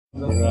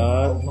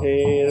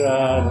Radhe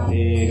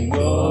Radhe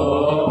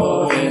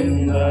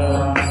Govinda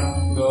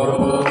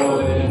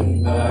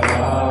Govinda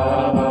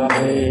Radhe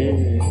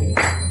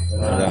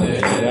Radhe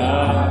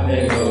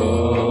Radhe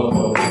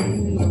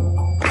Govinda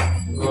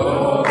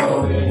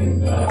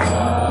Govinda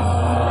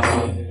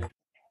Radhe.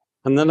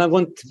 And then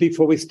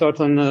before we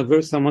start on the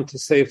verse, I want to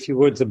say a few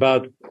words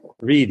about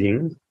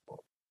reading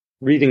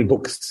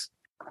books,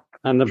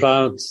 and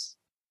about,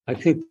 I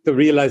think, the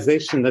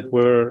realization that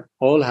we're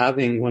all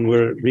having when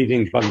we're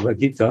reading Bhagavad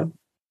Gita,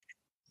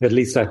 at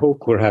least I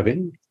hope we're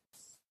having,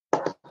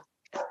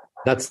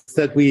 that's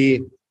that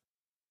we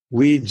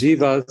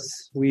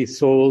jivas, we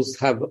souls,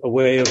 have a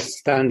way of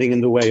standing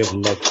in the way of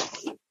love.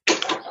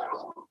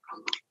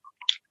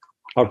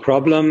 Our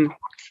problem,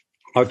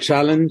 our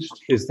challenge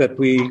is that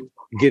we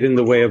get in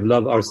the way of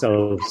love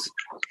ourselves.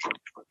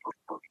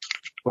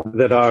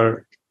 That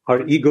our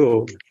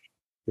ego,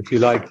 if you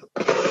like,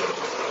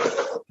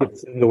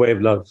 gets in the way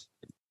of love.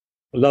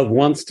 Love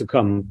wants to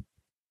come.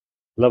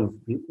 Love,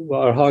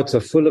 our hearts are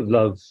full of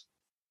love.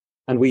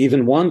 And we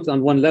even want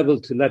on one level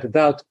to let it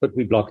out, but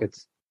we block it.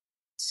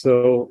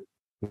 So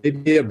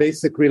maybe a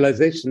basic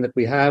realization that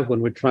we have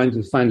when we're trying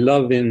to find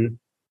love in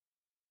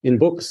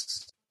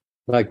books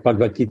like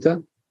Bhagavad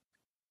Gita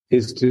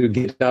is to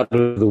get out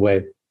of the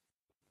way.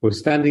 We're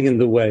standing in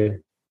the way.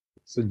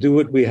 So do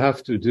what we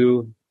have to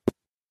do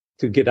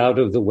to get out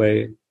of the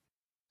way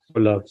for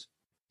love.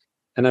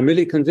 And I'm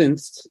really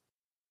convinced,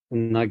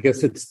 and I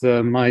guess it's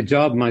my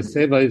job, my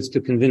seva is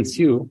to convince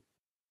you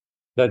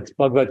that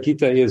Bhagavad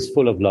Gita is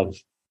full of love,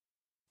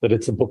 that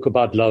it's a book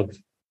about love,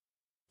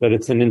 that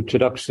it's an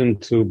introduction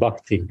to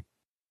bhakti.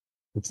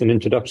 It's an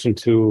introduction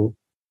to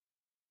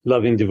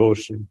loving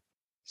devotion.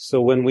 So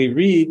when we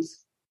read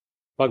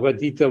Bhagavad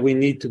Gita, we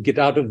need to get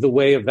out of the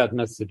way of that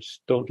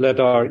message. Don't let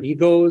our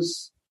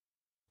egos,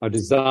 our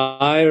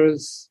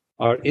desires,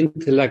 our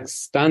intellects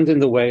stand in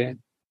the way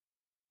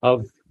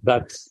of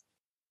that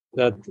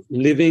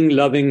living,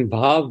 loving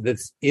bhav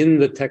that's in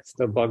the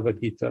text of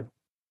Bhagavad Gita.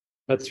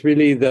 That's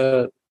really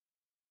the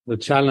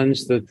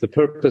challenge, the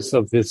purpose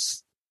of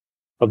this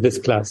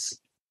class.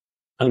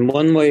 And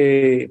one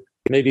way,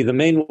 maybe the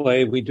main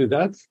way we do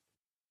that,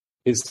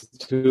 is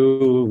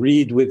to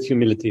read with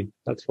humility.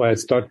 That's why I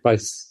start by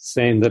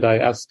saying that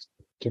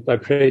I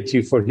pray to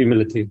you for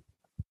humility.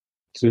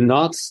 To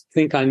not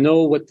think I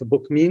know what the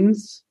book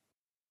means,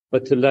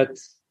 but to let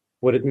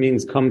what it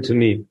means come to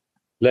me.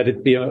 Let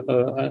it be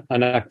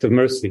an act of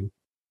mercy.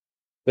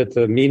 That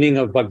the meaning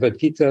of Bhagavad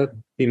Gita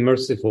be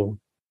merciful.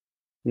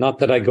 Not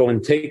that I go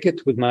and take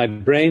it with my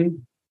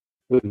brain,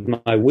 with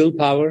my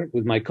willpower,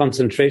 with my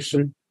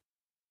concentration,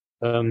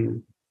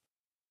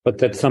 but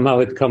that somehow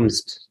it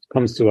comes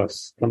to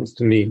us, comes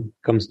to me,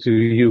 comes to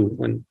you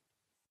when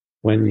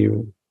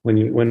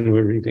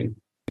we're reading.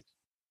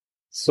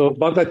 So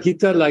Bhagavad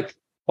Gita, like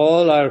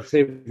all our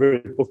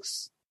favorite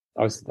books,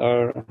 our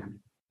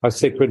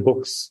sacred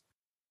books,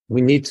 we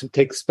need to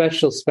take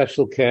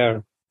special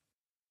care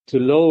to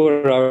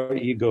lower our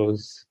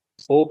egos,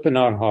 open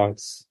our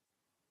hearts,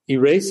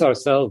 erase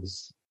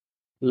ourselves,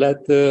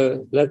 let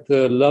the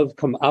love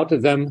come out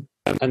of them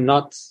and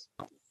not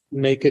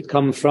make it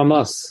come from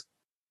us.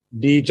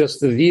 Be just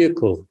the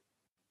vehicle,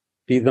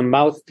 be the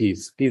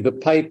mouthpiece, be the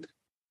pipe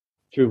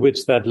through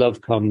which that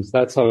love comes.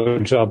 That's our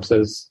jobs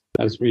as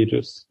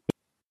readers.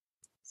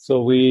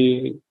 So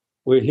we're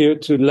here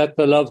to let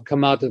the love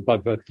come out of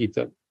Bhagavad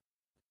Gita.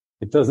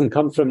 It doesn't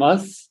come from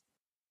us,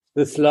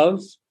 this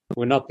love.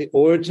 We're not the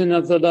origin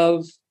of the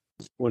love.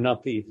 We're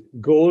not the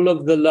goal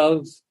of the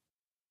love.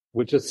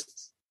 We're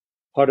just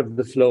part of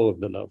the flow of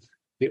the love.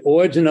 The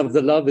origin of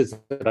the love is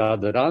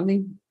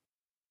Radharani.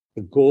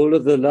 The goal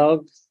of the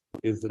love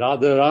is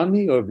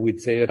Radharani, or we'd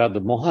say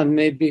Radha Mohan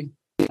maybe.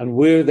 And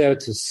we're there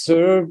to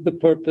serve the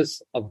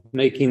purpose of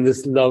making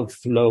this love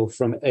flow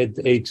from A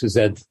to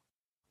Z,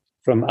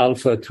 from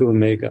Alpha to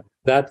Omega.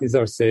 That is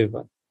our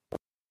seva.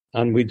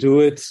 And we do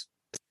it,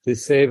 the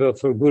seva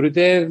for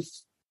Gurudev,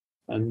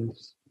 and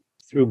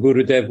through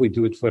Gurudev we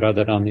do it for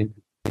Radharani.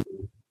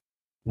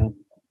 Yeah.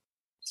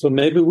 So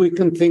maybe we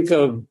can think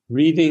of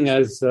reading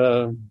as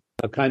a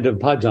kind of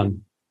bhajan,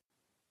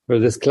 or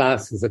this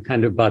class is a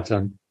kind of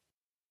bhajan,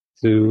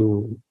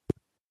 to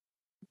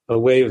a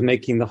way of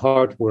making the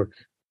heart work,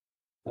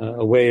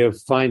 a way of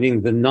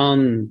finding the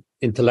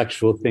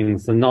non-intellectual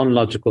things, the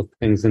non-logical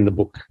things in the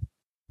book.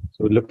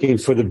 So looking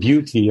for the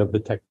beauty of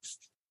the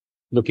text,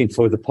 looking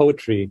for the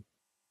poetry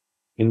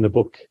in the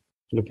book,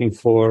 looking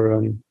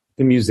for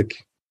the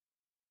music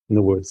in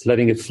the words,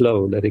 letting it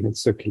flow, letting it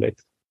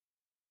circulate,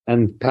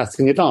 and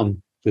passing it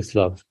on, this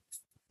love.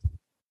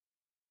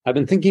 I've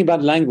been thinking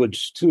about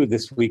language too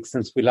this week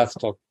since we last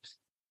talked.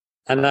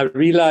 And I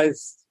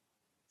realized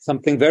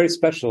something very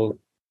special.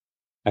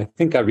 I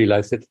think I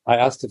realized it. I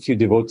asked a few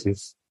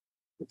devotees.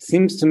 It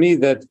seems to me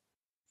that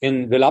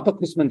in Vilapa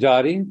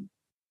Kusmanjari,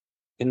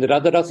 in the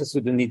Radha Rasa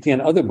Sudhaniti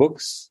and other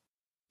books,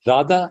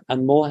 Radha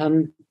and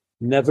Mohan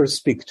never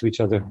speak to each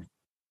other.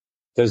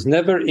 There's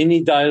never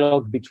any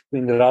dialogue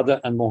between Radha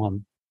and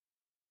Mohan.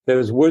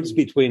 There's words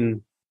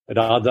between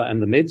Radha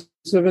and the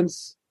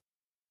maidservants,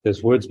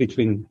 There's words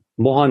between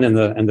Mohan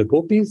and the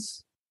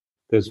gopis.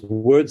 There's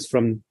words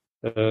from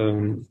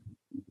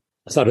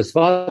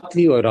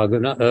Saraswati or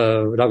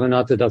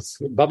Raghunatha Das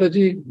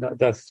Babaji,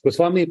 Das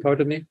Goswami,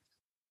 pardon me.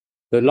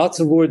 There are lots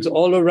of words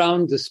all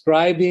around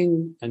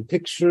describing and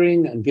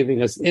picturing and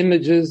giving us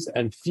images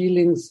and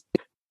feelings,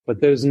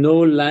 but there's no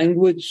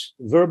language,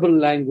 verbal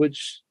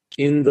language,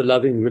 in the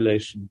loving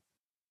relation.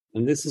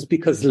 And this is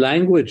because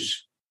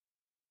language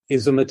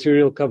is a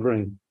material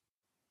covering.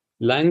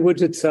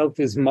 Language itself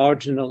is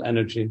marginal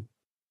energy.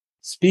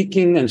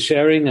 Speaking and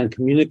sharing and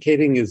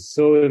communicating is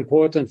so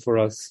important for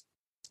us.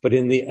 But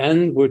in the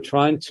end, we're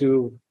trying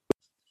to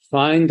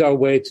find our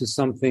way to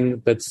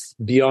something that's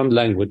beyond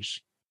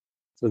language.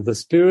 So the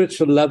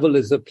spiritual level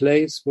is a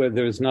place where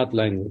there is not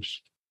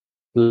language.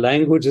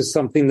 Language is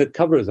something that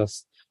covers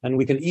us. And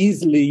we can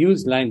easily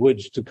use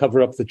language to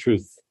cover up the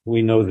truth.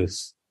 We know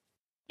this.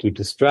 To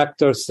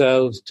distract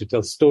ourselves, to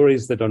tell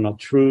stories that are not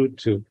true,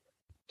 to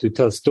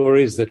tell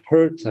stories that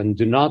hurt and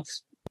do not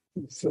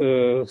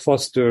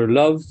foster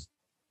love.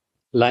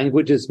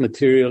 Language is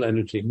material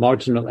energy,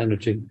 marginal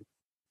energy.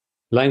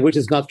 Language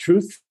is not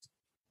truth.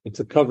 It's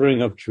a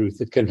covering of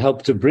truth. It can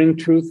help to bring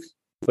truth,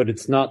 but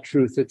it's not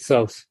truth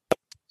itself.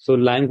 So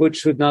language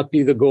should not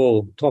be the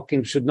goal.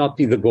 Talking should not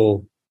be the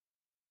goal.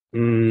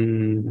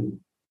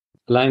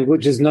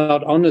 Language is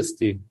not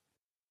honesty,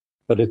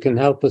 but it can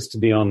help us to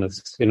be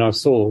honest in our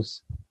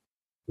souls.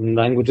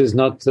 Language is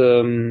not,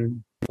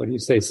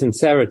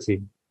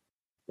 sincerity,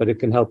 but it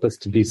can help us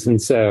to be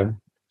sincere,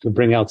 to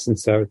bring out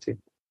sincerity.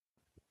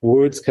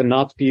 Words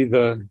cannot be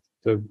the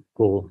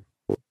goal.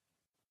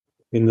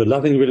 In the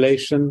loving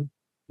relation,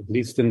 at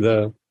least in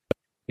the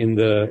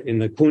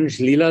Kunj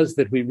Leelas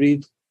that we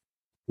read,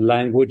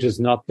 language is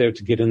not there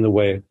to get in the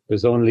way.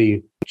 There's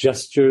only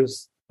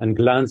gestures and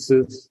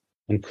glances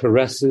and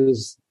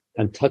caresses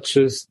and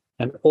touches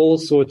and all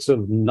sorts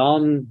of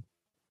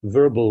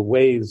non-verbal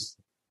ways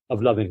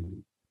of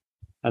loving.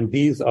 And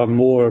these are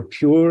more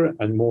pure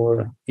and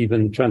more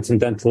even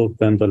transcendental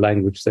than the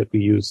language that we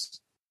use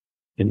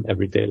in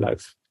everyday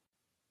life.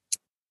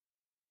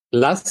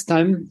 Last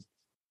time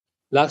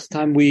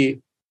we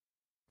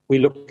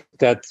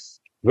looked at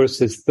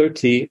verses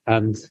 30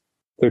 and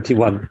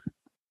 31.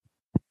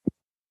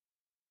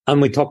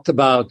 And we talked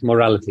about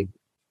morality,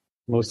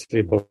 mostly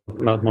about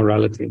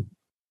morality.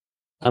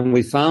 And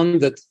we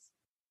found that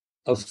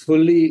a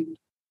fully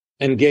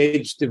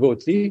engaged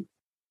devotee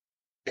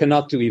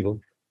cannot do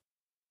evil,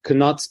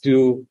 cannot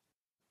do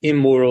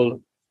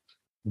immoral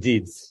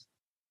deeds.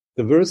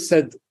 The verse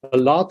said a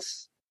lot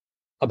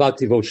about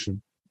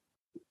devotion,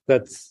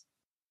 that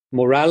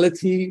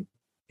morality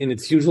in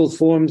its usual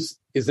forms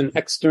is an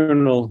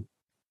external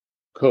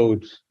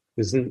code,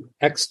 is an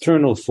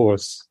external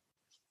force.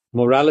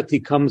 Morality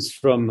comes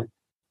from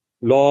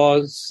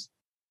laws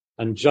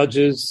and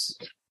judges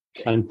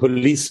and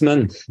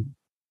policemen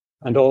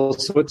and all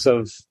sorts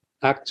of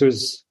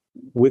actors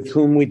with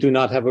whom we do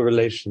not have a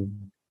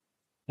relation.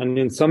 And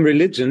in some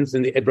religions,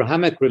 in the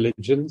Abrahamic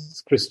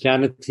religions,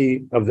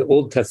 Christianity of the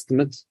Old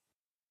Testament,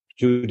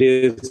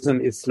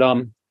 Judaism,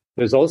 Islam,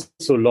 there's also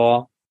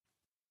law,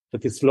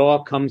 but this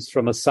law comes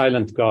from a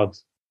silent God,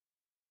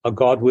 a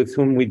God with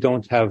whom we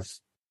don't have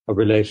a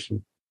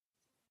relation.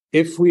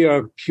 If we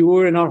are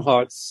pure in our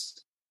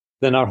hearts,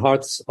 then our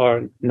hearts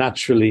are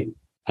naturally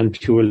and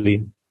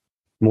purely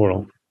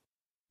moral.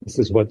 This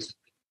is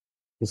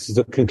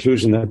the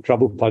conclusion that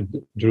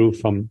Prabhupada drew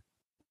from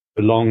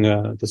a long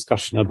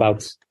discussion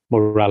about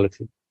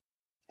morality.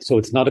 So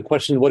it's not a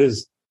question what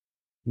is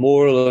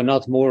moral or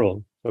not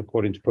moral,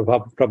 according to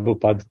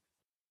Prabhupada.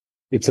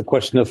 It's a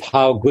question of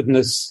how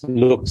goodness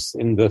looks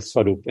in the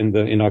Swarup,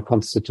 in our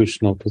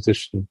constitutional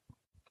position.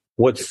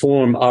 What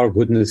form our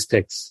goodness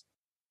takes.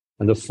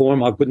 And the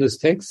form our goodness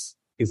takes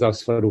is our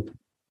Swarup.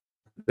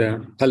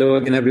 There. Hello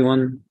again,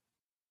 everyone.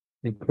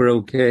 I think we're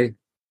okay.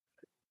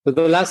 But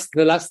the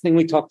last thing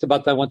we talked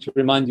about, I want to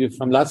remind you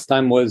from last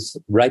time, was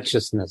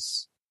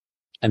righteousness.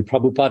 And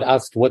Prabhupada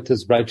asked, what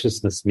does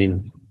righteousness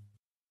mean?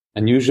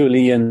 And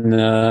usually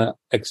in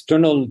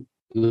external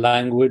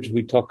language,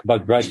 we talk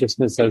about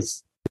righteousness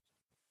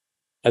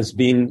as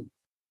being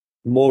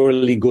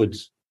morally good,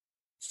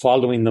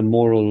 following the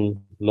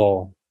moral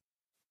law.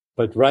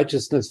 But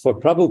righteousness for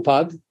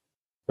Prabhupada,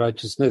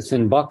 righteousness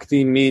in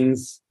bhakti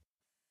means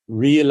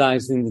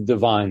realizing the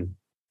divine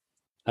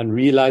and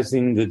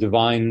realizing the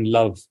divine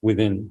love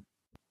within.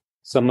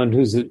 Someone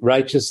who's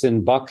righteous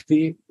in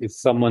bhakti is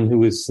someone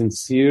who is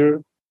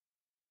sincere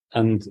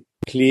and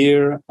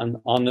clear and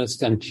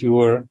honest and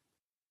pure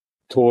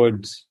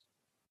towards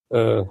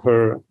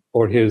her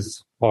or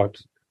his heart.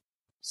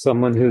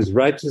 Someone who's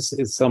righteous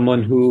is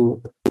someone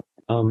who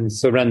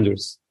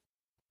surrenders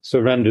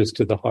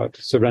to the heart,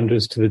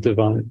 surrenders to the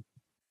divine,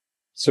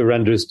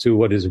 surrenders to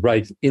what is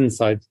right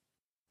inside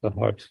the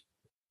heart.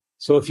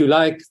 So if you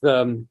like,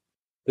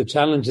 the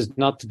challenge is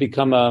not to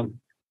become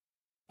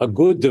a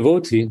good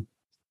devotee.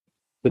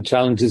 The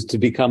challenge is to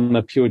become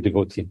a pure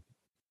devotee.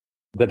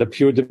 That a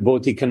pure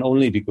devotee can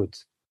only be good.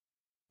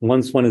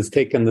 Once one has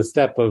taken the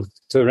step of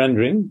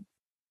surrendering,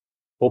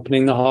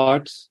 opening the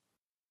heart,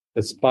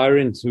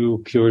 aspiring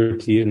to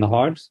purity in the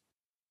heart,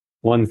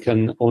 one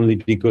can only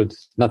be good.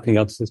 Nothing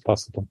else is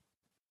possible.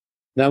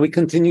 Now we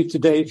continue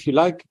today, if you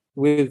like,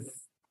 with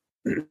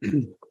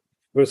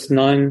verse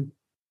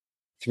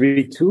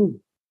 932,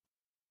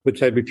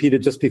 which I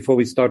repeated just before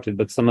we started,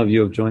 but some of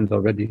you have joined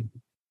already.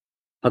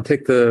 I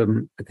think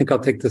I'll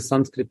take the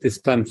Sanskrit this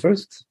time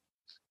first.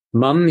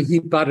 Mam hi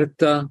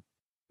bharata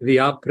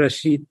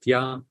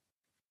vyaprashitya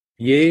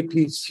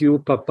yepi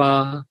syu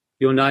papa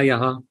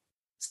yonayaha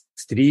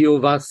striyo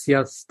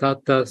vasyas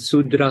tata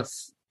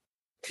sudras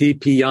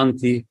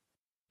tipiyanti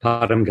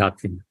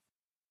paramgatim.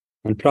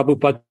 And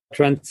Prabhupada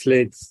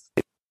translates,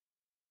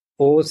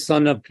 O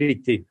son of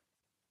Prita,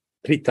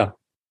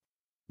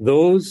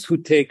 those who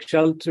take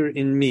shelter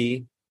in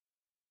me,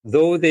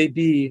 though they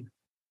be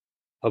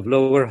of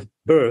lower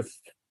birth,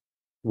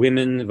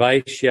 women,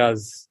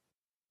 Vaishyas,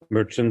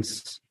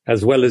 merchants,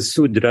 as well as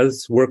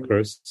Sudras,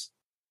 workers,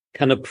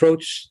 can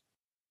approach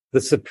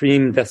the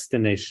supreme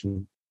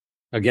destination.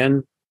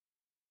 Again,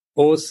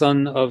 O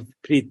son of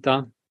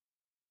Prita,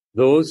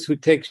 those who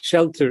take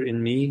shelter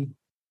in me,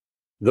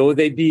 though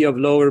they be of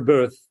lower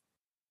birth,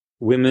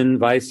 women,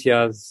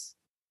 Vaisyas,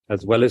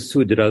 as well as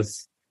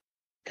Sudras,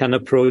 can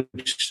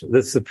approach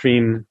the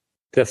supreme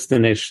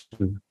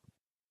destination.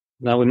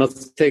 Now we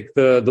must take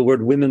the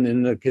word women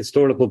in the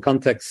historical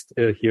context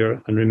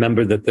here and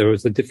remember that there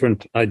was a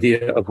different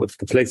idea of what's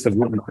the place of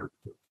women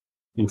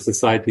in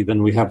society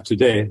than we have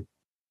today.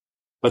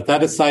 But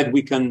that aside,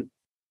 we can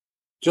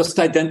just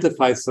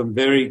identify some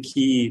very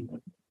key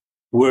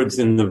words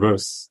in the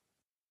verse.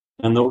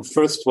 And the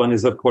first one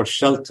is, of course,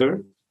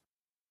 shelter.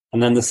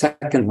 And then the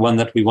second one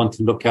that we want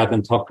to look at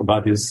and talk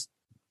about is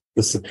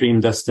the supreme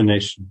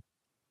destination.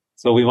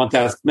 So we want to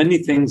ask many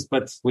things,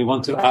 but we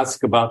want to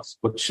ask about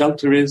what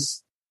shelter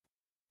is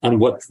and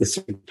what the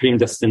supreme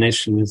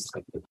destination is.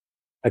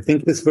 I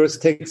think this verse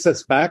takes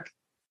us back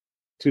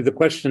to the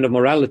question of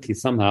morality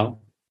somehow.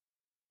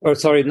 Or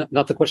sorry,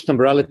 not the question of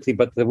morality,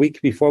 but the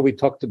week before we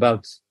talked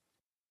about,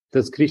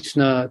 does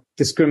Krishna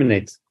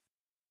discriminate?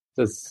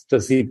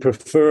 Does he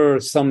prefer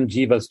some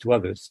jivas to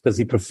others? Does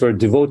he prefer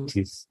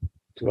devotees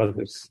to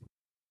others?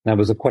 That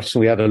was a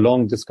question we had a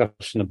long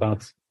discussion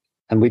about.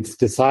 And we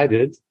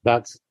decided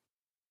that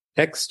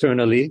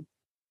externally,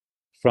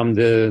 from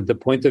the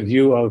point of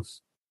view of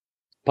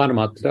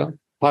Paramatma,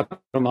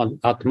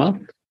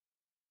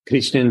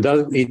 Krishna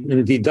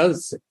indeed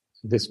does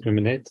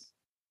discriminate,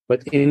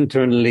 but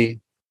internally,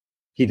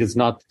 he does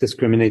not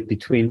discriminate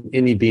between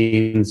any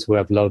beings who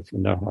have love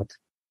in their heart.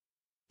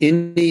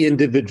 Any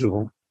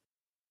individual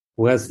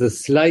who has the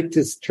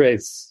slightest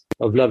trace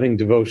of loving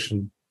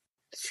devotion,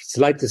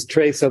 slightest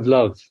trace of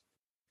love,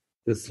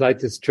 the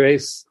slightest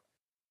trace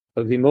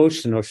of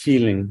emotion or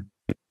feeling,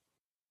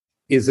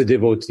 is a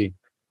devotee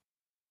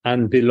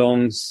and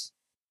belongs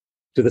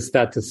to the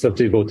status of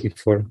devotee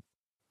for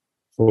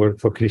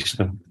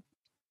Krishna.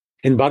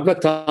 In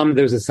Bhagavatam,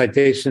 there's a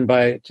citation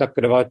by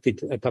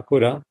Chakravarti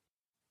Thakura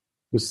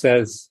who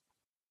says,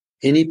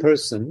 any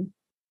person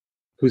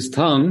whose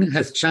tongue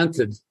has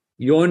chanted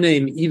your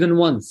name even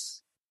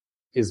once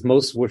is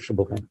most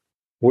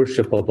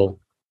worshipable.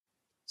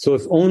 So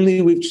if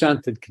only we've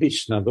chanted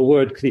Krishna, the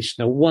word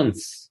Krishna,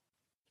 once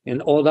in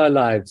all our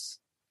lives,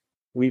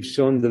 we've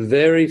shown the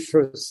very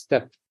first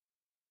step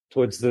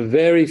towards the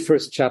very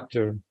first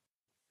chapter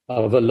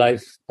of a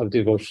life of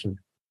devotion.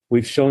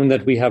 We've shown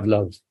that we have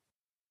love.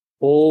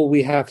 All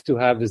we have to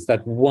have is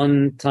that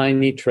one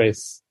tiny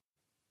trace,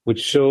 which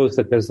shows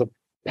that there's a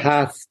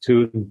path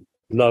to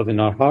love in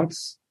our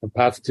hearts, a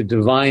path to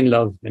divine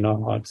love in our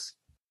hearts.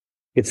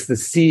 It's the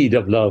seed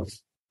of love.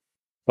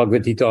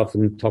 Bhagavad Gita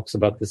often talks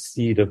about the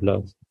seed of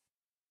love.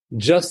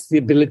 Just the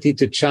ability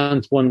to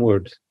chant one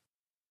word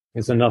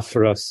is enough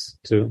for us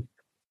to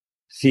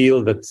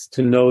feel that,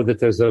 to know that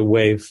there's a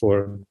way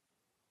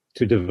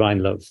to divine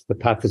love. The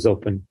path is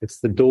open.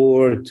 It's the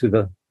door to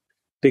the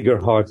bigger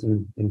heart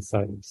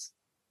inside us.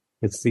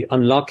 It's the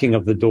unlocking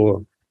of the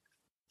door.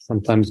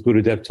 Sometimes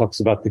Gurudev talks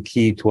about the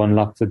key to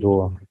unlock the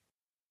door.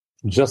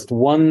 Just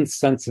one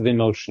sense of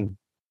emotion.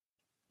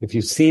 If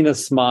you've seen a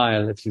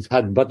smile, if you've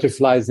had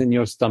butterflies in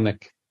your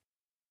stomach,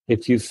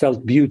 if you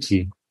felt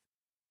beauty,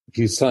 if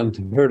you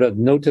heard a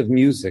note of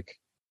music,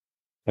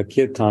 a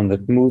kirtan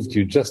that moved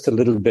you just a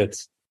little bit,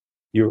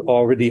 you're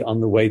already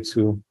on the way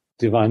to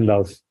divine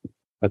love.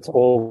 That's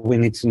all we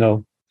need to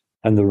know.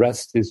 And the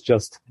rest is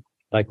just,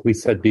 like we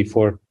said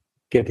before,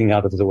 getting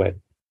out of the way.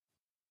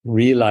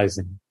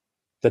 Realizing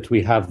that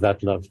we have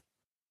that love.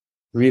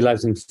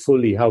 Realizing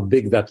fully how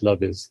big that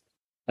love is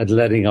and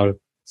letting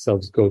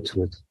ourselves go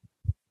to it.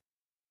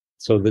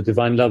 So the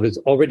divine love is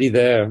already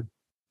there.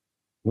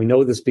 We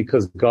know this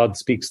because God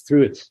speaks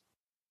through it.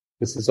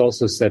 This is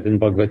also said in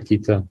Bhagavad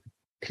Gita.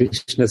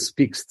 Krishna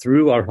speaks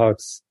through our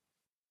hearts.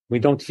 We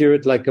don't hear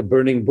it like a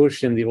burning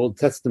bush in the Old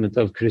Testament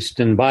of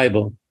Christian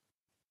Bible.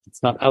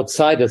 It's not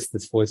outside us,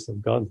 this voice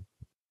of God.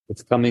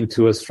 It's coming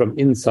to us from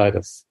inside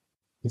us.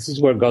 This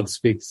is where God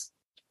speaks.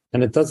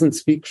 And it doesn't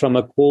speak from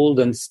a cold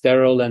and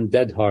sterile and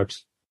dead heart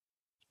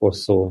or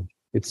soul.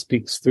 It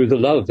speaks through the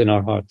love in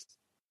our heart.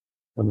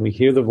 When we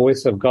hear the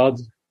voice of God,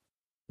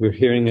 We're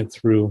hearing it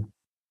through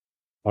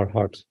our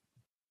heart.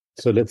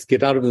 So let's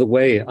get out of the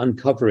way,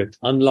 uncover it,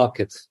 unlock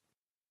it,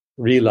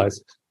 realize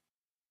it.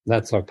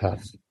 That's our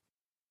path.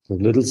 The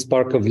little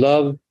spark of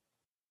love,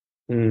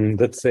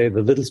 let's say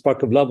the little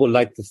spark of love will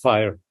light the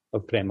fire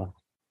of prema.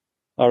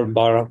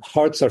 Our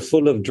hearts are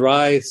full of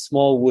dry,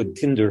 small wood,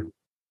 tinder,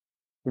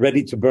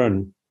 ready to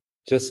burn.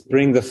 Just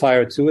bring the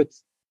fire to it,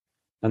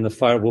 and the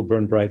fire will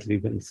burn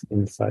brightly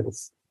inside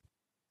us.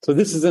 So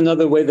this is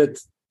another way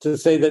to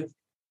say that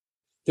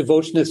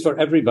devotion is for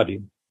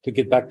everybody. To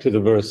get back to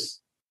the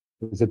verse,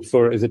 is it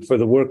for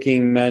the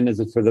working men? Is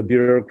it for the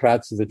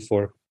bureaucrats? Is it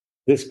for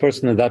this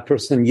person or that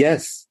person?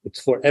 Yes,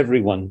 it's for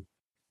everyone,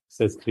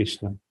 says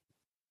Krishna.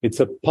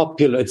 It's a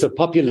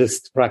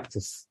populist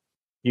practice.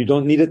 You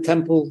don't need a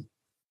temple.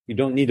 You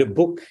don't need a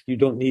book. You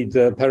don't need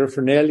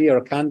paraphernalia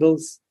or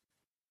candles.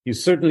 You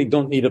certainly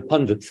don't need a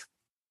pundit.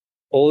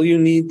 All you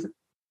need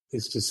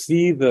is to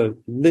see the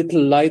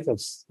little light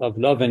of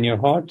love in your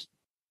heart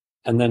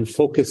and then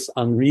focus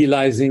on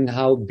realizing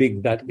how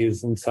big that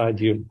is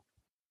inside you.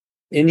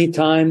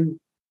 Anytime,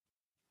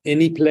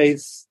 any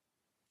place,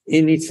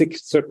 any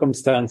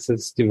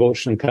circumstances,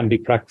 devotion can be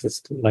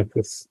practiced like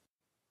this.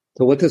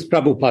 So what does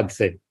Prabhupada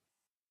say?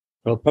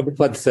 Well,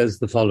 Prabhupada says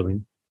the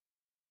following.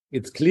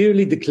 It's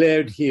clearly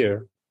declared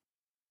here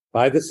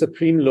by the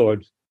Supreme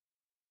Lord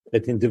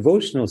that in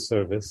devotional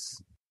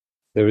service,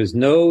 there is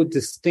no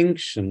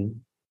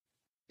distinction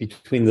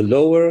between the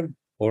lower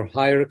or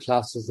higher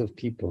classes of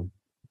people.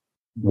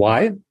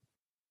 Why?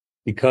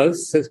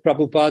 Because, says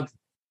Prabhupada,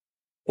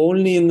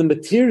 only in the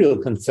material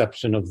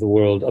conception of the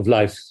world, of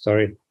life,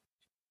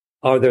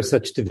 are there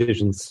such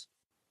divisions.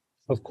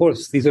 Of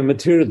course, these are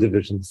material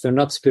divisions. They're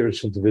not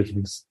spiritual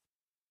divisions.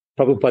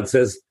 Prabhupada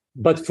says,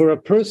 but for a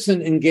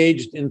person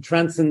engaged in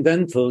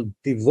transcendental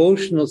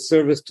devotional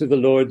service to the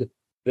Lord,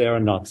 they are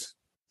not.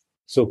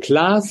 So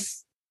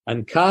class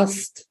and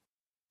caste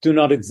do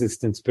not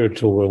exist in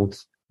spiritual world.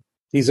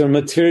 These are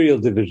material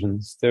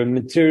divisions. They're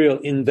material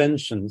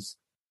inventions.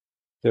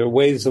 They're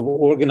ways of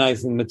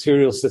organizing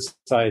material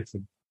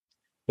society.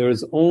 There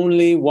is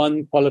only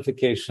one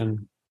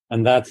qualification,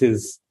 and that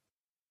is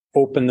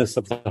openness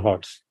of the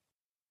heart,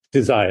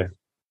 desire.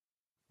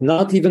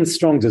 Not even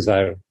strong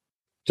desire,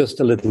 just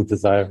a little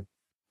desire.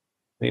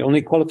 The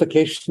only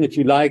qualification, if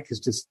you like, is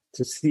just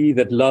to see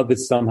that love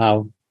is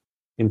somehow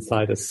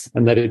inside us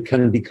and that it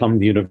can become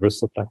the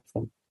universal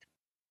platform.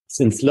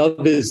 Since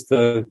love is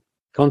the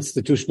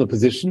constitutional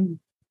position,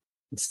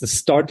 it's the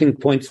starting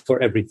point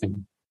for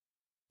everything.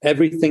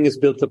 Everything is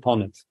built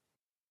upon it.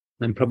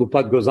 And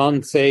Prabhupada goes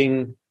on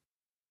saying,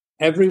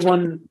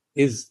 everyone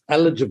is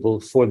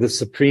eligible for the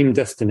supreme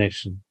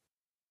destination.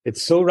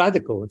 It's so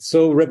radical. It's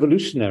so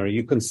revolutionary.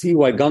 You can see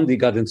why Gandhi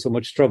got in so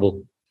much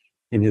trouble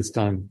in his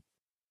time.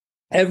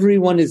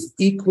 Everyone is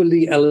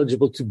equally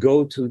eligible to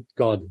go to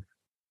God,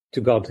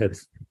 to Godhead.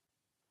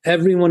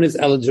 Everyone is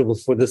eligible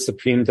for the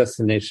supreme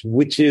destination,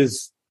 which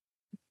is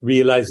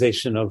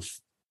realization of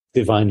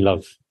divine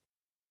love.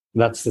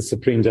 That's the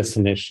supreme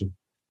destination.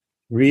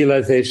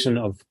 Realization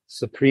of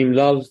supreme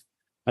love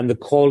and the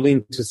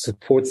calling to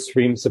support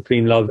supreme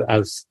love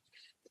as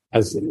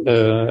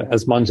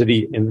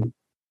Manjari in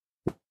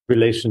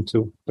relation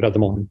to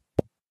Radhamohan,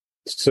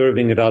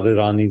 serving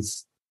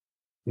Radharani's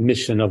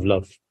mission of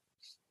love.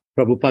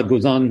 Prabhupada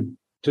goes on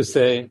to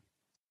say,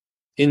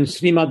 in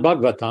Srimad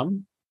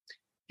Bhagavatam,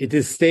 it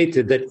is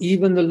stated that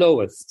even the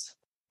lowest,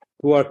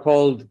 who are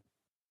called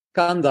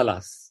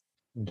kandalas,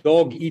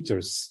 dog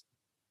eaters,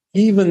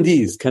 even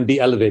these can be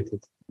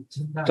elevated.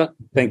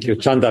 Thank you,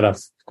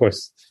 chandalas, of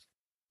course,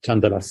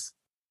 chandalas.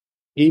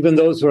 Even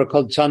those who are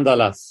called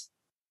chandalas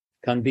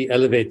can be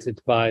elevated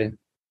by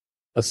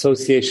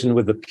association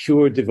with a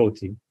pure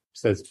devotee,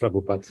 says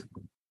Prabhupada.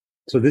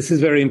 So this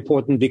is very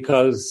important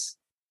because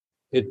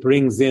it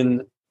brings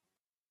in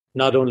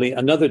not only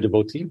another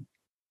devotee,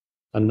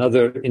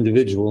 another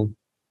individual,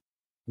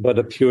 but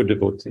a pure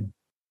devotee.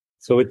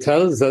 So it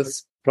tells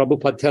us,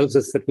 Prabhupada tells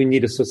us that we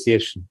need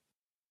association.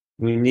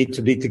 We need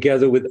to be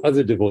together with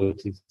other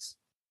devotees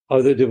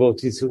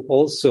who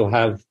also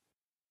have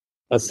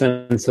a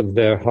sense of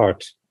their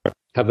heart,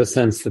 have a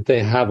sense that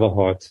they have a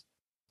heart,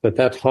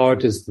 that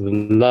heart is the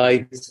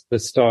light, the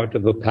start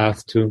of a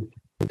path to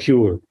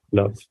pure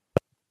love.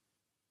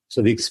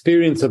 So the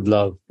experience of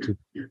love,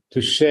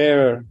 to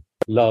share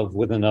love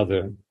with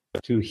another,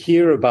 to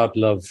hear about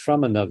love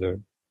from another,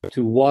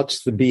 to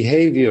watch the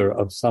behavior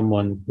of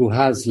someone who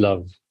has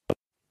love,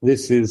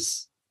 this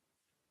is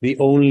the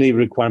only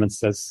requirement,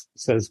 says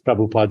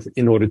Prabhupada,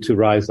 in order to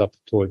rise up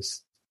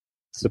towards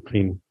the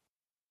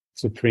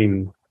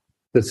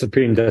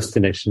supreme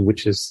destination,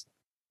 which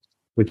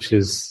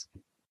is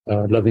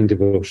loving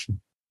devotion.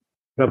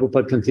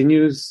 Prabhupada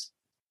continues,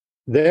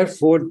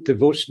 therefore,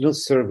 devotional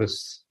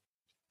service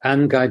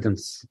and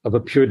guidance of a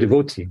pure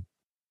devotee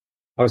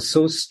are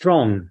so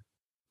strong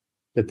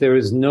that there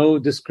is no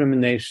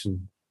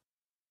discrimination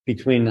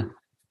between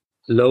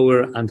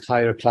lower and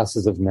higher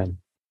classes of men.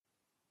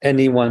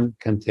 Anyone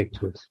can take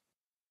to it.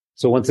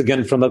 So once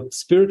again, from a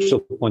spiritual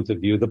point of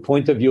view, the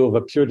point of view of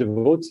a pure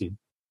devotee,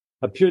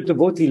 A pure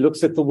devotee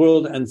looks at the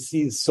world and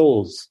sees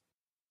souls.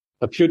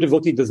 A pure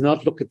devotee does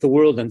not look at the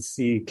world and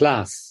see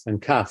class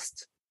and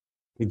caste.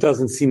 He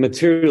doesn't see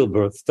material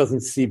birth,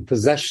 doesn't see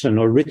possession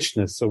or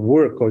richness or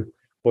work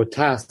or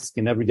task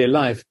in everyday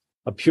life.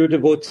 A pure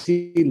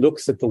devotee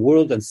looks at the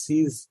world and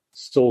sees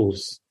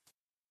souls.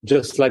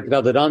 Just like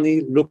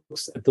Radharani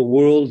looks at the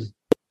world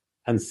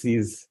and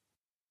sees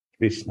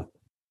Krishna,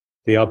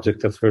 the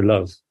object of her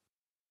love.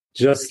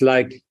 Just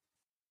like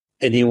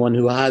anyone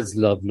who has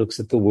love looks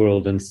at the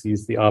world and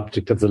sees the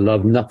object of the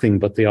love, nothing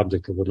but the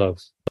object of the love.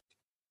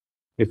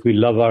 If we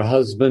love our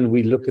husband,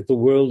 we look at the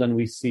world and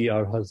we see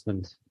our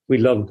husband. If we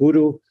love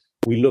Guru,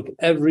 we look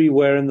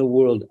everywhere in the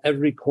world,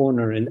 every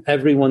corner, in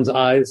everyone's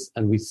eyes,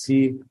 and we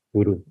see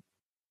Guru.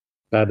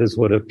 That is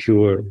what a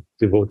pure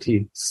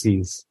devotee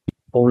sees.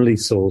 Only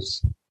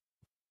souls.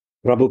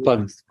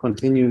 Prabhupada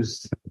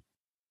continues,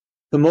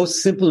 the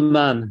most simple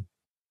man,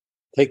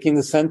 taking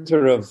the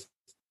center of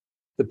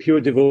the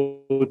pure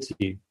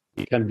devotee,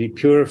 can be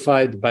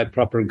purified by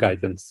proper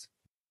guidance.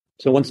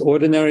 So once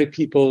ordinary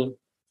people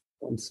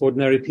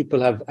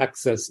have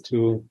access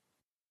to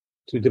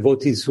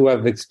devotees who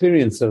have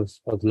experience of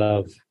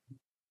love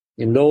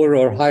in lower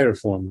or higher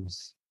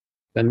forms,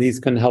 then these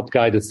can help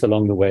guide us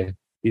along the way.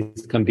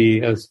 These can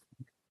be, as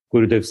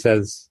Gurudev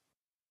says,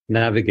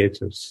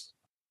 navigators.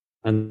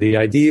 And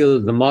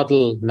the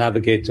model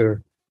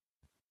navigator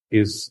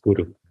is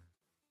Guru.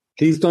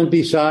 Please don't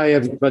be shy,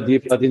 everybody,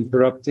 about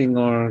interrupting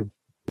or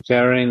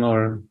sharing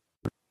or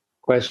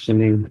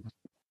questioning.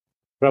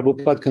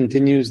 Prabhupada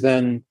continues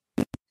then,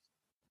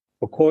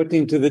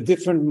 according to the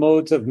different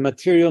modes of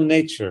material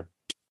nature,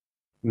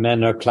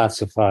 men are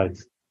classified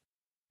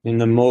in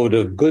the mode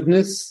of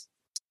goodness,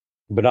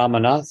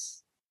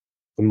 brahmanas,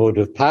 the mode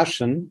of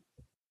passion,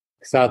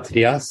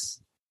 kshatriyas,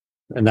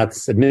 and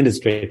that's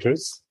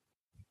administrators,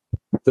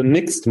 the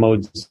mixed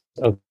modes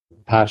of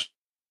passion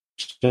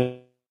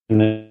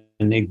and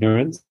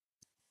ignorance,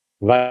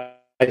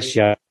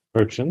 vaishya,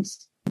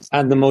 merchants,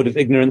 and the mode of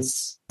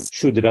ignorance,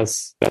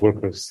 shudras,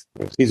 workers.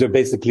 These are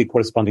basically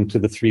corresponding to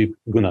the three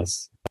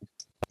gunas,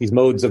 these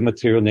modes of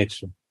material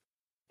nature.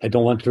 I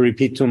don't want to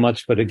repeat too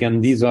much, but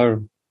again, these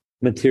are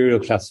material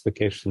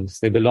classifications.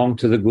 They belong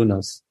to the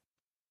gunas.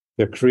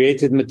 They're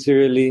created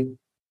materially,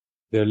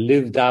 they're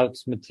lived out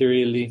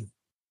materially,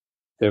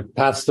 they're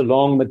passed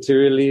along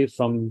materially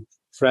from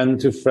friend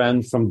to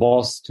friend, from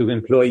boss to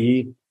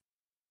employee,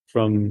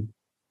 from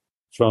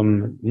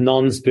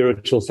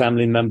non-spiritual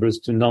family members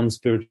to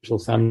non-spiritual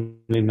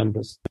family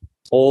members,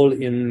 all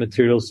in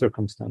material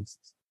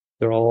circumstances.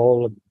 They're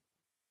all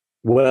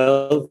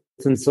wealth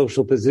and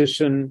social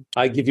position.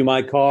 I give you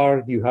my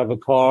car, you have a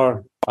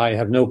car, I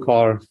have no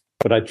car,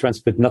 but I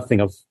transmit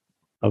nothing of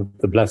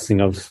the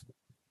blessing of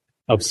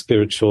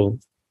spiritual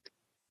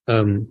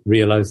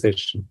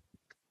realization.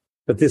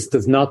 But this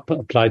does not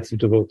apply to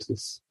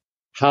devotees.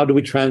 How do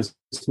we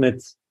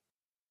transmit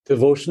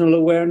devotional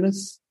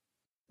awareness?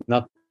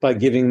 Not by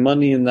giving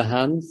money in the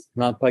hands,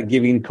 not by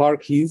giving car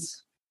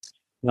keys,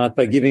 not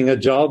by giving a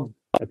job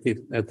at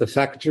the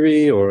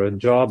factory or a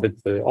job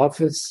at the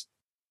office.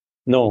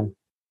 No.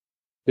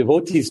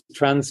 Devotees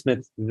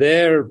transmit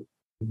their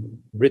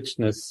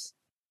richness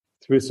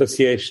through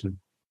association,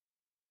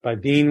 by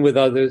being with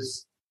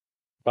others,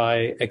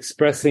 by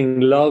expressing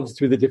love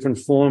through the different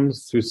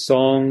forms, through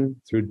song,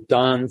 through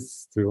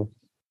dance, through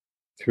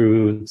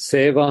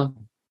seva,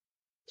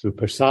 through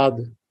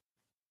prasad.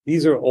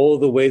 These are all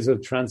the ways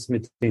of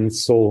transmitting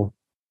soul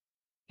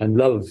and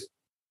love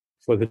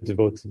for the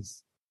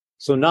devotees.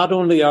 So not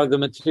only are the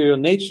material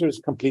natures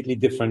completely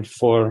different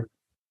for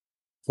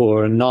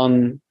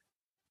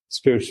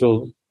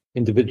non-spiritual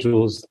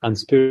individuals and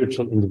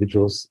spiritual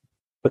individuals,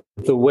 but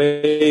the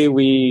way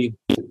we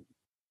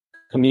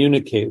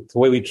communicate, the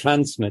way we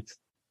transmit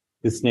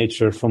this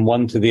nature from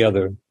one to the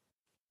other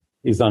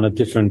is on a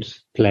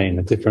different plane,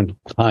 a different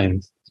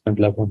kind, different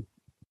level.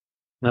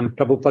 And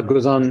Prabhupada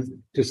goes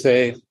on to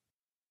say,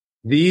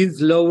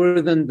 these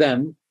lower than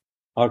them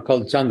are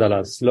called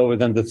chandalas, lower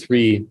than the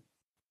three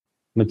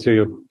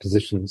material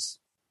positions.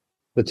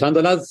 The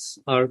chandalas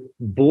are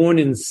born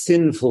in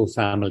sinful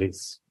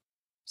families,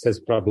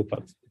 says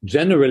Prabhupada.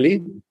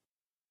 Generally,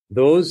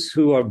 those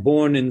who are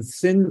born in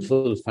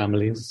sinful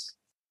families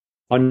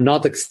are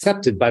not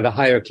accepted by the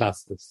higher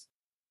classes.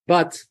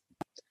 But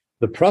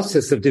the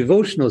process of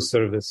devotional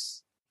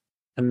service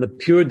and the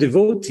pure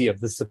devotee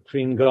of the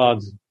Supreme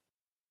God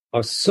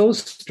are so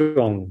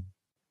strong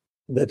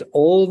that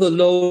all the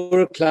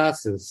lower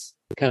classes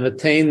can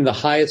attain the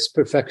highest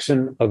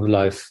perfection of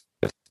life.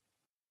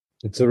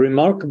 It's a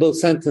remarkable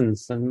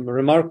sentence and a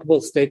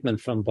remarkable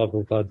statement from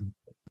Prabhupada.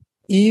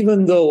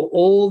 Even though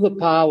all the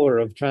power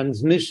of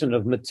transmission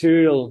of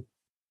material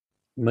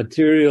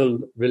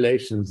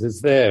relations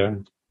is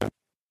there,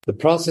 the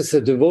process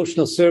of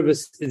devotional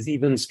service is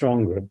even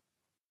stronger.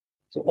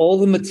 So all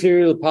the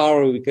material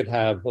power we could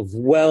have of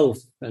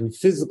wealth and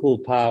physical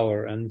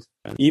power and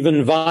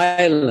even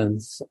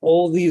violence,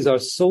 all these are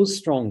so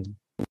strong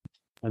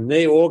and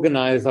they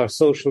organize our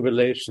social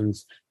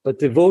relations. But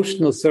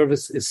devotional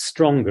service is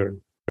stronger,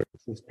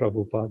 says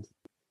Prabhupada.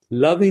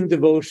 loving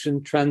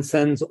devotion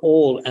transcends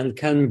all and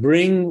can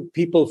bring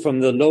people from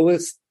the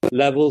lowest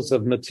levels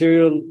of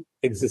material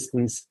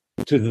existence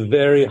to the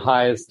very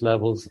highest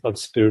levels of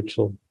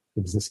spiritual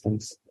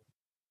existence.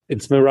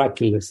 It's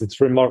miraculous.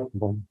 It's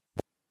remarkable.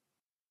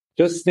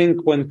 Just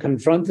think, when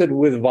confronted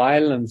with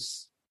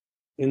violence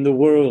in the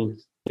world,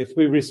 if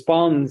we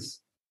respond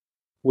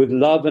with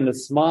love and a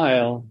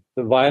smile,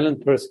 the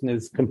violent person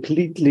is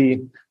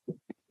completely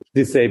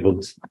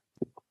disabled.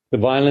 The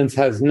violence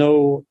has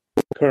no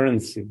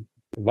currency.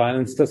 The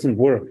violence doesn't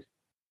work.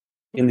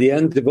 In the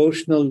end,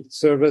 devotional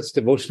service,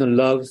 devotional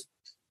love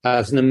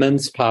has an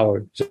immense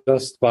power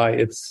just by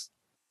its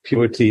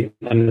purity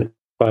and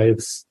by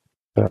its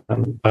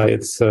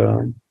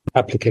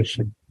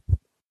application.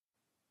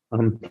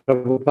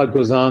 Prabhupada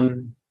goes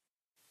on,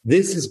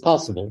 this is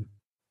possible,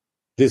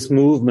 this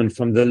movement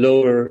from the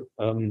lower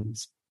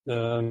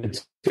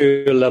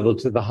material level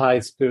to the high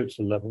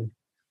spiritual level.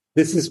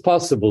 This is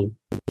possible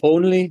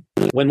only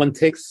when one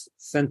takes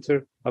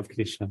center of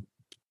Krishna.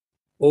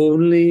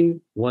 Only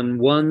when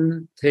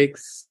one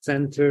takes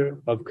center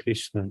of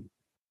Krishna.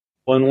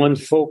 When one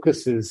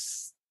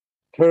focuses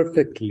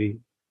perfectly,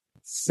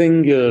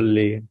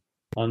 singularly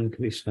on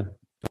Krishna.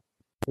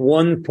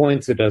 One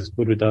pointed, as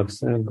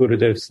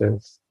Gurudev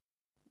says.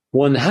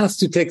 One has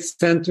to take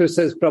center,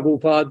 says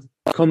Prabhupada,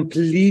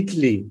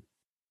 completely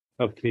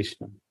of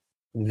Krishna.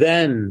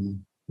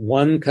 Then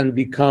one can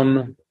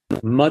become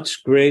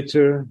much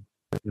greater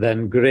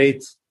than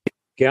great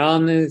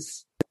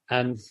jnanis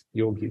and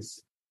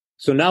yogis.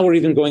 So now we're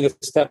even going a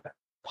step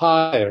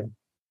higher.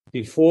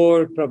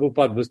 Before,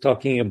 Prabhupada was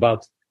talking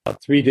about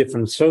three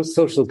different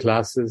social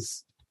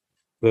classes,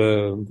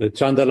 the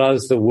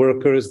chandalas, the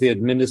workers, the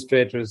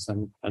administrators,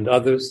 and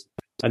others.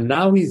 And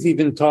now he's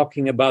even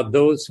talking about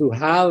those who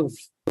have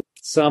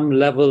some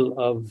level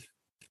of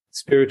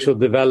spiritual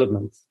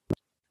development.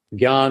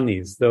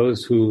 Jnanis,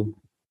 those who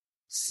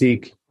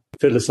seek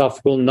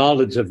philosophical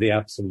knowledge of the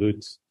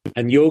Absolute.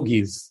 And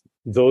yogis,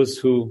 those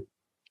who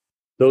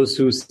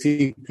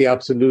seek the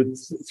Absolute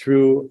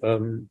through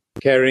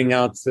carrying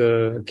out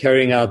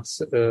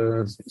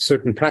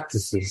certain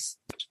practices.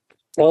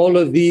 All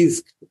of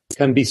these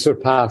can be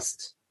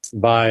surpassed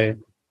by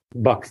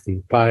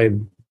bhakti, by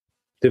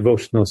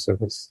devotional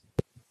service.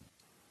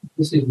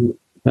 This is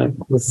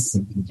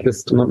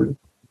just a moment.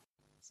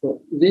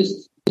 so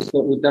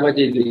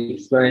Uttamaji's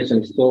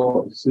explanation is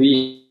so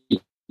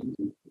sweet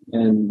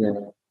and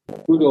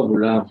full of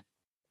love.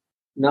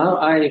 Now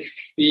I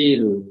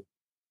feel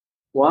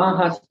one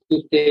has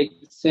to take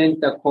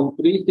center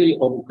completely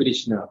of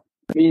Krishna.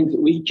 Means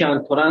we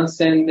can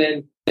transcend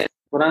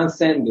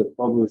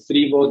of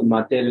threefold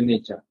material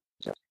nature.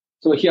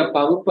 So here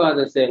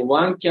Prabhupada said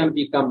one can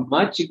become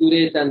much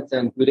greater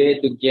than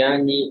great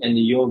jnani and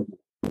yogi.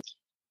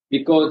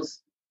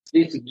 Because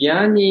this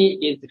jnani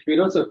is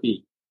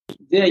philosophy.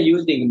 They are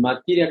using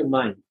material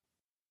mind.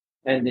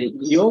 And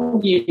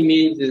yogi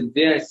means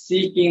they are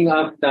seeking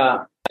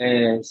after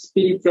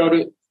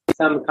spiritual,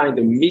 some kind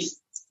of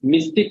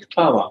mystic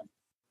power.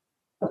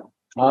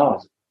 Ah.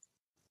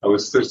 I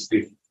was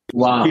thirsty.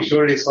 Wow. He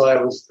surely saw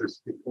I was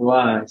thirsty.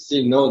 Wow.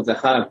 She knows the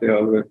heart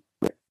of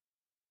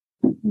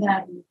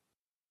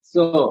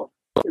So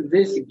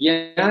this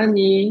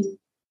jnani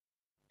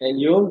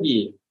and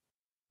yogi,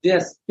 they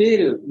are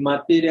still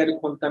material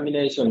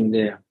contamination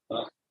there.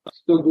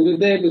 So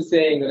Gurudev is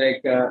saying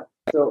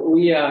so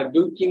we are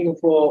looking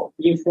for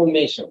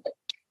information.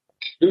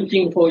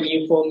 Looking for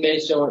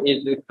information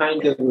is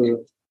kind of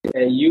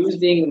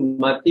using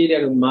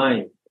material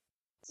mind.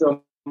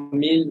 So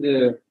means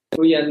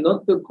we are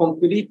not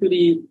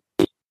completely,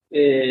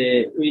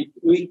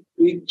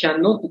 we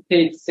cannot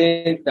take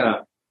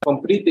center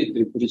completely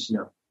to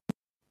Krishna.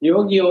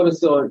 Yogi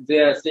also, they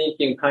are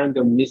thinking kind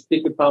of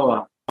mystic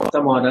power,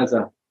 somehow or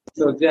other.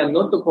 So they are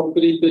not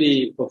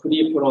completely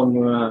free from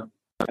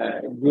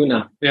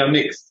guna. They are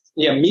mixed.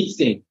 Yeah,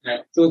 mixing.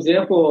 Yeah. So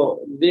therefore,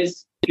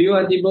 this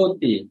pure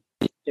devotee,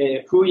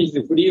 who is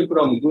free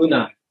from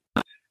guna,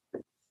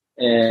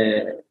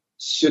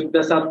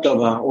 Shuddha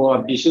Sattva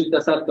or Vishuddha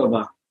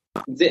Sattva,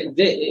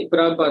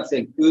 Prabhupada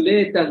said,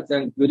 greater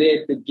than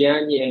great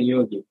jnani and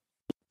yogi.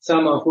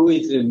 Someone who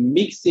is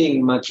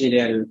mixing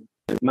material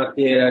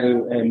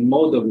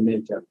mode of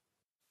nature.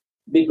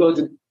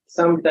 Because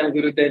sometimes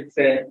Gurudev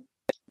said,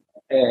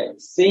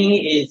 sin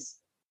is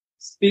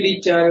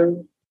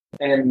spiritual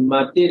and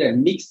material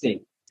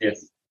mixing.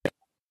 Yes.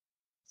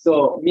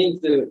 So means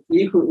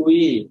if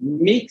we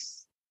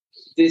mix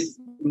this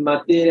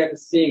material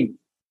thing,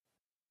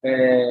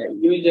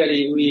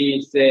 usually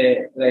we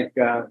say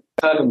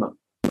karma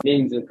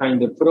means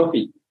kind of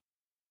profit.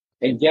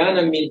 And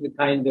jnana means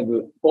kind of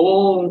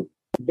own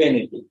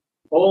benefit,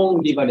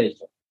 own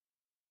liberation.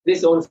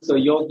 This also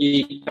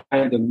yogi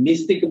kind of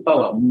mystic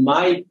power,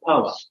 my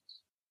power.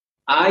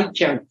 I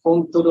can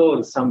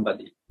control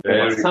somebody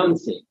or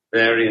something.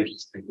 Very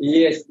interesting.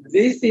 Yes,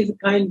 this is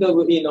kind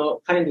of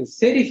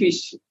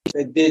selfish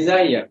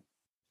desire,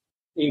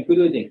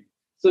 including.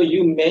 So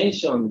you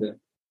mentioned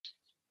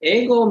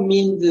ego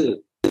means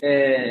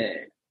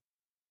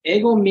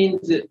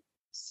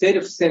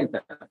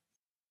self-centered,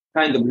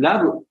 kind of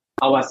love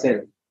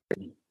ourselves.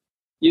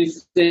 You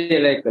say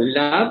like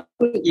love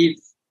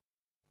is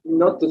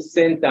not to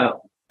center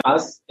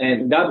us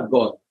and love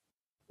God.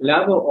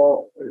 Love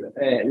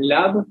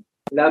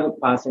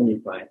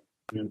personified.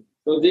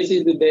 So this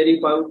is very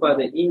powerful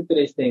and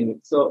interesting.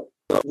 So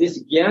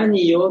this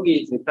Jnani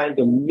Yogi is kind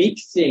of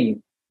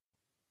mixing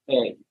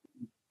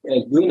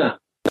guna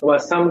or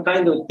some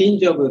kind of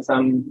tinge of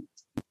some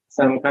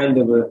kind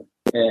of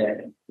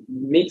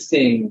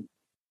mixing.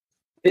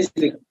 This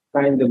is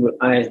kind of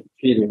I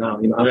feel now,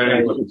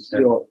 after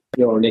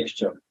your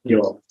lecture,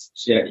 your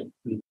sharing.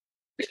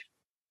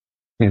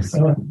 Yes.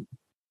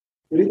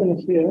 Written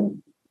here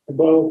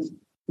about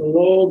the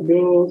Lord,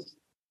 girls,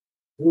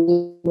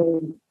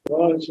 women,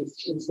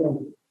 righteous, and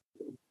so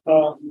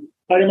on.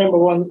 I remember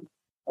one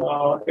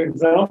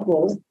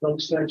example from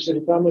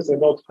Charitamrita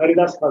about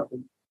Haridas Thakur.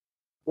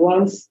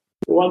 Once,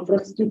 one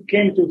prostitute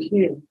came to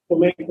him to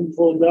make him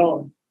fall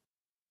down.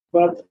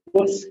 But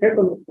what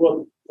happened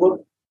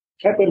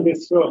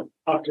with her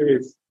after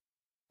this?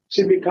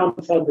 She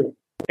becomes sadhu,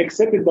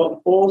 accepted by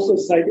all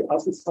society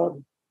as a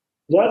sadhu,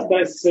 just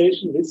by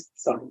association with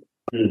sadhu.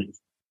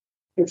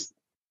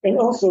 And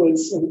also,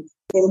 it's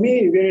for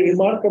me very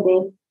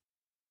remarkable.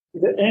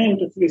 The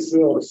end of this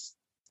verse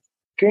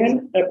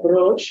can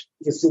approach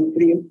the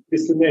supreme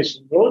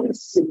destination. What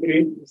is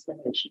supreme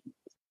destination?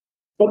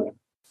 But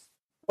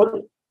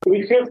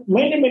we have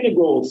many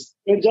goals.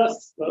 We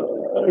just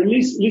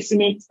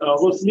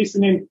was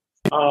listening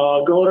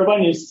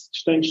Gauravani's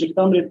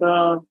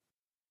Charitamrita.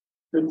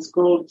 It's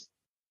called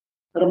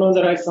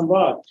Ramananda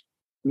Samvad.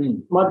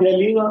 Madhya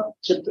Lila,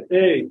 chapter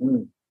 8.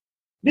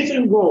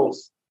 Different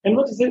goals. And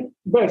what is the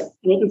best?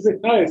 What is the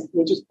highest?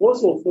 What is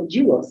possible for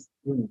Jivas?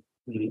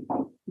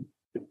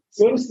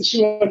 Service to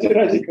Shrimati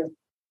Radhika.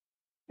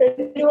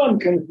 Anyone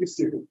can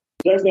receive it.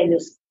 Just like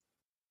this.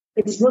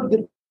 It's not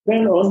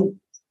depend on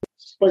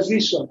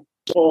position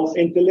or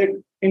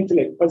intellect,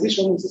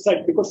 position in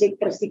society, because a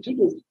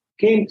prostitute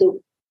came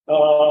to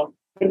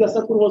Haridas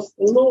Thakur was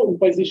low in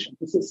position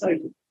in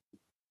society,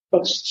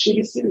 but she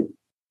received it.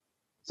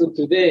 So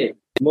today,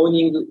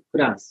 morning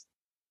class,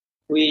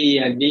 we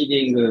are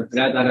reading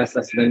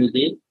Radharasa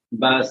Sranidhi,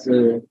 verse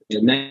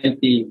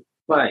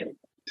 95.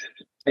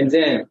 And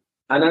then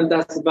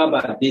Anandas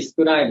Baba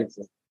describes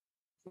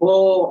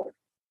 4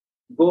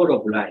 goals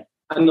of life.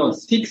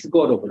 6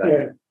 goals of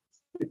life.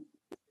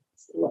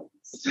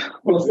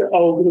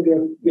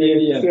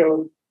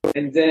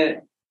 And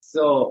then,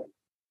 so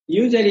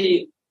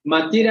usually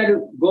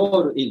material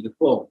goal is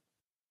 4.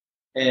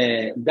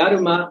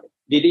 Dharma,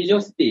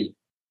 religiosity.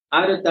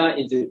 Artha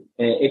is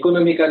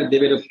economical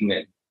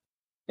development.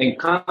 And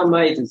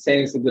karma is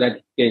sense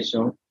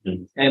gratification.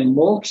 And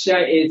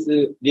moksha is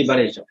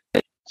liberation.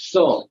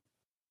 So,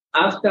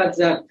 after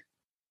that,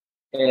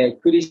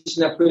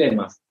 Krishna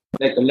prema,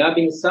 like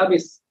loving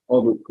service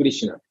of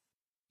Krishna.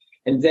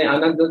 And then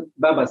Ananda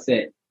Baba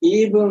said,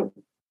 even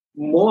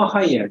more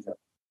higher than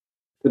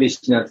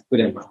Krishna's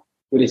prema,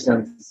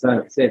 Krishna's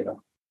seva,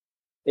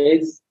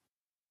 is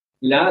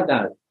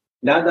Radharani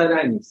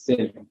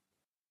seva.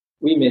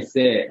 We may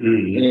say,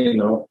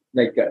 means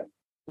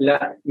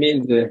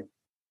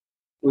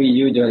we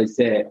usually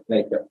say,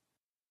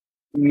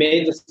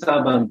 maid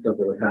servant of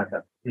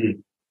Radha.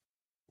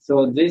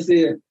 So this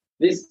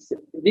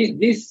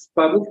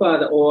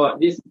Prabhupada or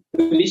this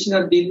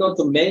Krishna did not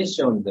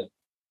mention the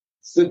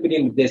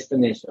supreme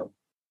destination.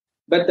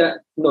 But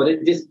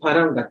this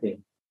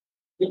Parangati,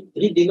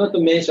 he did not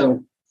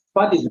mention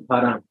what is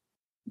Parang.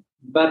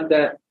 But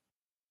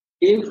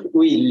if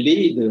we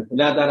read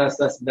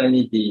Radharasa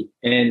Sranidhi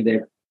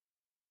and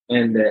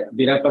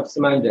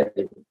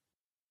Virupakshamanjari,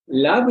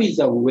 love is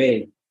a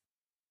way,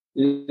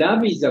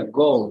 love is a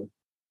goal.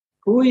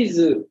 Who is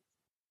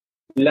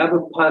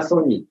love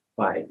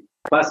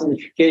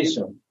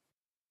personification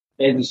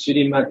is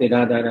Shrimati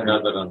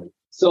Radharani.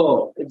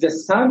 So the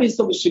service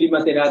of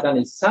Shrimati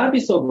Radharani is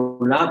service of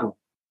love.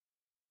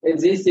 And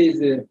this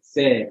is,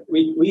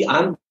 we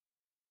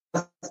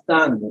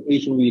understand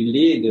if we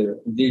read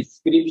this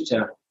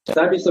scripture,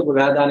 service of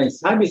Radharani,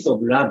 service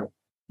of love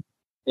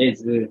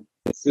is the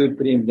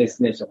supreme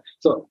destination.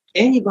 So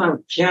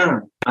anyone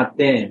can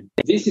attain.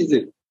 This is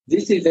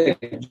a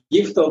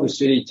gift of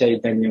Sri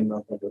Chaitanya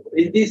Mahaprabhu.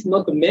 It is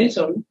not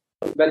mentioned,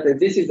 but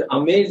this is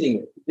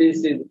amazing.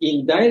 This is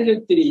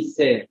indirectly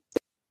said.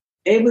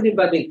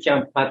 Everybody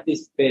can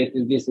participate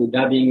in this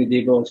loving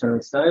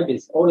devotional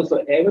service. Also,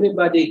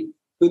 everybody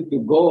could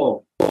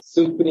go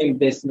supreme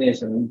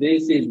destination.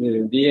 This is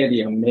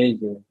really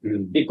amazing.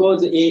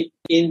 Because in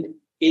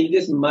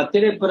this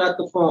material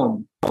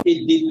platform,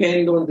 it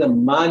depends on the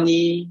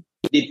money,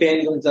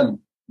 depends on the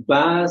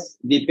birth,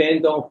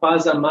 depends on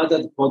father,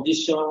 mother's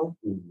position.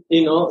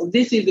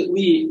 This is,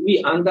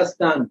 we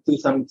understand to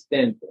some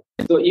extent.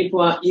 So if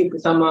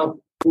someone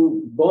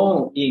who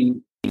born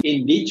in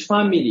rich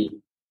family,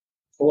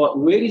 or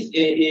very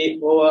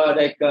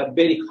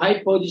high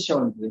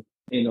positions,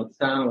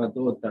 son or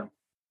daughter,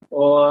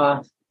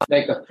 or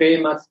like a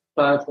famous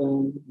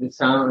person, the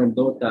son and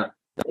daughter,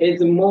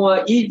 it's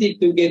more easy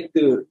to get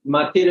to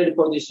material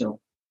position.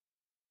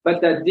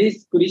 But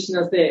this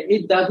Krishna said,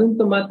 it doesn't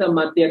matter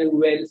material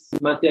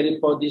wealth, material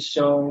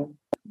position,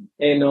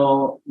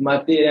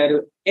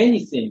 material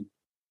anything.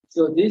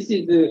 So this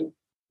is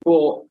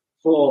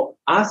for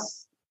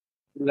us,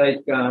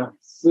 like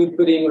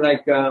supreme,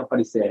 like what do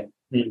you say,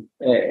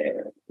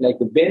 like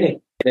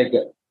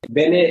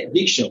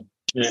benediction.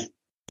 Yeah.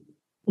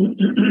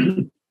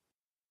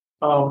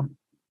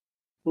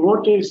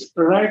 What is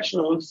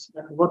righteous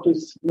and what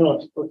is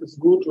not, what is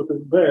good, what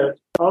is bad,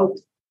 how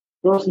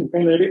person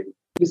can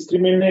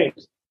discriminate,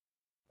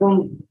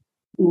 from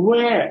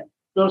where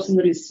person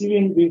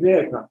receiving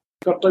viveka,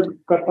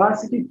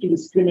 capacity to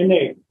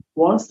discriminate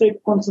one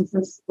state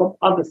consciousness from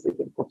other state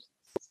of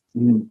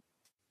consciousness.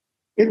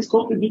 It's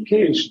called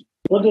education.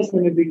 What does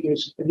mean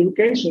education?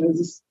 Education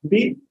is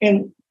be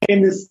in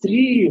the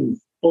stream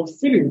of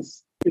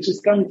feelings which is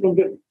coming from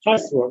the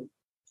highest world.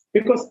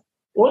 Because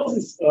what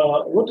is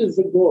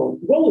the goal?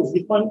 Goal is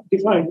defined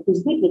what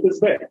is good, what is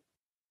bad.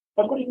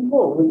 According to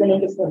goal, we can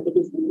understand what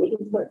is good, what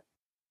is bad.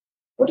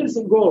 What is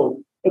the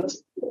goal? But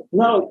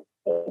now,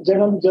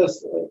 Jagan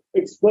just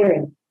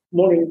explained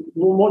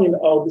morning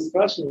our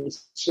discussion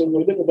so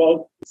we talk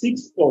about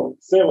 6 or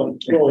 7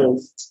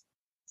 goals.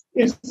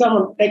 If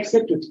someone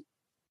accepted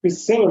with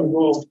 7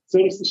 goals,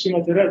 there is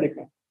Srimati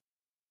Radhika.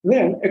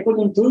 Then,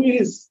 according to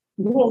his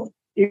goal,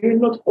 even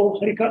not all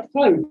Harikat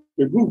 5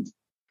 are good.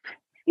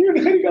 Even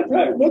Harikat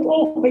 5, not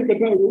all Harikat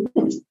 5 are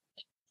good.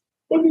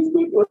 What is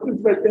good, what is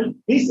bad? And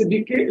this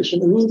education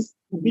will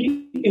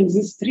be in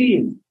this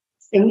stream.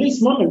 In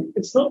this moment,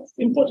 it's not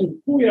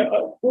important who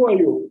are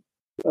you.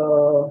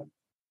 Low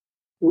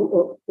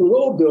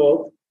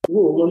dog,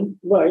 woman,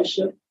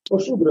 Vaishya, or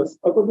Shudras.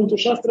 According to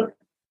Shastra,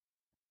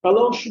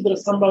 allow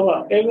Shudras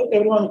Sambhava.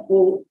 Everyone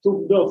who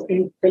took dog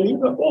in Kali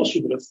Yuga, all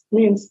Shudras.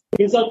 Means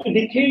without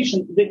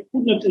education, they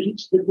could not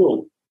reach the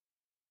goal.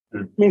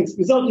 Means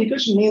without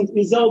education means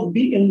without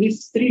being in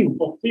this stream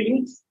of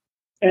feelings.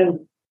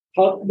 And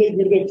how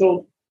they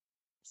told,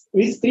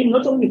 this stream,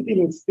 not only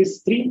feelings, this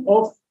stream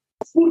of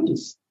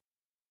spurtis.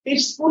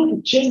 Each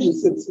spurti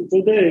changes its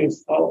today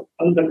is our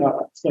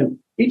Andhakara.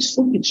 Each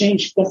spurti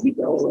changes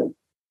completely our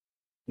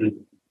life.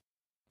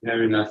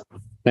 Very nice.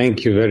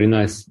 Thank you. Very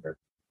nice.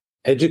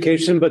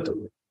 Education, but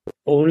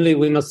only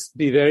we must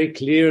be very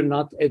clear,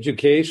 not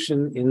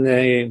education in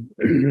a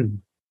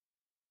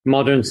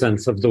modern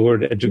sense of the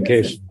word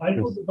education. Yes, I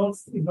thought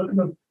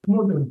about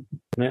modern.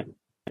 Yeah.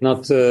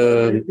 Not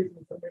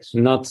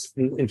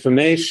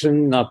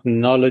information, not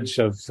knowledge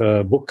of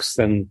books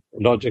and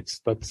logics,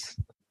 but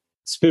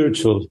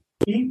spiritual.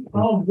 If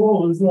our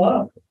goal is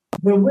love,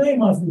 the way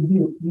must be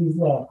built is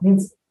love.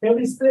 Means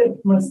every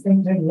step must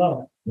contain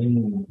love.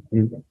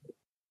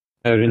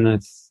 Very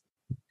nice.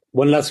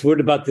 One last word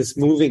about this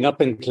moving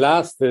up in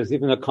class. There's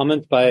even a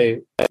comment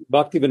by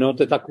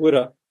Bhaktivinoda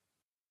Thakura,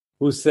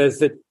 who says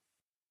that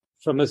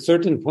from a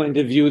certain point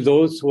of view,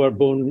 those who are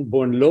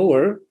born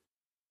lower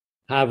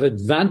have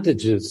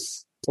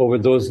advantages over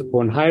those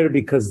born higher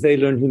because they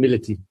learn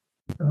humility.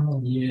 Oh,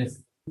 yes.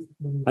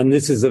 And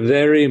this is a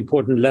very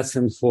important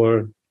lesson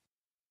for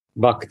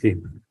bhakti,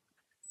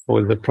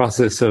 for the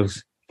process of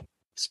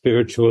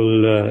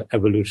spiritual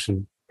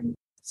evolution.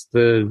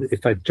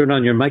 If I turn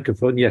on your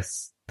microphone,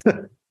 yes.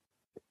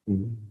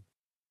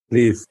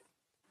 Please.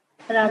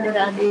 Radhe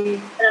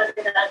Radhe.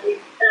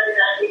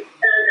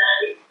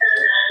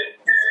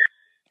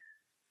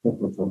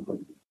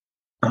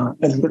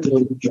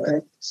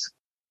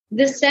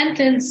 This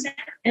sentence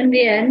in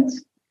the end,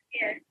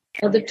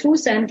 or the 2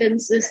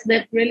 sentences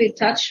that really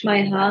touch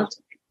my heart,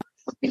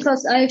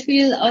 because I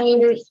feel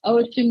our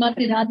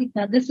Srimati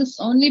Radhika, this is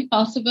only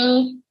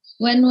possible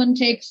when one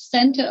takes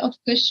center of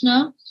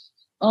Krishna,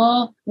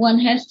 or one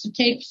has to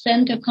take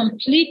center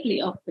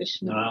completely of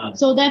Krishna.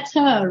 So that's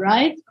her,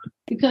 right?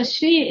 Because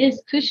she is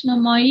Krishna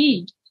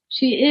Mayi.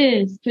 She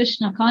is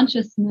Krishna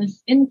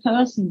consciousness in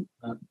person.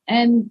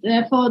 And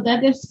therefore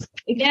that is,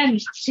 again,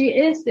 she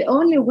is the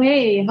only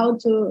way how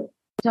to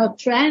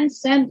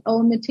transcend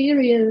our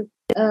material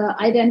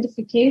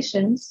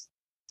identifications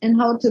and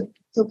how to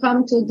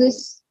come to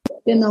this,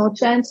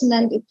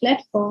 transcendental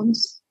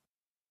platforms.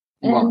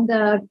 And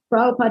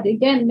Prabhupada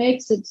again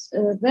makes it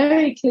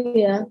very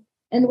clear.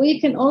 And we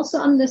can also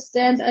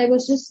understand, I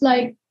was just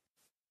like,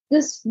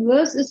 this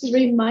verse is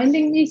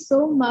reminding me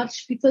so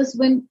much, because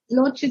when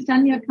Lord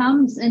Chaitanya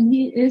comes and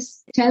he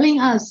is telling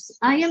us,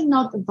 I am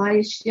not a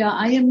Vaishya,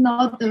 I am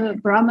not a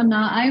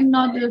Brahmana, I am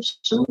not a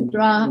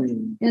Shudra,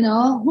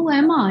 who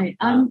am I?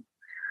 I'm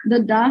the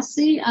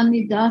Dasi,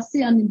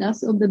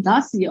 Anidasi of the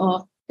Dasi,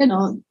 or,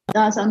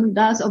 Das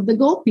Anudas of the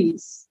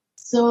Gopis.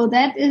 So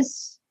that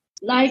is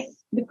like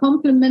the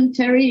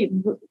complementary,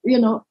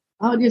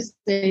 how do you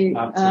say,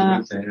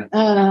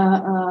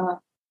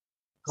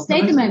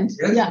 statement.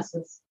 Yes.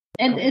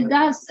 And it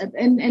does.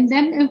 And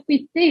then if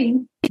we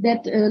think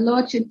that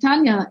Lord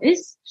Chaitanya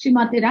is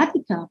Srimati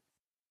Radhika,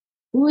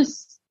 who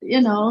is,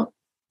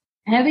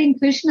 having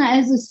Krishna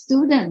as a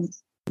student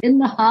in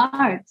the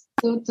heart,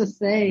 so to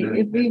say,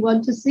 if we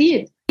want to see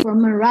it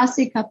from a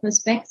Rasika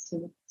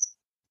perspective.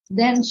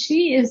 then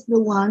she is the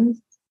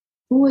one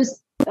who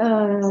is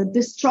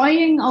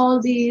destroying all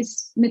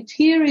these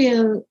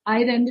material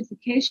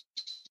identifications.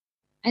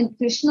 And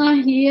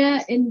Krishna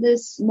here in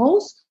this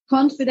most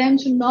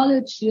confidential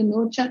knowledge,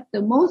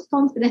 chapter, most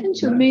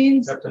confidential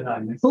means,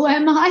 who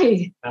am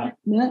I?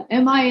 Yeah.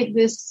 Am I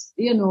this,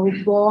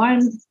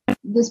 born,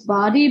 this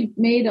body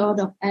made out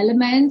of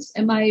elements?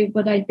 Am I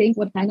what I think,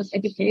 what kind of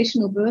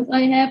education or birth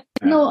I have?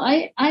 Yeah. No,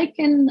 I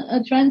can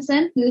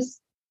transcend this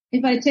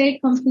if I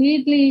take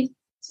completely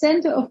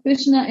center of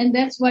Krishna, and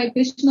that's why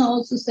Krishna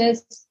also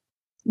says,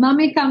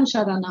 Mamekam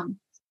Sharanam,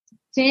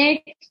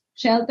 take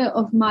shelter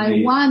of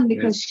my one,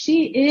 because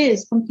she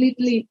is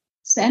completely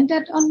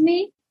centered on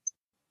me,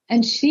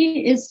 and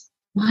she is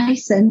my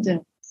center.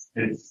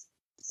 Yes.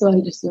 So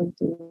I just want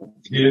to...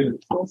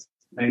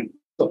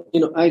 So,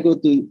 I go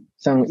to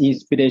some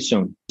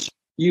inspiration.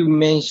 You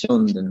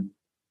mentioned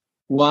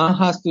one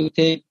has to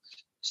take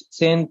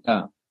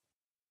center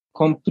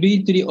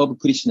completely of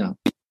Krishna.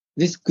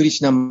 This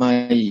Krishna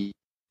Maya.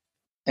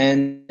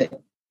 And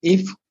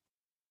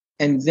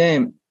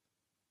then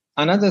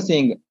another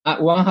thing,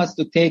 one has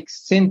to take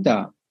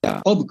center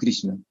of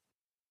Krishna.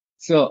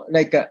 So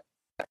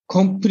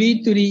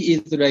completely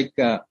is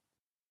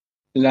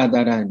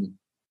Radharani.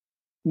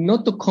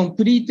 Not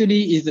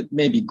completely is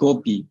maybe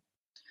Gopi.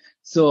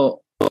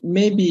 So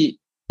maybe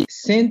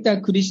center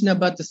Krishna,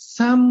 but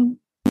some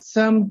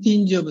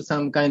tinge of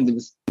some kind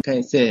of,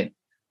 say,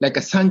 like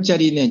a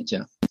Sanchari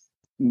nature.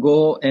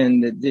 Go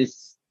and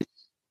this.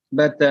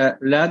 But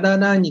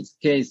Radharani's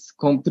case,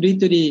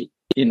 completely,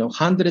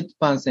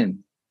 100%.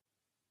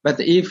 But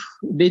if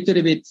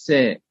little bit,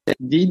 say,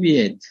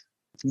 deviate,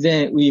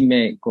 then we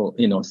may go,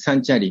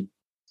 Sanchari.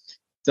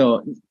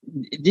 So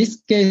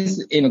this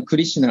case,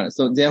 Krishna,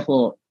 so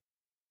therefore,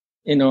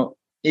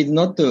 is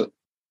not,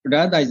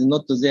 Radha is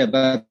not there,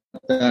 but,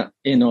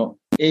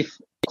 if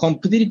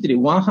completely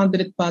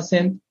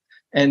 100%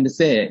 and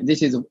say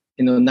this is,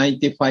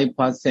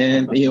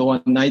 95% or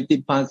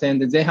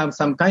 90%, they have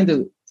some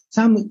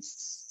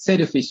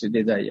selfish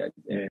desire.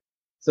 Yeah.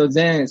 So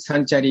then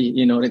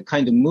Sanchari,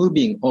 kind of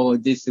moving or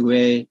this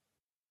way,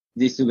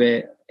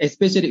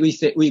 especially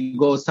we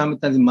go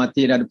sometimes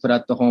material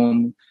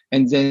platform,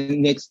 and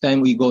then next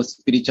time we go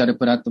spiritual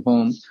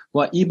platform,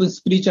 or even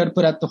spiritual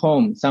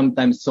platform,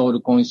 sometimes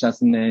soul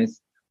consciousness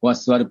or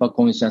Swarupa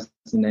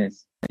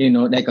consciousness,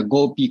 like a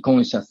Gopi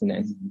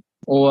consciousness,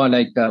 or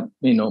like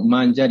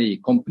Manjari,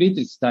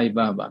 completely Sai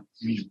Baba.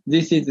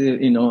 This is,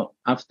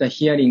 after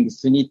hearing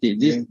Suniti,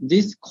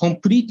 this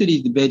completely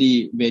is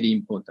very, very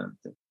important.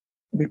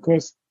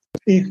 Because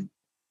if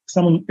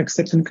someone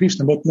accepting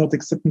Krishna but not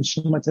accepting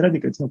Srimati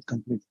Radhika, it's not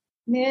complete.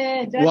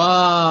 Yeah,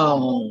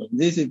 wow,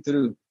 this is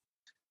true.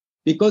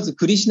 Because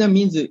Krishna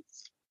means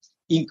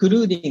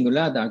including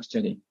Radha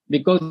actually.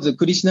 Because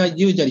Krishna is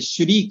usually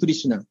Shri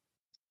Krishna,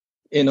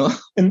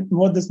 And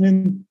what does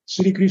mean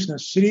Shri Krishna?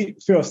 Shri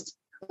first.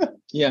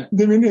 Yeah.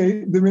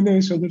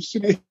 Domination of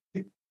Shri.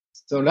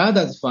 So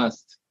Radha's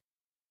first.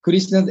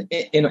 Krishna's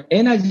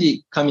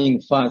energy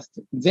coming first,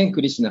 then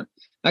Krishna.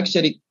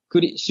 Actually,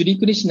 Shri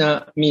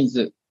Krishna means,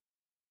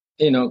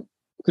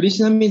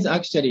 Krishna means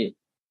actually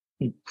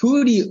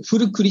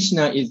full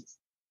Krishna is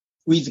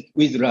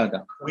with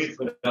Radha.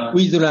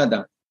 With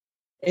Radha.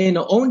 And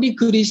only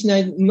Krishna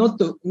is not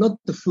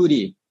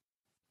fully.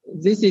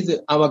 This is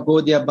our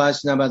Gaudiya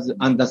Vaishnava's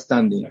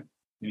understanding.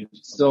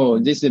 So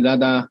this is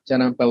Radha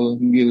Charanpa will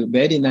give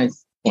very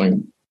nice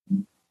point.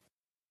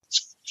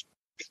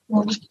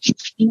 I'm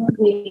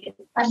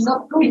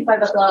not qualified,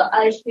 but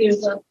I feel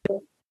that.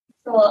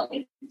 So,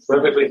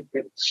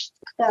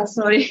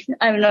 sorry,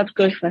 I'm not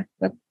qualified,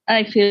 but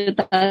I feel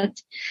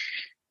that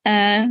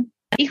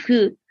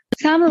if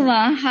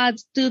someone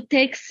has to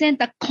take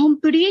center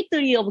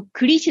completely of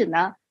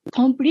Krishna,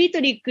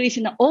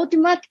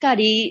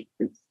 automatically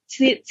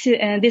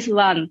this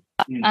one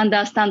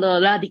understand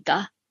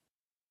Radhika.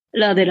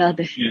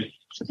 Radhe.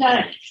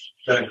 Yes.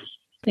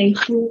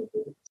 Thank you.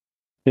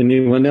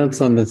 Anyone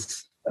else on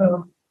this?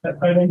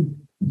 I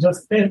mean,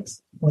 just add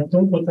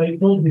what I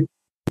told you.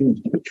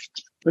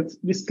 But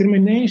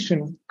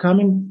discrimination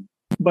coming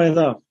by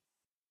love.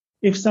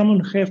 If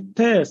someone have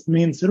taste,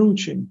 means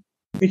ruchi,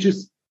 which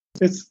is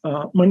it's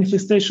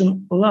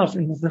manifestation of love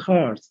in the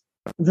heart,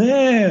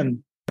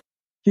 then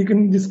he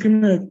can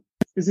discriminate.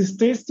 Is this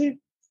tasty?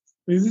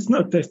 Is this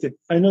not tasty?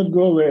 I not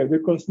go away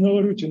because no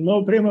ruchi,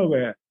 no prema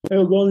way. I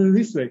will go only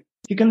this way.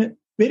 He can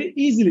very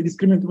easily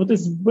discriminate what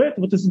is bad,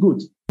 what is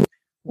good.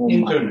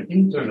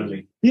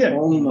 Internally. Yeah.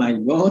 Oh my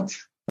God.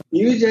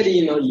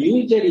 Usually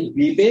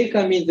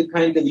Viveka means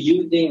kind of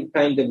using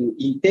kind of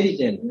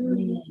intelligence.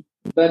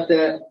 But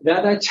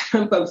Radha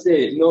Charanpa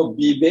say, no,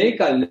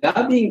 Viveka,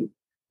 loving,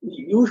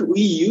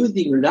 we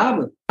using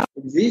love.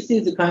 This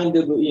is kind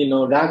of,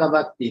 Raga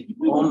Bhakti.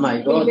 Oh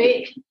my God.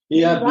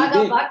 Yeah,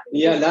 Vivek.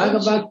 Yeah, Raga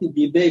Bhakti,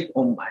 Vivek.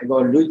 Oh my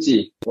God,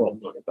 Ruchi. Oh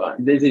my God.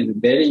 This is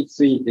very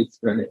sweet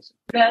explanation.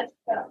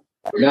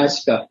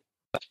 Rashka.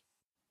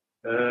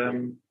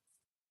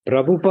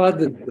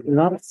 Prabhupada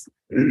not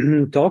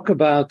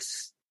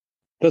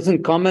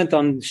doesn't comment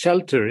on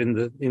shelter in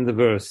the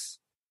verse.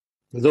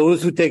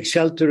 Those who take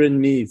shelter in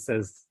me,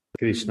 says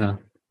Krishna.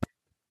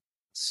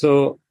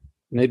 So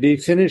maybe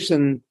finish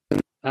and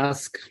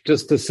ask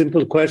just a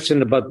simple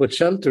question about what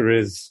shelter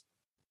is,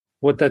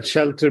 what that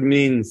shelter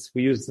means.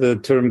 We use the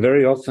term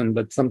very often,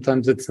 but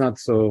sometimes it's not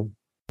so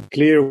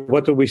clear.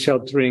 What are we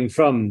sheltering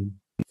from?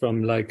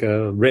 From like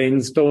a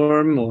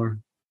rainstorm, or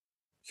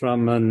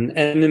from an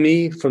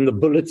enemy, from the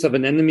bullets of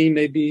an enemy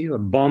maybe, or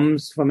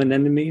bombs from an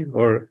enemy?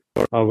 Or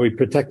are we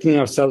protecting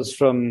ourselves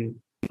from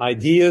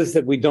ideas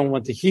that we don't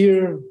want to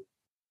hear,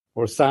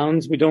 or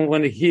sounds we don't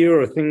want to hear,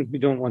 or things we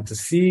don't want to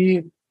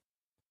see?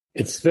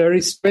 It's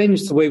very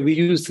strange the way we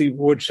use the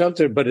word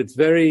shelter, but it's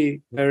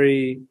very,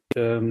 very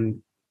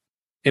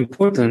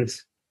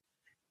important.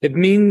 It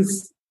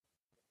means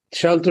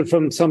shelter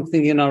from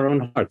something in our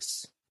own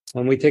hearts.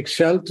 When we take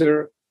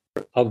shelter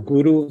of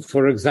Guru,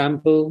 for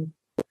example,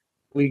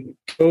 we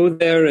go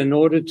there in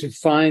order to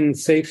find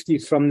safety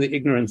from the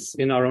ignorance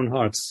in our own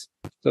hearts.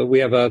 So we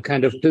have a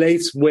kind of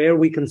place where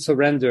we can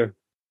surrender,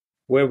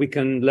 where we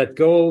can let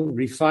go,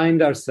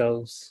 refine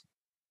ourselves,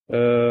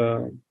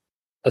 a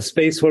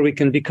space where we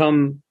can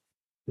become,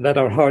 let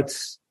our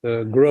hearts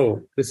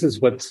grow. This is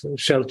what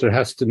shelter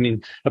has to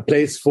mean, a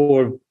place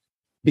for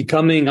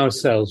becoming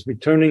ourselves,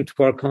 returning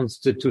to our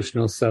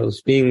constitutional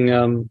selves,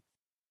 being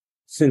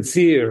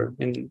sincere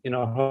in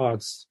our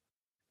hearts,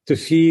 to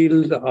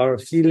feel our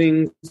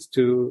feelings,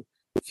 to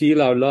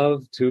feel our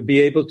love, to be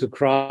able to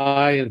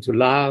cry and to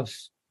laugh,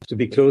 to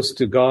be close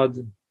to God.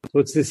 So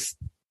it's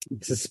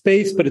a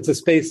space, but it's a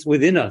space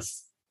within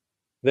us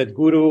that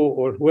Guru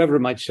or whoever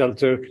might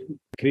shelter,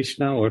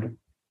 Krishna or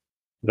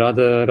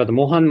Radha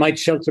Mohan might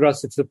shelter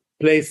us. It's a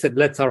place that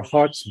lets our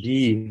hearts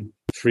be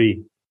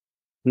free.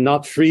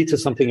 Not free to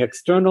something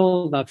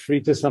external, not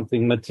free to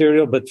something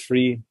material, but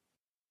free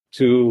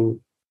to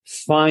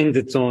find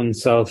its own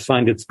self,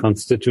 find its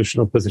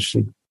constitutional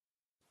position.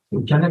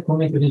 Can I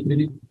comment a little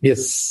bit?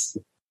 Yes.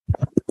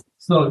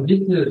 So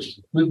this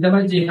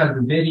Buddhamaji has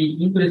very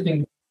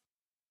interesting.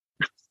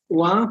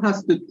 One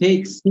has to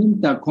take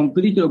center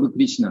completely of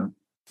Krishna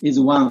is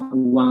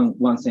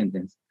one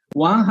sentence.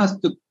 One has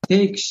to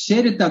take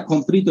shelter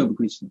completely of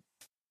Krishna.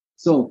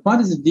 So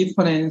what is the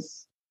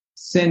difference,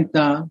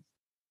 center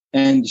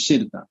and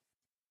shelter?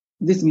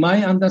 This is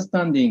my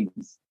understanding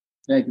is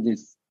like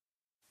this.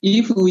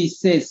 If we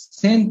say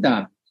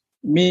center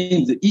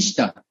means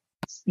Ishta,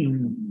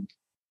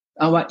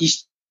 our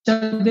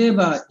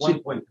Ishtadeva, 1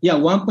 point. Yeah,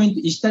 1 point.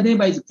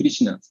 Ishtadeva is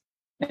Krishna.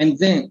 And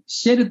then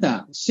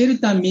shelter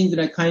means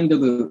like kind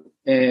of,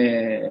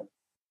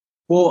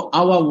 for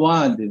our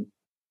word,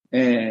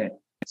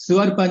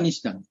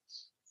 Swarpanishta.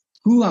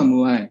 Who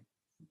am I?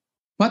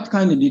 What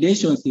kind of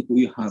relationship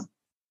we have?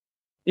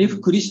 If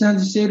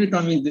Krishna's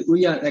shelter means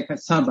we are like a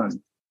servant.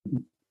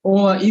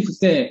 Or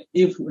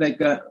if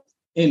like a,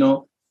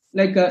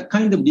 like a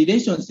kind of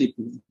relationship.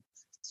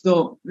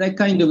 So like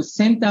kind of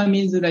center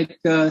means like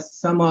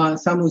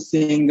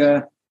something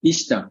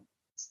Ishta.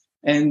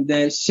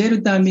 And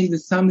shelter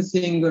means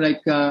something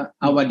like our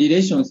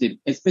relationship,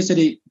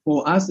 especially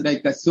for us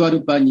like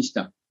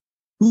Swarupanishta.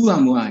 Who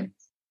am I?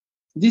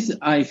 This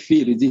I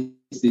feel,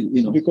 this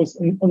is, Because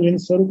only in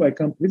Swarupa I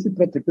completely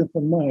protected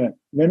from Maya.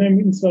 When I'm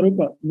in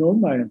Swarupa, no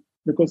Maya.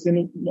 Because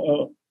in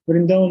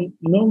Vrindavan,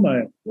 no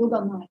Maya.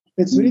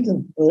 It's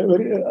written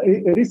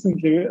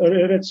recently,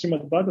 read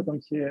Srimad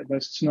Bhagavatam here by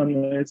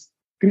Sachinanda.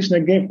 Krishna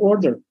gave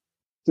order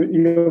to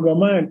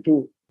Yogamaya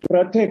to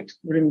protect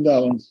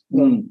Vrindavan.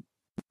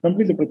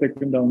 Completely protect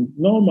Vrindavan.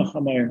 No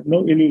Mahamaya,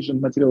 no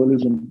illusion, material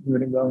illusion in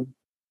Vrindavan.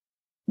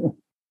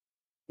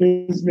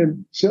 It's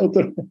been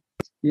shelter.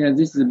 Yeah,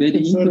 this is very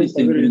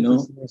interesting,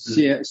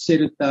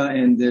 shelter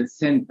and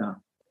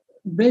center.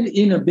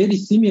 Very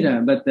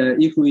similar, but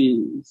if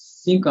we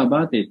think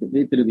about it a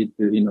little bit,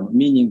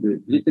 meaning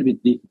a little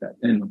bit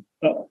different.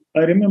 I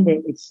remember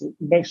it's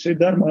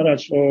Bhakshidhar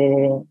Maharaj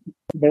or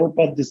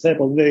Prabhupada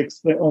disciple, they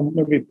explain, or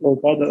maybe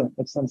Prabhupada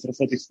at some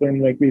Saraswati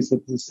explained like this,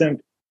 that the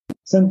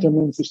center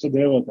means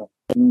Ishtadevata.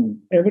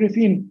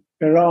 Everything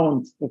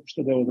around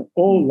Ishtadevata,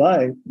 all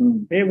life,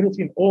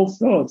 everything, all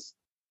thoughts,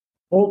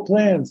 all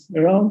plans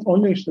around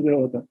only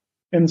Ishtadevata.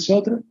 And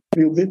shelter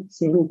will be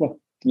Swarupa.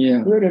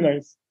 Yeah. Very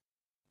nice.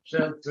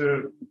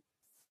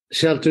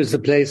 Shelter is a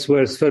place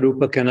where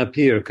Swarupa can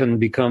appear, can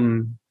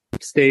become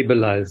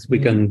stabilized. We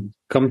can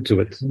come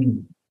to it.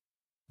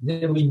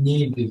 Then we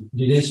need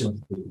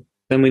relationship.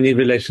 Then we need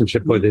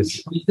relationship for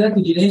this. Without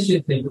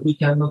relationship, we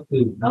cannot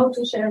do. How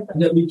to shelter?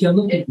 We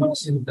cannot do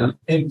shelter.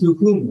 And to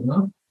whom?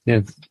 No?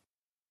 Yes.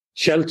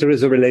 Shelter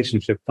is a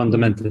relationship,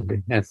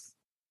 fundamentally. Yes.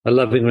 A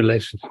loving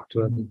relationship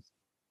to others.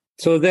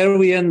 So there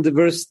we end the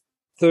verse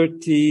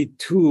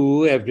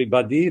 32,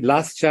 everybody.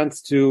 Last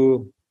chance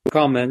to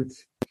comment.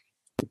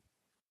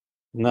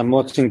 And I'm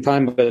watching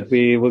time, but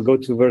we will go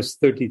to verse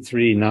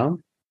 33 now.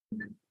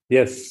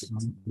 Yes,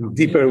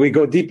 deeper. We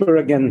go deeper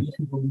again.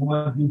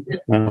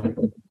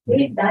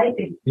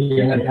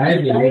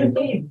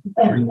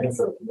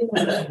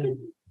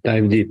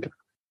 Dive deep.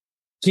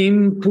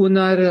 Kim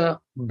punar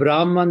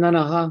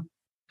brahmananaha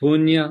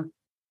punya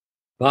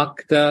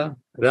bhakta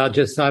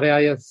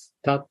rajasarayas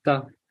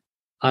tatta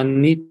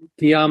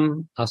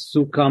anityam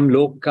asukam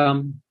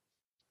lokam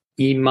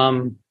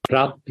imam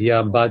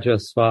prapya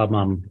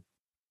bhajasvamam.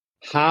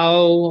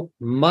 How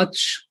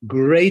much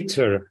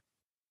greater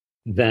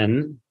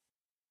then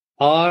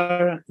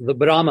are the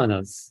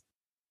brahmanas,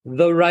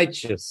 the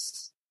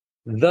righteous,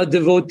 the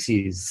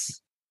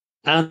devotees,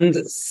 and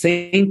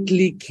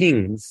saintly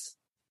kings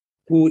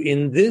who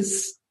in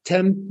this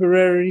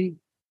temporary,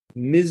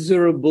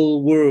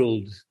 miserable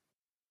world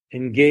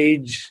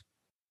engage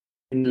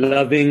in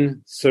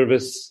loving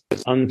service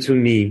unto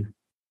me.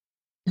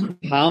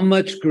 How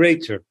much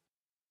greater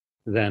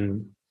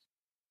then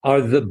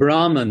are the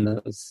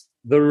brahmanas,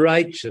 the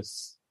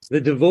righteous, the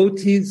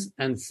devotees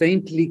and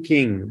saintly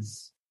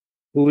kings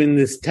who in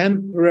this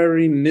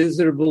temporary,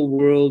 miserable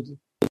world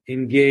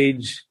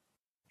engage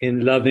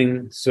in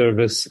loving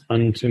service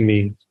unto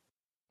me.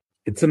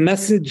 It's a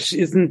message,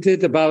 isn't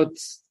it, about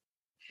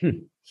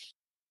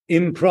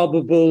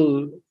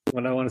improbable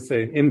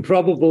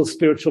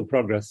spiritual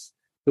progress.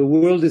 The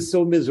world is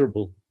so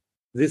miserable.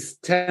 This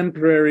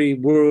temporary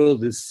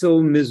world is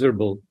so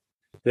miserable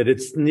that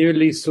it's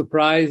nearly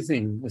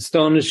surprising,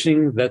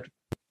 astonishing that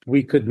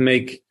we could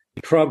make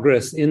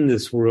progress in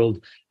this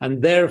world.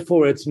 And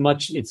therefore it's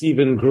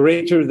even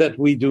greater that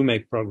we do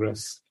make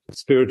progress,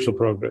 spiritual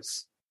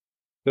progress.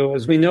 So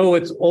as we know,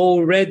 it's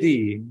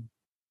already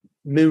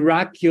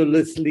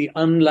miraculously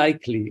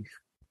unlikely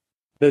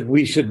that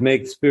we should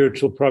make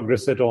spiritual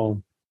progress at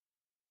all.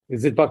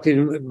 Is it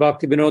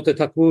Bhaktivinoda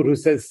Thakur who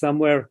says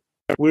somewhere,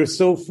 we're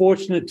so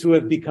fortunate to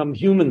have become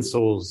human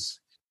souls,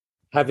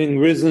 having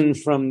risen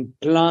from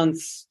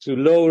plants to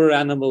lower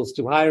animals,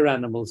 to higher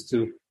animals,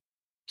 to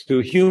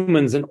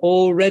humans, and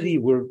already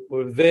we're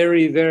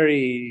very,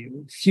 very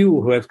few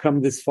who have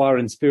come this far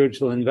in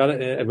spiritual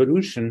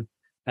evolution,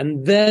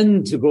 and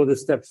then to go the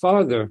step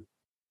farther,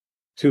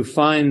 to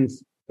find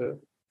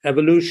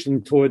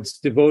evolution towards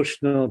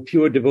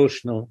pure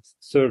devotional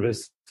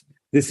service.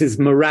 This is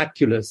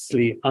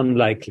miraculously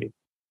unlikely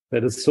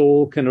that a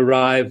soul can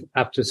arrive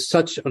after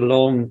such a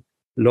long,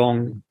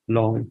 long,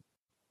 long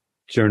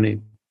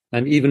journey,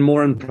 and even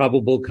more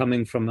improbable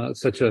coming from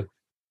such a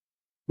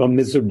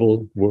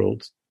miserable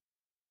world.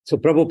 So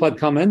Prabhupada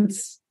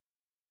comments,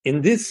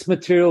 in this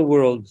material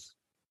world,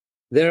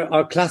 there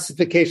are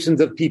classifications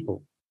of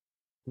people.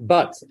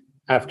 But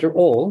after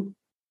all,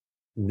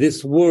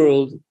 this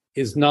world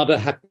is not a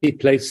happy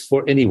place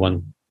for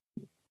anyone.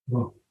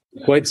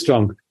 Quite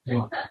strong.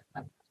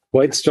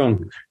 Quite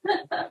strong.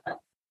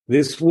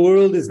 This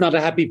world is not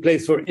a happy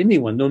place for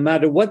anyone. No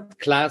matter what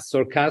class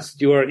or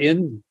caste you are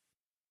in,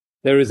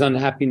 there is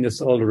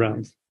unhappiness all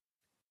around.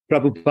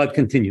 Prabhupada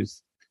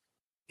continues.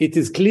 It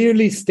is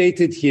clearly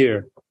stated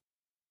here,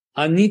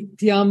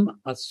 Anityam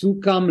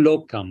asukam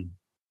lokam.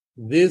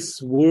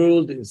 This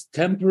world is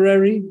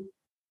temporary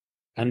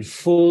and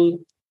full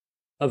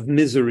of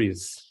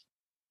miseries,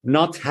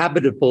 not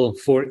habitable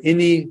for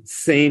any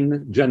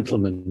sane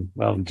gentleman.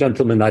 Well,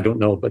 gentleman, I don't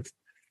know, but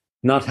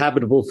not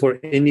habitable for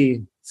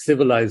any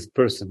civilized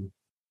person.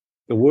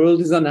 The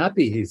world is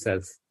unhappy, he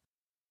says.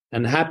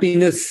 And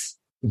happiness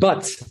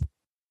is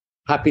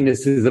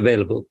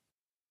available.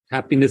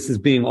 Happiness is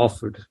being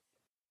offered.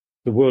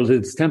 The world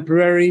is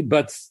temporary,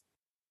 but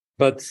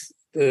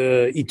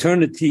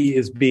eternity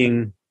is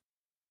being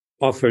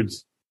offered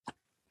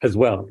as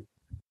well.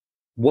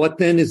 What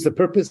then is the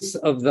purpose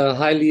of the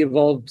highly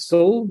evolved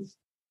soul?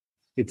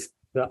 It's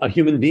a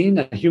human being,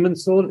 a human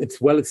soul. It's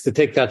to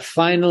take that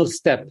final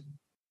step,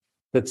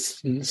 that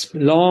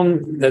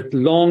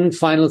long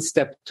final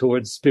step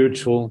towards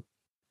spiritual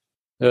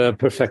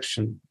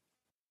perfection.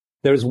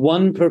 There's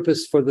one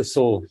purpose for the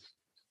soul.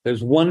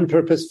 There's one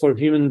purpose for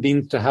human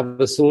beings to have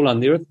a soul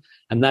on the earth,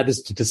 and that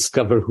is to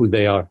discover who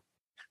they are,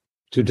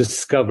 to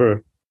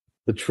discover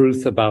the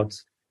truth about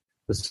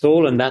the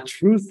soul. And that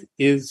truth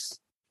is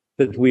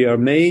that we are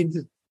made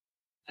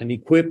and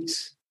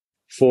equipped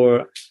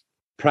for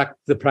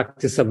the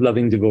practice of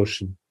loving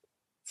devotion,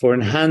 for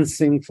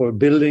enhancing, for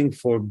building,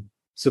 for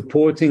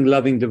supporting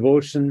loving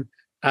devotion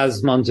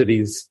as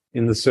manjaris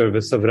in the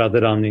service of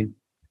Radharani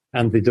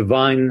and the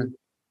divine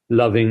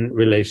loving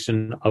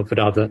relation of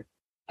Radha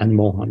and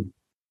Mohan.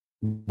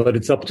 But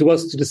it's up to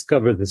us to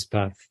discover this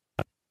path,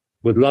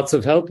 with lots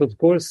of help, of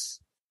course,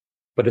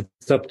 but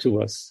it's up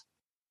to us.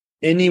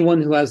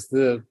 Anyone who has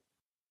the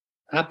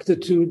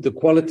aptitude, the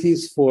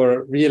qualities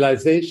for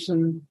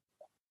realization,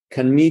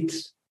 can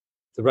meet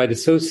the right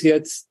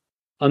associates,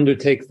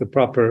 undertake the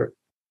proper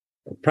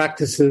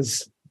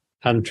practices,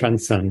 and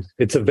transcend.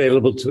 It's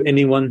available to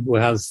anyone who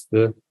has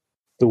the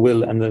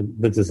will and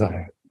the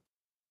desire.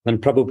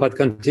 And Prabhupada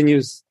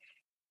continues,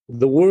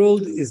 the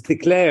world is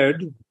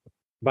declared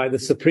by the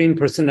Supreme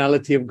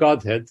Personality of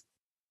Godhead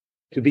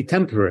to be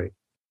temporary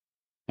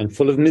and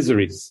full of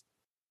miseries.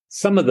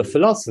 Some of the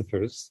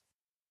philosophers,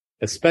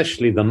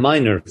 especially the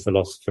minor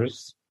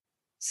philosophers,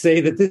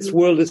 say that this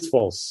world is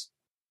false.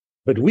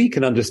 But we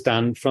can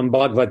understand from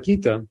Bhagavad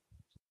Gita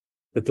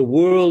that the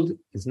world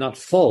is not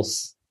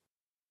false,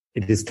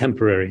 it is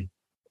temporary.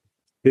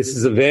 This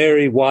is a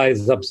very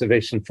wise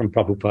observation from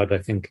Prabhupada, I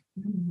think.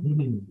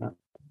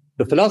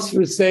 The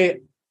philosophers say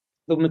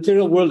the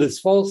material world is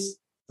false.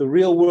 The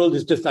real world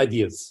is just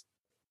ideas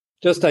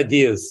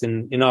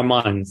in our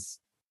minds.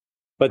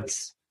 But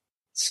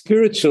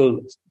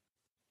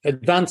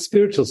advanced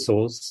spiritual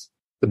souls,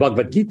 the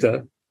Bhagavad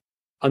Gita,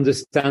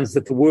 understands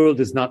that the world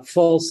is not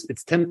false,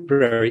 it's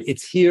temporary,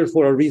 it's here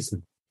for a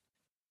reason.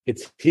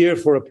 It's here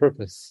for a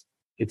purpose.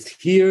 It's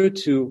here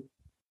to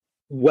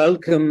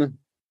welcome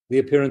the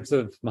appearance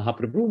of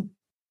Mahaprabhu.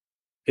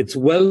 It's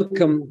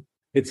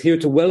here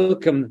to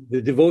welcome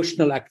the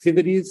devotional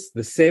activities,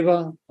 the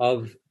seva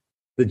of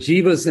the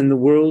jivas in the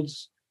world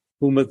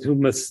who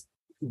must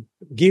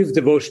give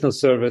devotional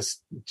service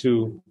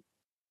to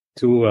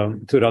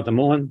Radha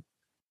Mohan.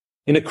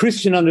 In a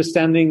Christian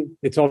understanding,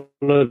 it's all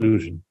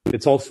illusion.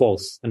 It's all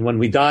false. And when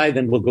we die,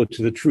 then we'll go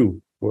to the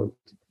true world.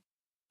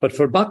 But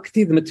for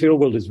bhakti, the material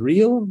world is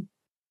real.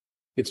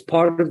 It's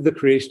part of the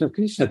creation of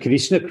Krishna.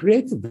 Krishna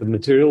created the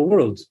material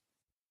world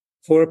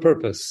for a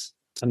purpose.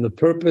 And the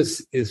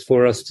purpose is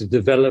for us to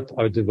develop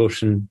our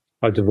devotional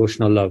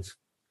love,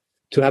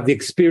 to have the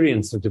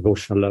experience of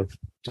devotional love,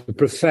 to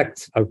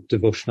perfect our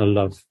devotional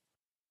love,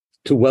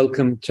 to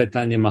welcome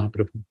Chaitanya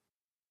Mahaprabhu,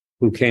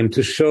 who came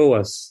to show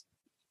us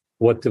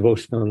what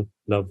devotional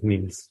love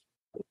means.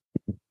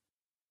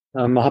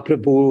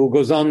 Mahaprabhu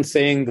goes on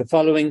saying the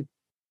following: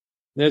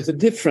 there's a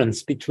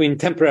difference between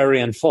temporary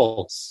and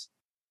false.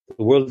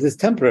 The world is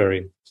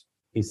temporary,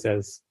 he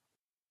says,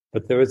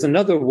 but there is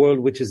another world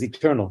which is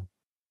eternal.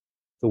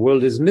 The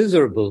world is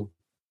miserable,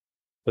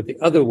 but the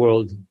other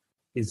world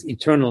is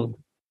eternal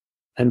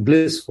and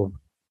blissful.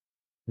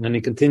 And then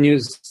he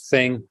continues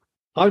saying,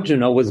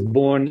 Arjuna was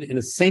born in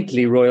a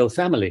saintly royal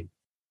family,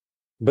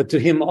 but to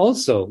him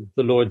also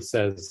the Lord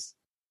says,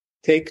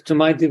 take to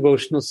my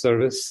devotional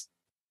service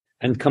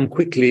and come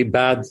quickly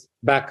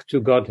back to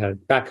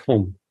Godhead, back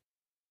home.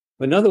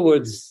 In other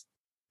words,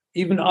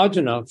 even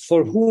Arjuna,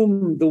 for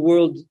whom the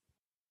world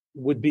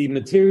would be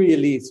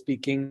materially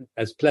speaking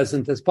as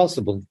pleasant as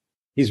possible,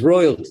 he's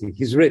royalty,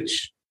 he's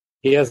rich,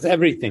 he has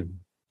everything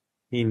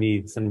he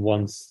needs and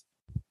wants.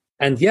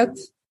 And yet,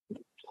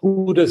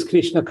 who does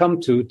Krishna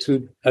come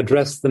to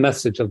address the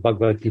message of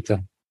Bhagavad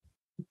Gita?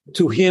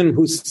 To him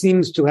who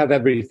seems to have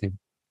everything,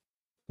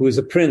 who is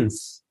a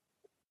prince,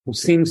 who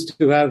seems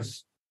to have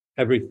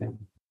everything.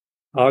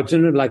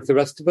 Arjuna, like the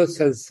rest of us,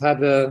 has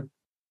had a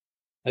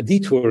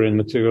detour in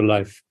material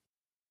life.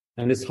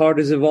 And his heart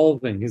is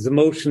evolving, his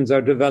emotions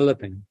are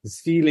developing, his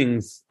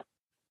feelings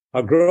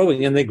are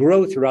growing, and they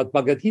grow throughout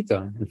Bhagavad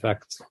Gita. In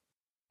fact,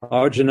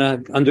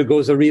 Arjuna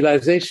undergoes a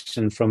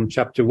realization from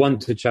chapter 1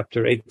 to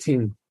chapter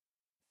 18.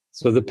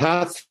 So the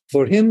path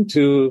for him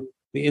to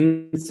the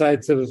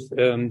insights of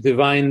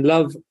divine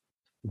love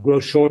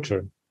grows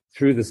shorter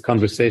through this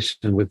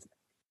conversation with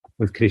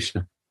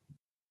Krishna.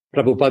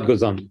 Prabhupada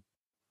goes on.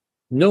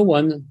 No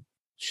one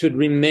should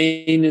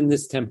remain in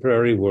this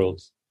temporary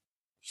world,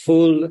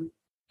 full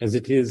as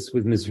it is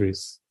with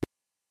miseries.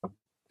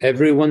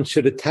 Everyone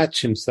should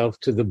attach himself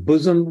to the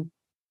bosom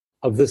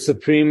of the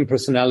Supreme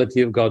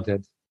Personality of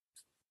Godhead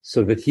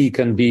so that he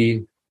can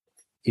be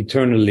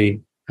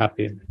eternally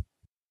happy.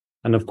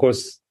 And of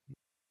course,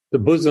 the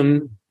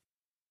bosom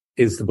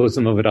is the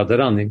bosom of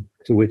Radharani,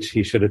 to which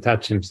he should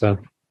attach himself.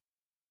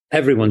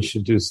 Everyone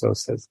should do so,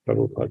 says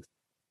Prabhupada.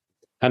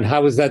 And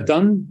how is that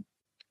done?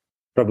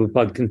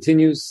 Prabhupada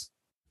continues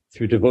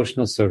through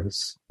devotional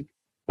service,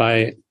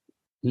 by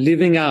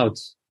living out,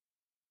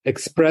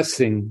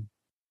 expressing,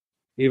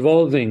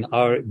 evolving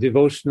our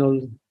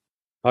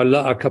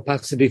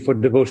capacity for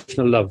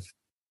devotional love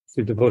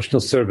through devotional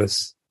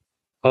service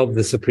of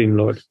the Supreme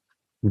Lord.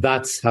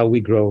 That's how we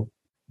grow.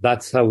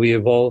 That's how we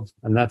evolve.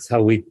 And that's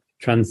how we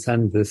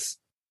transcend this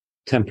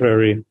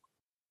temporary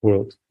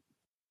world.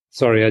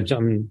 Sorry,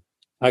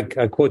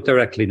 I quote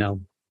directly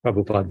now,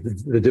 Prabhupada.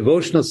 The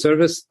devotional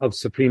service of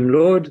Supreme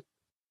Lord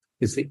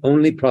is the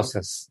only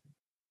process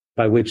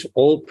by which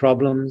all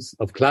problems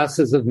of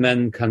classes of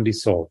men can be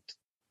solved.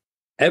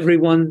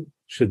 Everyone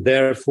should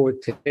therefore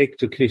take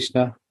to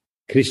Krishna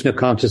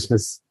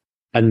consciousness,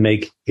 and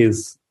make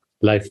his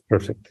life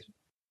perfect.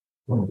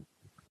 Oh,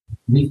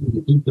 this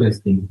is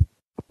interesting.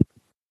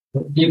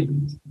 If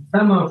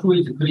someone who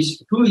is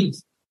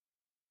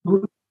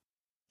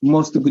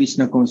most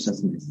Krishna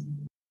consciousness,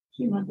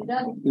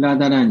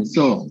 Radharani.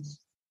 So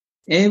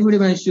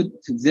everyone should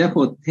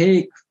therefore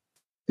take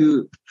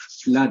to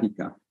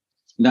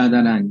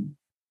Radharani,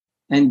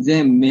 and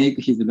then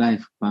make his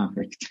life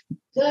perfect.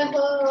 Sorry.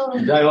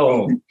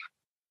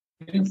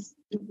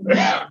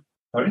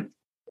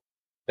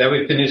 Then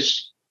we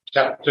finish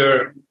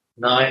chapter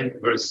 9,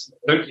 verse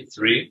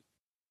 33.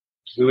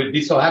 We would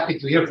be so happy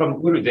to hear from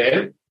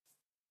Gurudev.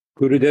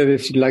 Gurudev,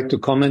 if you'd like to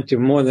comment, you're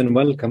more than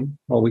welcome,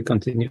 or we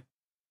continue.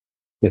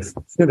 Yes,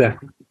 stay there.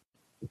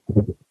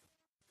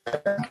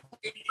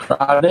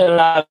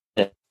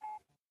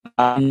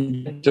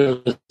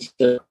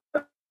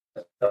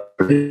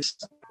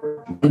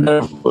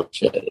 Wonderful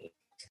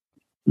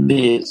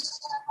this.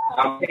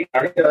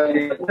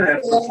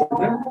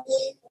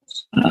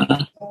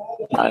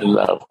 I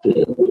love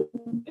it.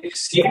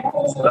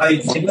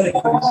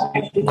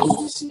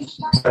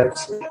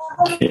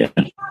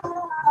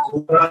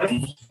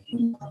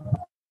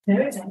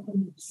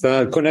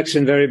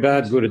 Connection very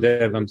bad,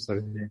 Gurudev. I'm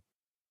sorry.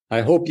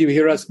 I hope you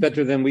hear us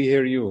better than we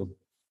hear you.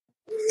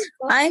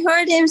 I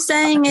heard him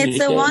saying it's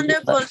a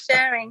wonderful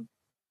sharing.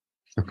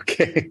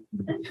 Okay.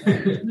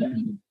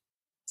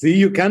 See,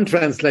 you can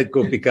translate,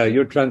 Gopika.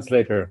 You're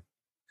translator.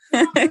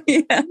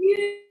 Yeah.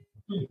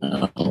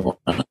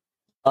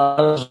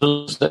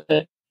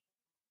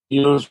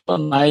 You're so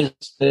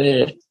nice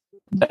that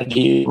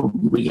you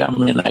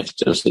become an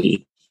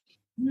ecstasy.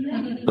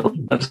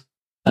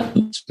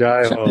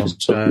 Jai Ho,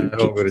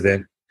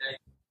 Gurudev.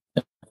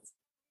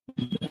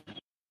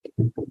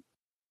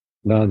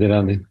 Radhe,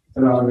 Radhe.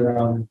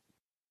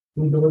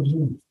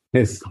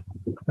 Yes.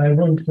 I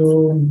want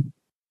to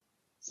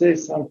say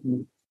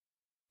something.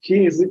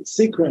 He is a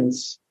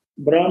sequence,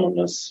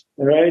 brahmanas,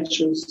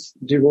 righteous,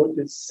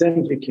 devotees,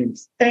 saintly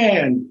kings,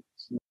 and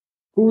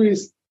who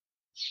is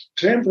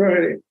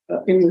temporary,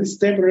 in this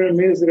temporary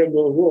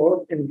miserable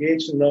world,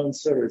 engaged in love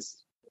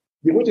service.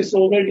 Devotees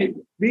already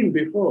been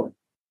before.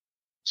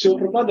 So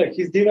Prabhupada,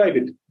 he's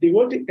divided,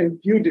 devotee and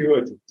pure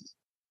devotee.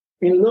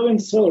 In love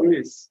and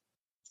service,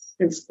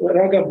 it's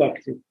Raga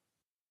Bhakti.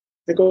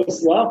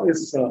 Because love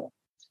is,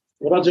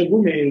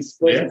 Rajabhumi is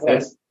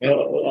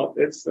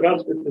it's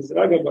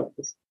Raga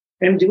Bhakti.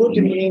 And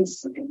devotee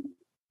means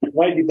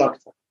Vaidhi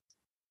Bhakti.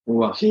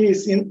 Wow. He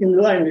is in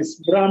line with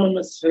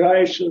brahmanas,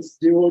 righteous,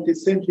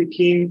 devotees, saintly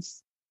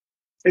kings.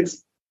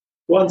 It's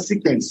one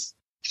sequence.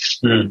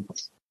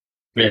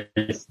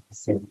 Yes.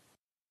 So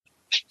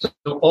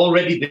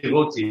already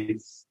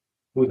devotees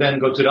who then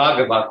go to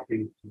Raga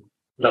Bhakti,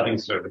 loving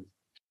service.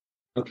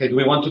 Okay, do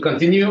we want to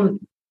continue?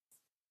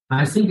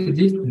 I think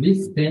this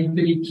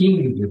temporary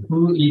king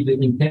who is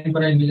in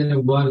temporary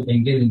miserable world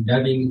engaged in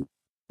loving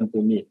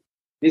To me,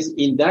 this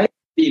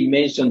indirectly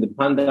mentioned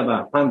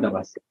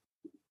Pandavas.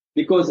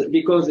 Because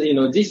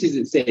this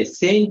is say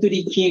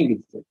saintly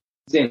kings,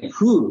 then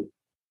who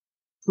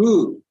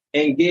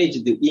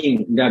engaged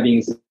in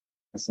loving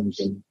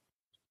something.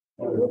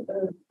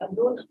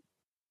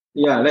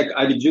 Yeah, like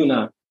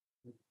Arjuna.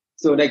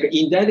 So like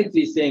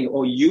indirectly saying,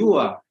 oh, you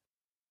are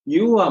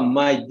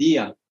my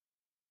dear,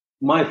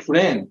 my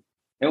friend,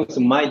 and also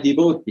my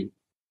devotee,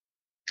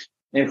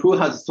 and who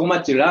has so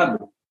much love.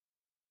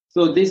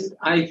 So this,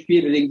 I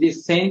feel like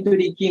this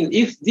saintly king,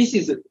 if this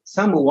is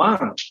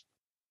someone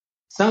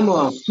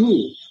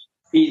who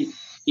is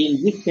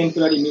in this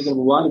temporary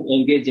miserable world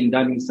engaged in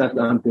loving such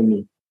unto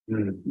me,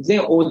 then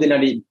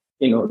ordinary,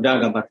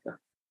 Raga Bhakta.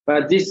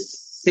 But this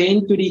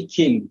saintly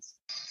kings,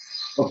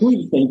 who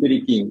is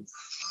saintly kings?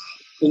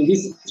 In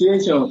this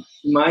situation,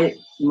 my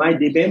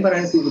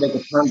remembrance is like a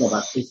Pandava,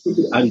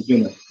 especially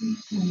Arjuna.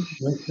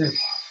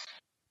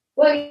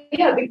 Well,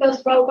 yeah,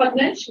 because Prabhupada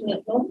mentioned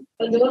it, no?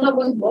 Arjuna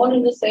was born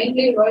in the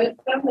saintly royal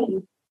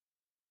family.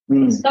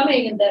 It's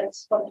coming in that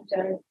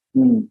commentary.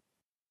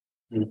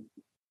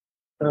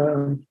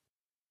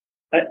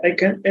 I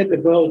can add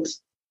about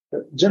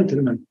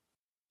gentlemen.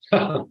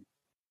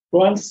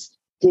 Once,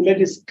 two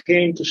ladies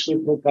came to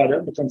Srila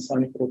Prabhupada, Bhakti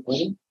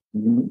Prabhupada,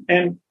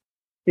 and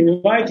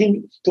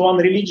inviting to one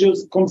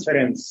religious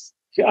conference.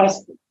 He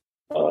asked,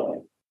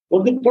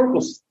 what's the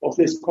purpose of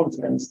this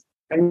conference?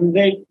 And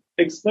they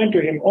explained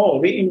to him,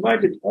 we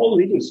invited all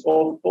leaders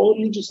of all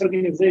religious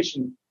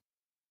organizations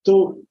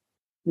to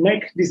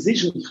make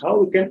decisions how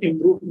we can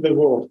improve the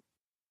world.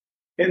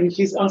 And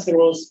his answer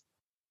was,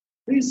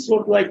 this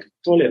look like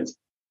toilet.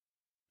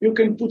 You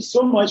can put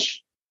so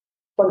much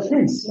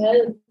perfumes,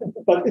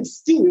 but it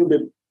still will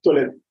be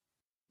toilet.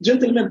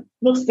 Gentlemen,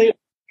 not stay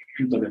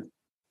in toilet.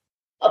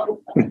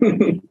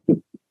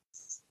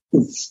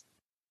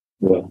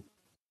 Wow.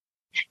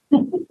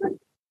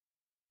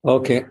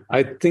 Okay,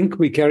 I think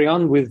we carry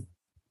on with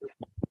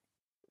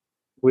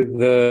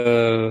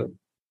the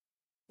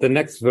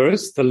next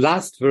verse, the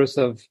last verse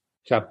of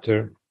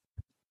chapter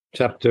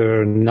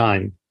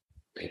 9,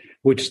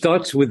 which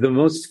starts with the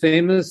most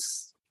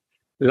famous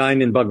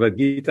line in Bhagavad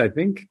Gita, I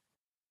think.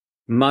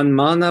 Man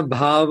mana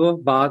bhava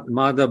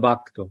mada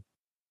bhakto.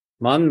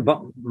 Man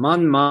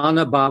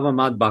mana bhava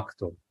mad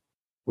bhakto,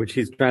 which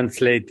he's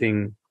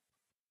translating,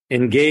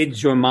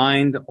 engage your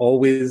mind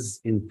always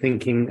in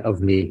thinking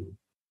of me.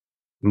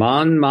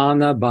 Man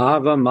mana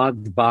bhava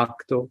mad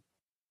bhakto,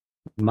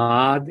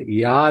 mad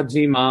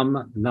yaji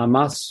mam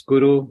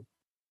namaskuru,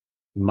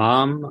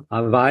 mam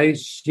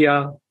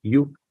avaishya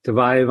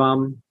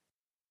yuktvaivam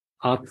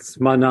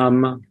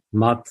atmanam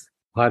mat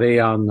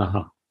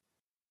parayanaha.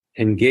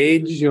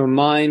 Engage your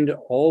mind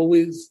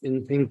always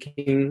in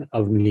thinking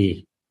of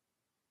me.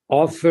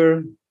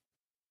 Offer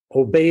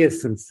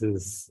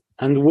obeisances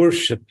and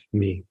worship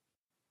me.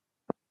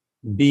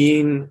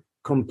 Being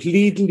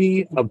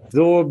completely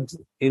absorbed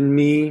in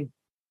me,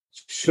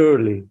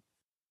 surely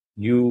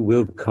you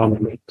will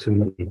come to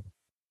me.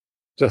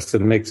 Just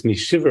it makes me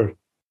shiver.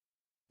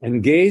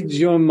 Engage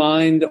your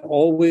mind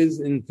always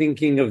in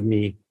thinking of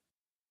me.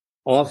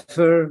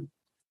 Offer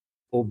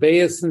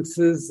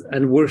obeisances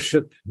and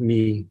worship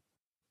me.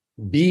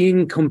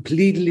 Being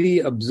completely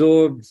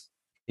absorbed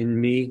in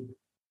me,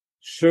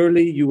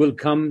 surely you will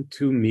come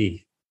to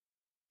me.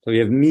 So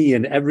you have me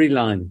in every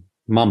line.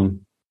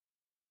 Mum.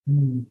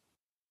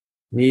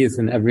 Me is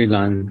in every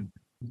line.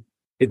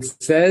 It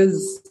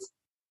says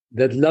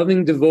that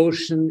loving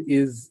devotion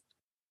is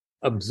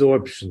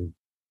absorption.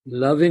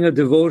 Loving a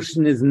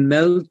devotion is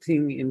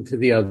melting into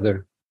the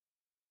other,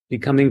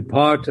 becoming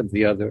part of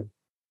the other.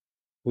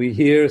 We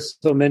hear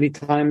so many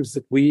times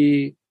that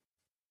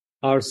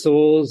our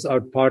souls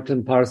are part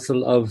and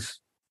parcel of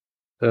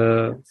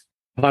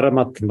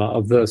Paramatma,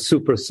 of the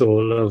super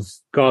soul, of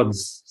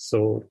God's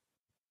soul.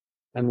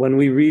 And when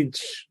we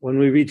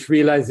reach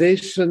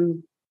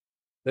realization,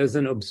 there's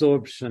an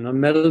absorption, a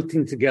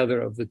melting together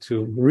of the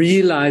two,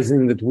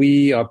 realizing that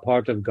we are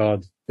part of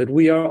God, that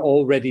we are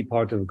already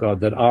part of God,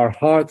 that our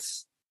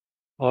hearts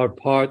are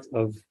part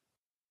of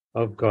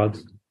God,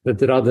 that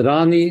the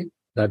Radharani,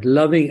 that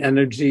loving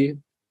energy,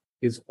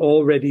 is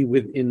already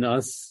within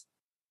us,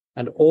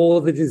 and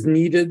all that is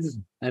needed,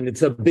 and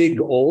it's a big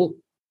all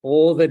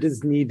that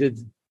is needed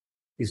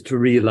is to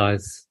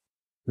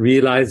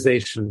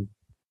realization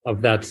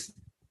of that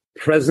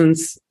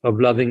presence of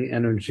loving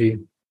energy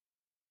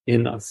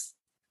in us.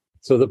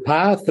 So the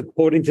path,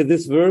 according to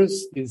this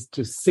verse, is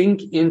to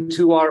sink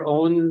into our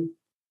own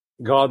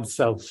God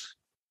self,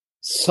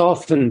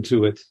 soften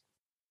to it,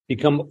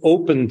 become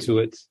open to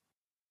it,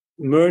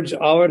 merge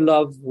our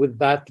love with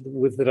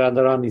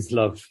Radharani's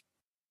love,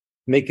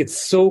 make it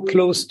so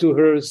close to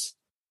hers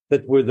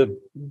that we're the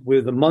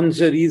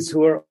Manjaris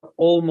who are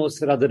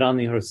almost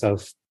Radharani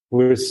herself.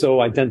 We're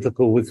so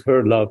identical with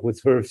her love,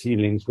 with her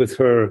feelings, with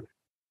her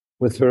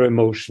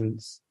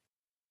emotions.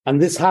 And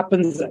this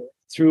happens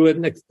through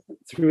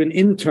an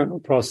internal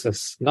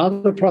process,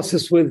 not a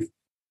process with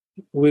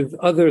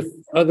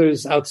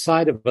others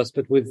outside of us,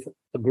 but with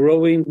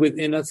growing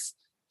within us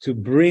to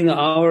bring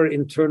our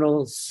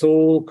internal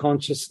soul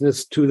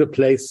consciousness to the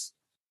place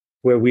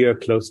where we are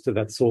close to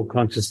that soul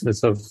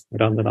consciousness of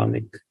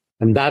Radharani.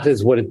 And that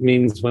is what it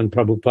means when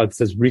Prabhupada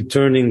says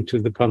returning to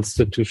the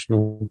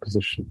constitutional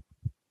position,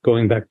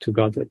 going back to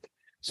Godhead.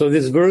 So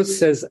this verse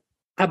says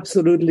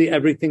absolutely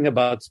everything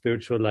about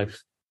spiritual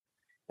life.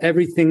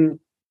 Everything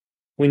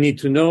we need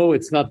to know.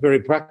 It's not very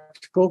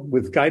practical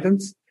with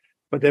guidance,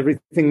 but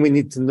everything we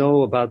need to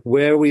know about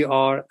where we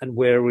are and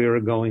where we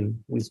are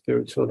going in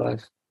spiritual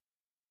life.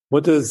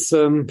 What does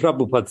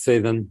Prabhupada say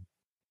then?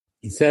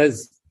 He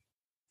says,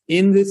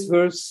 in this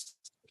verse,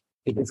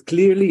 it is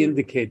clearly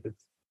indicated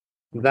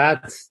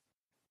that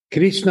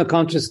Krishna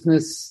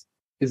consciousness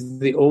is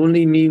the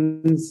only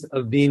means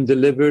of being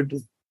delivered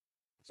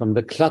from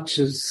the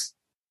clutches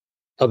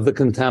of the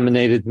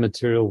contaminated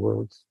material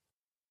world.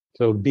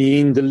 So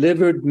being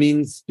delivered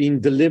means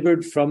being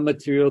delivered from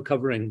material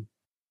covering,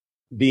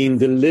 being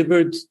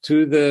delivered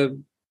to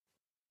the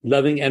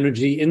loving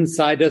energy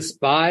inside us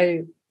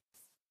by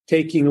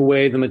taking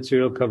away the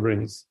material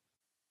coverings.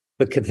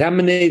 The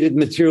contaminated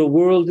material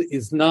world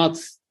is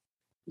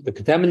the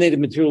contaminated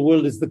material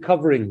world is the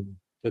covering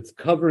that's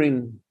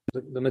covering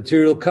the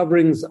material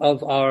coverings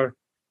of our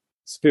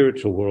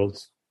spiritual world,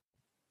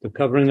 the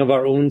covering of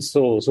our own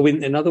soul. So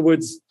in other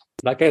words,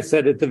 like I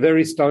said at the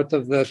very start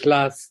of the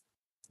class,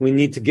 we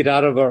need to get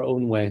out of our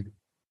own way.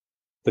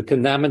 The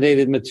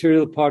contaminated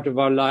material part of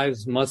our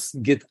lives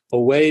must get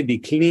away, be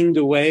cleaned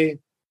away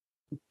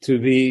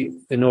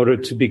in order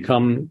to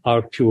become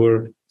our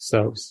pure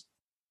selves.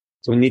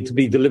 So we need to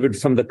be delivered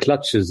from the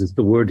clutches, is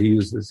the word he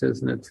uses,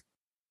 isn't it?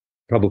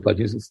 Prabhupada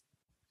uses.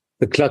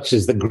 The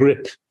clutches, the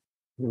grip,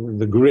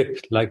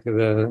 like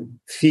the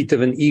feet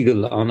of an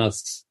eagle on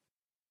us.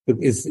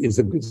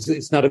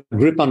 It's not a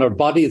grip on our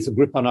body, it's a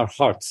grip on our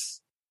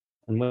hearts.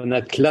 And when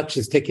that clutch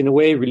is taken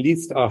away,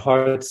 released, our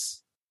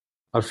hearts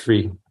are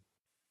free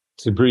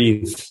to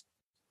breathe,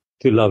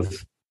 to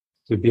love,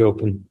 to be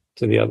open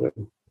to the other.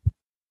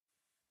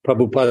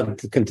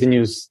 Prabhupada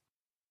continues,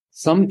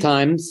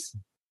 sometimes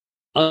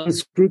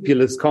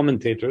unscrupulous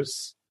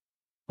commentators,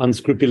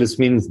 unscrupulous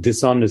means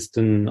dishonest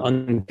and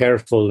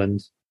uncareful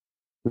and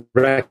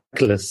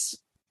reckless.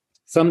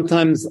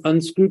 Sometimes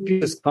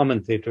unscrupulous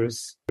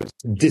commentators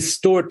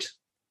distort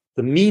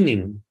the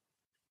meaning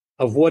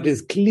of what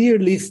is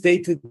clearly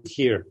stated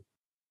here,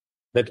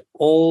 that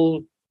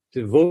all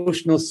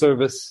devotional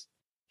service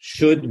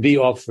should be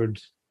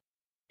offered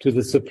to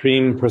the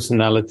Supreme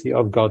Personality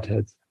of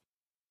Godhead,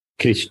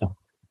 Krishna.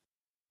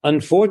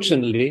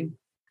 Unfortunately,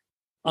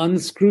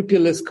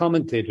 unscrupulous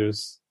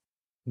commentators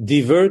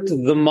divert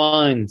the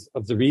mind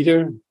of the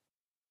reader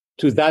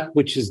to that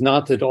which is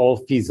not at all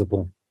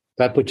feasible,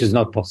 that which is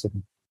not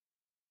possible.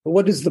 But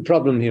what is the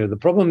problem here? The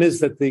problem is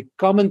that the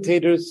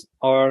commentators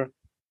are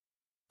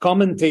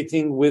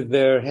commentating with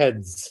their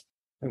heads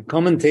and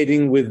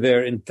commentating with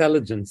their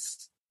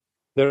intelligence.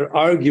 They're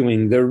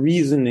arguing, they're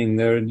reasoning,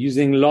 they're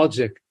using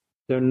logic.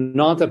 They're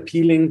not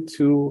appealing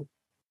to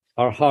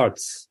our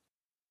hearts.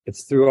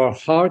 It's through our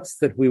hearts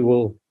that we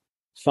will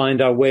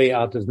find our way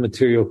out of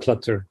material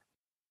clutter.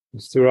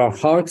 It's through our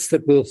hearts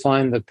that we'll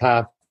find the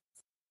path,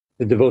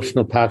 the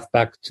devotional path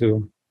back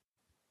to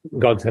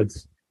Godhead.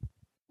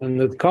 And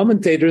the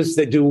commentators,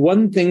 they do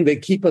one thing, they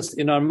keep us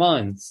in our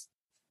minds.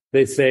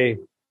 They say,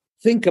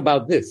 think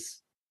about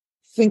this.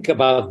 Think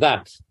about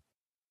that.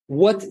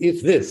 What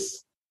if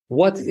this?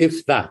 What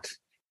if that?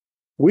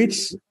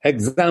 Which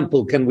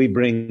example can we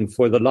bring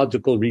for the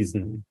logical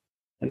reasoning?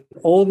 And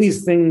all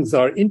these things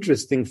are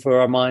interesting for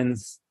our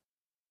minds,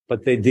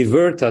 but they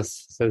divert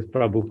us, says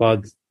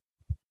Prabhupada,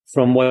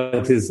 from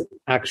what is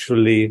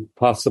actually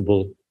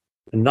possible.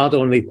 And not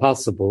only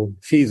possible,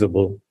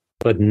 feasible,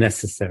 but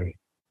necessary.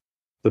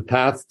 The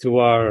path to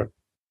our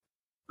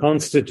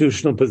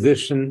constitutional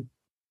position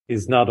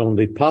is not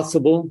only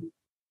possible,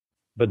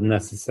 but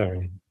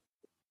necessary.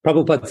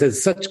 Prabhupada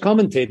says such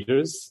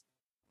commentators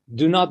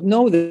do not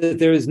know that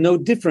there is no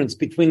difference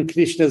between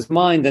Krishna's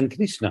mind and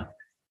Krishna.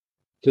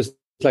 Just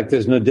like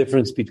there's no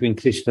difference between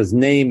Krishna's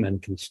name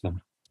and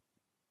Krishna.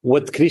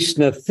 What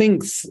Krishna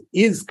thinks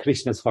is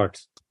Krishna's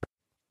heart.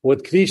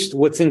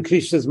 What's in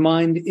Krishna's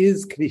mind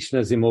is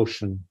Krishna's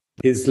emotion,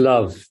 his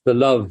love, the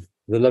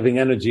loving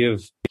energy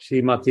of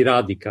Srimati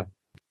Radhika.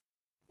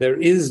 There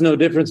is no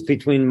difference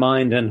between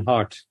mind and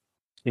heart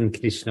in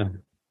Krishna.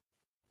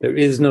 There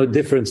is no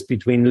difference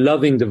between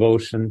loving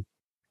devotion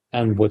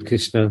and what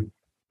Krishna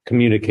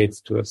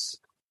communicates to us.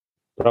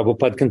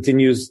 Prabhupada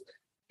continues,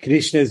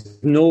 Krishna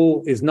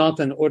is not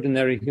an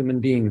ordinary human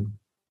being.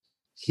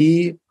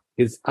 He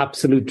is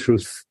absolute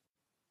truth.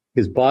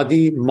 His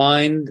body,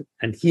 mind,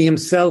 and he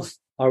himself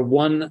are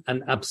one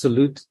and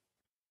absolute.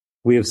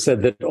 We have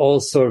said that all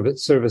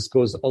service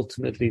goes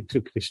ultimately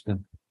to Krishna.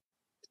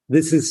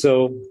 This is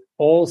so.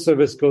 All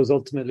service goes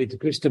ultimately to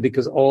Krishna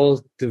because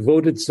all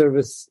devoted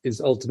service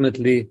is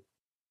ultimately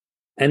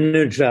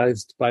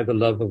energized by the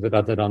love of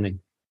Radharani.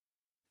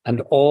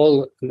 And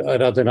all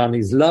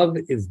Radharani's love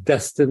is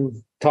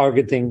destined,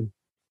 targeting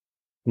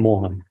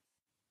Mohan.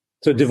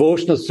 So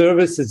devotional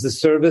service is the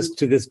service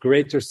to this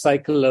greater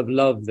cycle of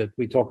love that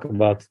we talk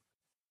about,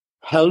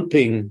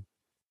 helping,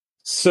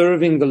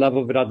 serving the love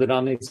of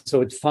Radharani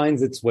so it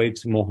finds its way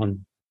to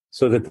Mohan,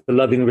 so that the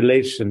loving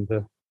relation,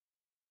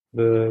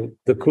 the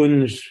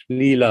Kunj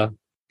Leela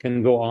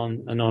can go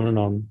on and on and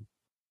on.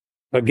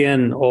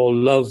 Again, all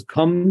love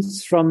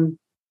comes from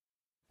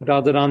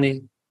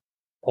Radharani.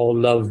 All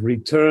love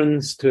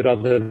returns to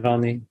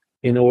Radharani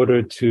in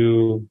order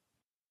to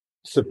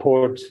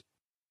support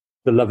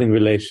the loving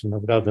relation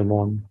of Radha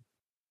Mohan.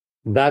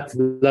 That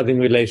loving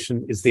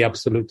relation is the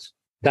absolute.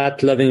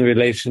 That loving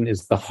relation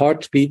is the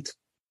heartbeat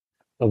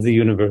of the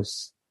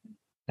universe.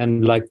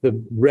 And like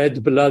the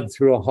red blood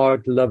through a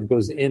heart, love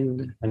goes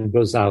in and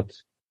goes out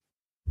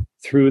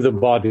through the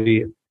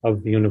body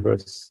of the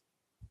universe,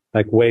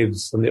 like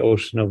waves on the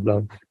ocean of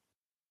love.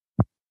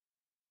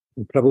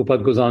 And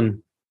Prabhupada goes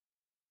on,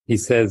 he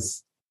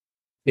says,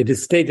 it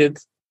is stated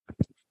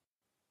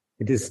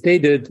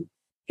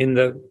in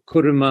the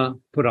Kurma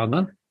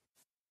Purana,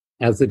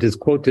 as it is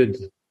quoted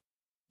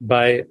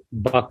by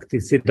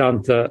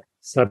Bhaktisiddhanta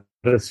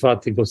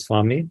Saraswati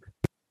Goswami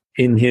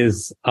in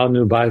his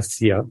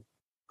Anubhasya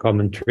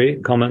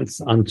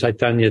comments on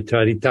Chaitanya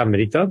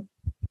Charitamrita,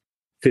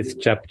 5th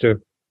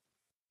chapter,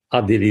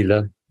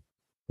 Adilila,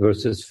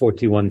 verses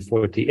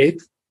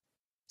 41-48.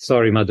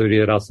 Sorry,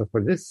 Madhurya Rasa,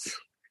 for this.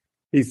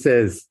 He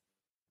says,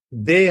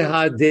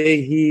 Deha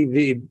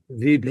dehi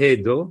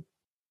vibhedo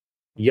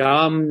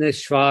yam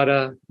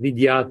neshvara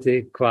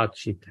vidyate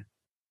kvachita.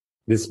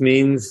 This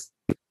means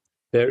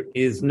there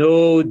is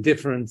no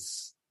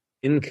difference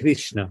in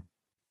Krishna,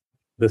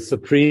 the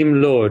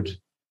Supreme Lord,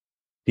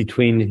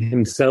 between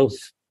himself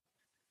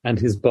and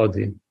his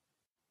body.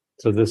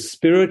 So the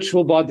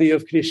spiritual body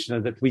of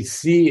Krishna that we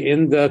see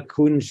in the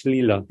Kunj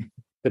Leela,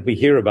 that we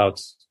hear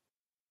about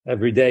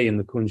every day in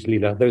the Kunj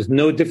Leela, there's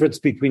no difference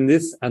between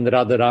this and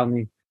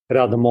Radharani,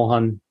 Radha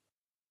Mohan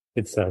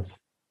itself,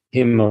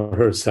 him or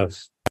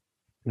herself.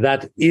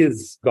 That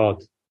is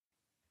God.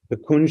 The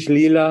Kunj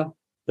Leela,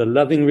 the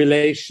loving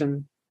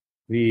relation,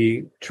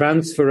 the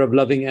transfer of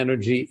loving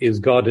energy is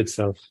God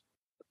itself.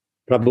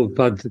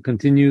 Prabhupada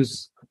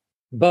continues,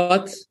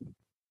 but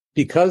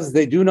because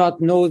they do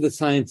not know the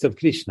science of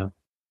Krishna,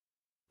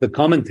 the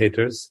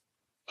commentators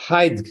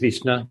hide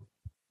Krishna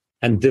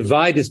and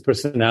divide his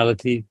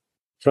personality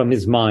from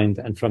his mind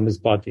and from his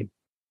body.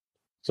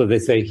 So they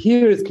say,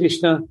 here is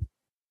Krishna,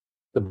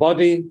 the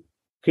body.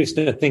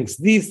 Krishna thinks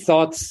these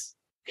thoughts.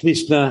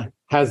 Krishna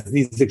has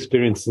these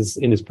experiences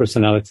in his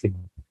personality.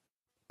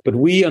 But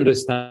we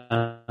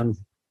understand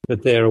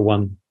that they are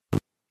one.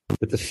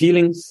 That the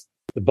feelings,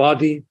 the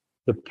body,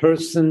 the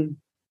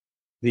person,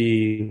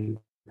 the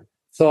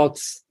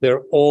thoughts,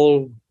 they're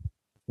all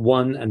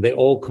one and they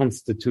all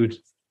constitute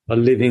a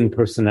living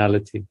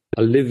personality,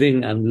 a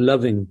living and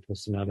loving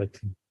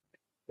personality.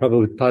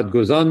 Prabhupada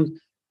goes on,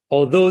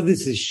 although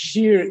this is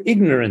sheer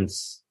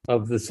ignorance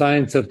of the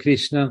science of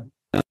Krishna,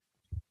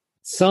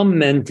 some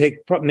men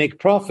make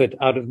profit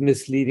out of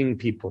misleading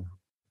people.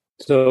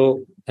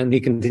 So, and he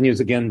continues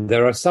again,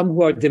 there are some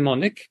who are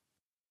demonic.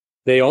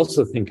 They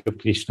also think of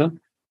Krishna,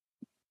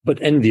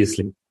 but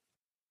enviously,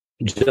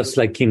 just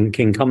like King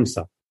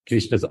Kamsa,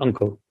 Krishna's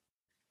uncle.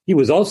 He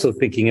was also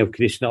thinking of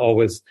Krishna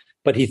always,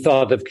 but he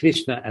thought of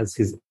Krishna as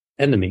his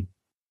enemy.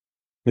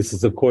 This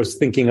is, of course,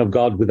 thinking of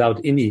God without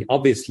any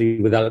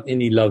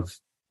love,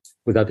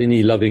 without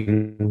any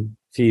loving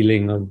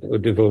feeling or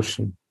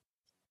devotion.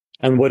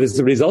 And what is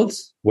the result?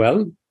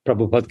 Well,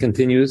 Prabhupada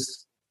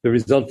continues, the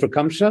result for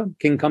Kamsa,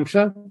 King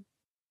Kamsa,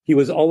 he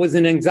was always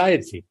in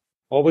anxiety,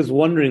 always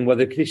wondering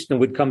whether Krishna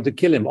would come to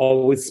kill him,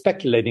 always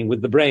speculating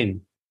with the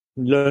brain,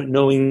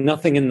 knowing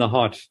nothing in the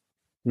heart,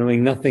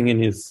 knowing nothing in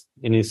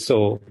his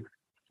soul,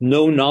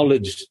 no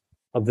knowledge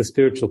of the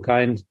spiritual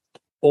kind,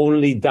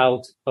 only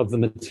doubt of the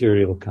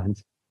material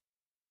kind.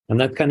 And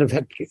that kind of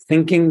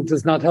thinking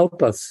does not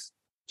help us,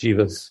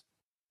 jivas.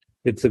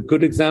 It's a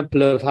good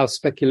example of how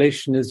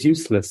speculation is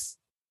useless.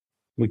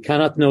 We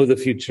cannot know the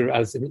future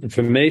as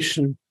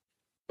information,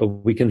 but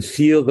we can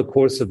feel the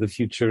course of the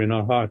future in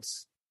our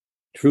hearts.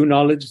 True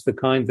knowledge, the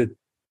kind that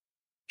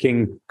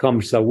King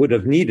Kamsa would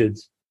have needed,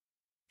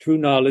 true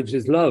knowledge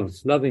is love,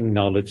 loving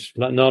knowledge,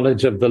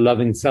 knowledge of the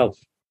loving self.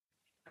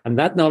 And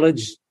that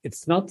knowledge,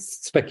 it's not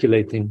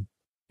speculating.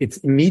 It's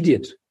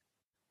immediate.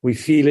 We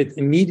feel it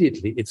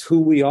immediately. It's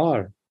who we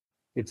are.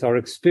 It's our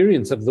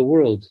experience of the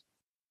world.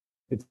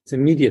 It's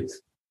immediate.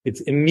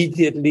 It's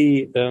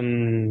immediately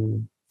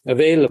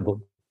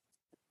available.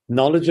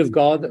 Knowledge of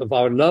God, of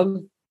our love,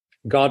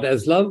 God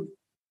as love,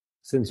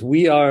 since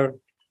we are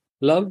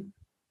love,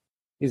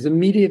 is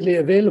immediately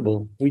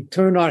available. We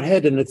turn our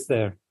head and it's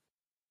there.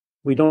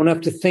 We don't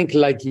have to think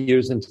light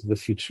years into the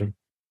future.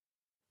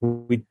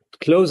 We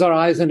close our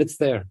eyes and it's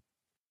there.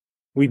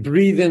 We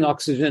breathe in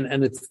oxygen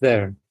and it's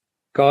there.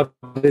 God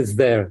is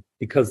there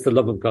because the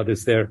love of God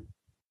is there.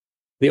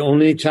 The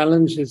only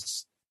challenge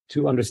is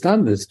to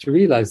understand this, to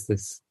realize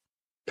this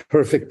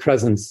perfect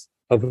presence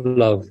of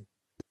love.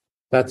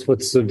 That's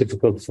what's so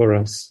difficult for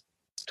us,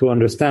 to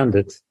understand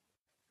it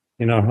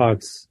in our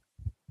hearts,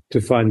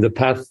 to find the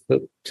path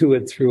to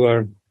it through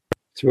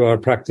our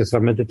practice, our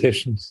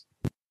meditations.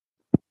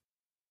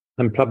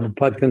 And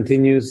Prabhupada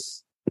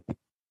continues,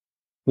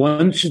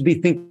 one should be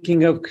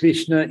thinking of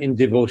Krishna in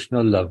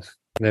devotional love.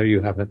 There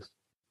you have it.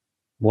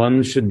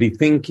 One should be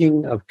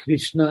thinking of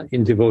Krishna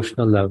in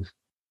devotional love.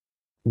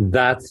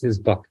 That is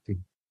bhakti.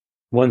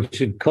 One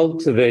should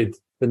cultivate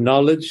the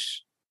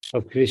knowledge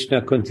of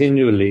Krishna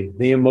continually,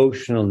 the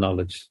emotional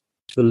knowledge,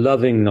 the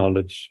loving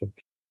knowledge.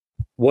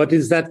 What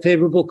is that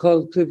favorable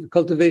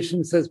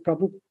cultivation, says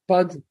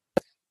Prabhupada?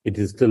 It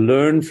is to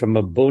learn from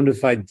a bona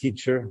fide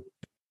teacher,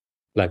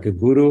 like a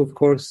guru, of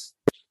course.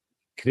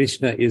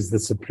 Krishna is the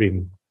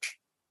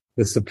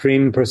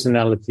supreme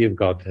personality of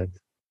Godhead.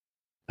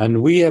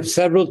 And we have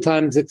several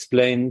times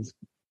explained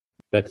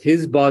that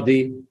his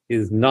body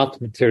is not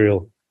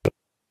material,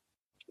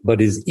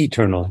 but is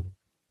eternal,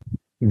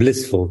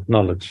 blissful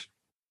knowledge.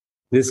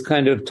 This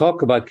kind of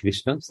talk about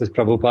Krishna, says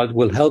Prabhupada,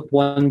 will help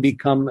one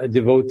become a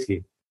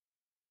devotee.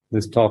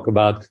 This talk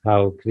about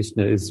how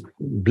Krishna is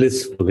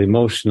blissful,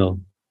 emotional,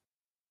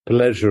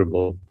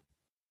 pleasurable.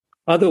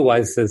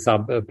 Otherwise, says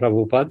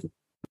Prabhupada,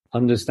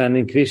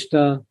 understanding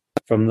Krishna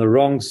from the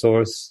wrong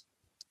source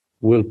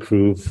will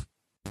prove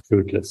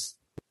fruitless.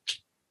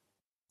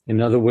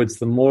 In other words,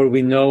 the more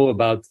we know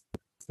about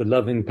the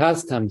loving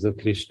pastimes of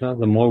Krishna,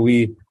 the more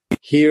we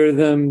hear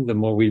them, the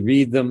more we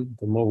read them,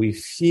 the more we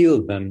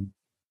feel them,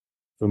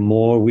 the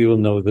more we will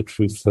know the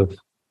truth of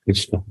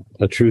Krishna,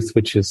 a truth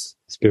which is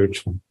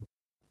spiritual.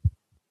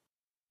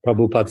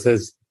 Prabhupada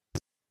says,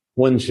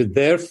 one should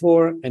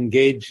therefore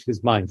engage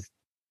his mind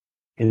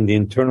in the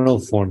internal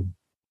form,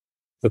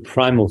 the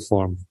primal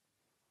form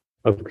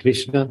of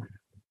Krishna,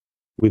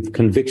 with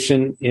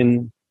conviction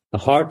in the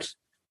heart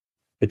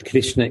that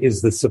Krishna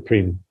is the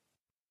supreme.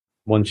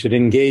 One should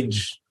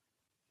engage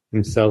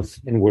himself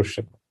in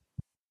worship.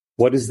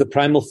 What is the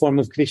primal form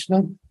of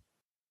Krishna?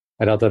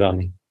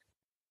 Radharani.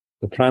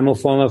 The primal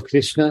form of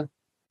Krishna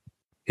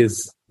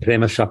is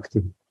Prema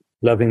Shakti,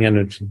 loving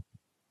energy.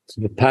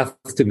 So the path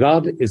to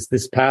God is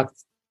this path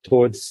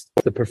towards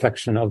the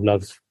perfection of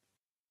love.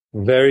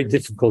 Very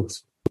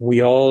difficult.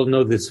 We all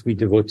know this, we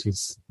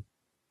devotees.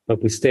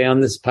 But we stay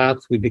on this path,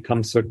 we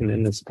become certain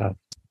in this path.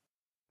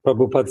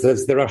 Prabhupada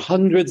says there are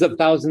hundreds of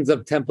thousands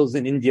of temples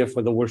in India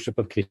for the worship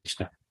of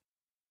Krishna.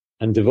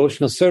 And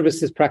devotional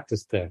service is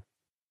practiced there.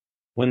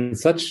 When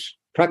such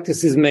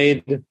practice is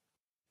made,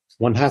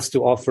 one has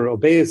to offer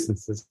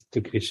obeisances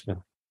to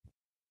Krishna.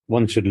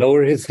 One should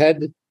lower his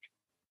head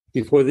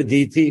before the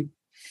deity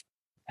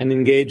and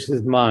engage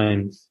his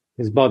mind,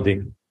 his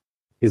body,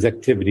 his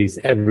activities,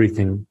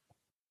 everything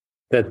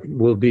that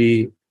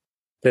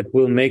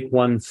will make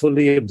one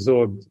fully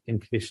absorbed in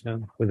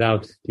Krishna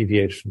without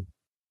deviation.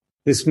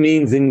 This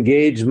means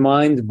engage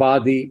mind,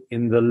 body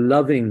in the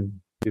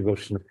loving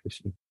devotion of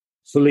Krishna.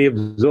 Fully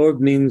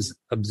absorbed means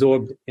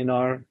absorbed in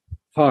our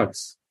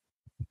hearts.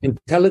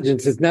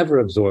 Intelligence is never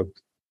absorbed.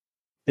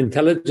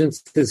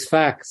 Intelligence is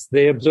facts.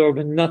 They absorb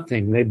in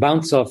nothing. They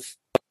bounce off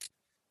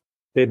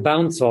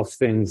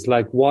things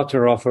like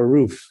water off a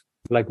roof,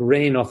 like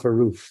rain off a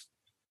roof.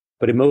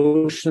 But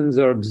emotions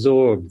are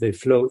absorbed. They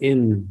flow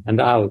in and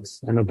out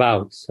and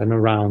about and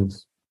around.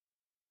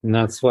 And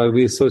that's why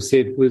we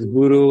associate with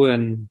Guru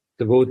and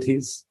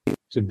devotees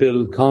to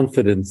build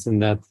confidence in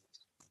that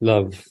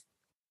love,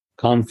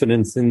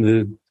 confidence in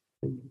the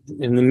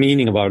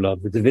meaning of our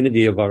love, the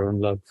divinity of our own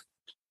love.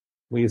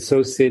 We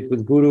associate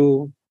with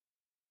Guru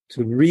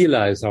to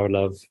realize our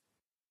love.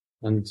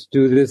 And to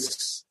do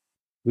this,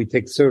 we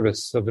take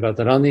service of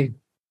Radharani,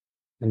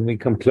 and we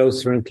come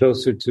closer and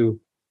closer to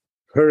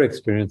her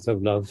experience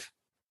of love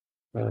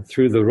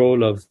through the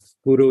role of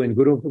Guru in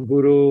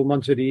Guru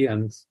Manjari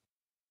and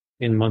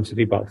in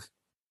Manjari Bhav.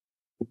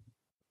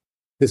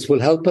 This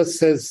will help us,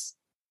 says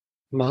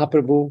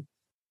Mahaprabhu,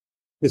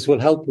 this will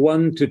help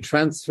one to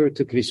transfer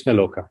to Krishna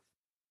Loka.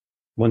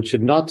 One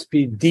should not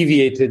be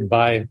deviated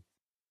by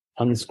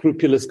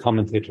unscrupulous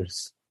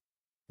commentators.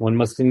 One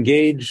must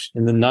engage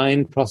in the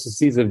 9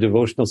 processes of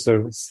devotional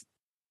service,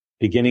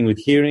 beginning with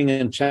hearing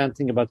and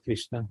chanting about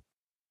Krishna.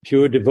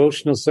 Pure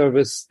devotional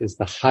service is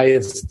the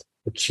highest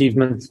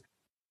achievement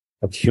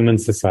of human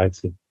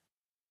society.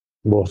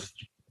 Both.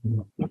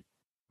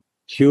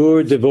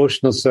 Pure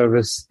devotional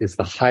service is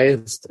the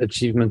highest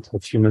achievement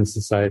of human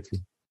society.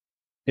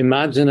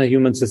 Imagine a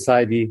human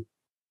society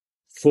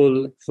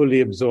fully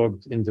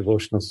absorbed in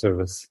devotional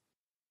service.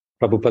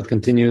 Prabhupada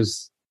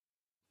continues,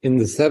 in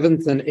the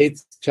 7th and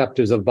 8th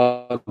chapters of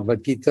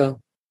Bhagavad Gita,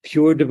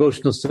 pure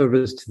devotional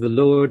service to the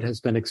Lord has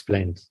been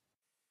explained.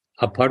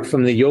 Apart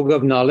from the yoga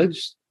of knowledge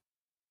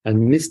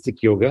and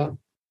mystic yoga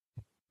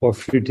or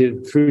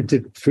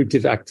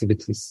fruitive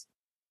activities.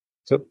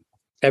 So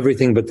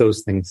everything but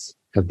those things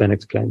have been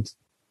explained.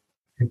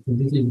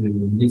 This is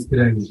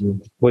described.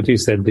 What you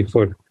said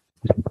before.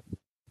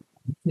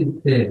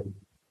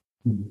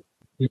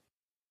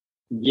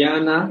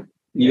 Jnana,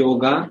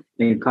 yoga,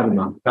 and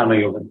karma. Karma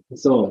yoga.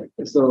 So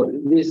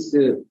this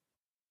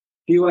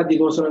pure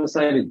devotional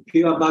side,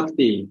 pure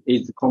bhakti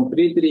is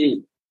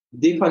completely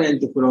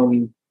different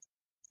from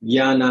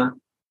jnana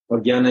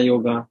or jnana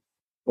yoga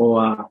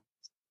or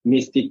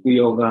mystic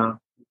yoga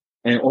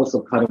and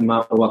also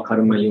karma or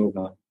karma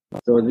yoga.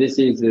 So this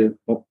is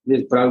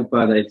this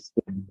Prabhupada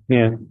explained.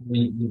 Yeah.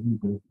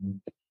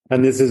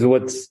 And this is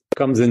what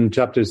comes in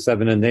chapters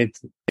 7 and 8.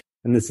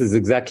 And this is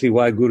exactly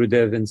why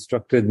Gurudev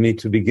instructed me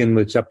to begin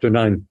with chapter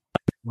 9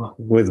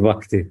 with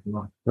bhakti.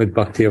 With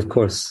bhakti, of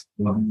course.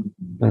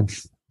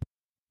 Yes.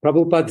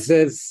 Prabhupada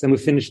says, and we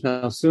finish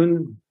now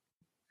soon,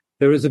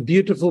 there is a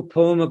beautiful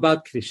poem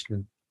about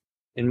Krishna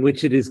in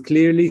which it is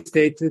clearly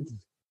stated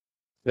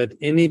that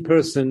any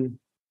person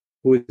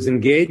who is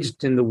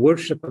engaged in the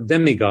worship of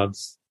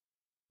demigods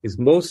is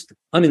most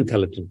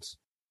unintelligent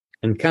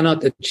and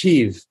cannot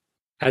achieve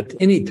at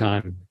any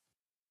time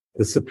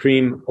the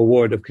supreme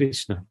award of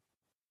Krishna.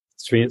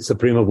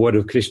 Supreme award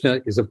of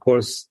Krishna is, of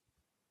course,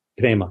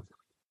 prema,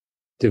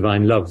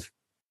 divine love,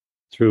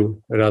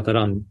 through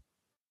Radharani.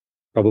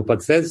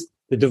 Prabhupada says,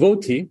 the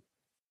devotee,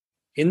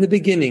 in the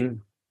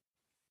beginning,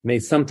 may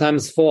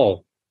sometimes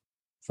fall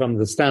from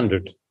the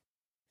standard,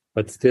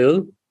 but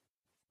still,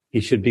 he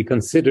should be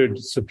considered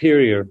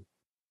superior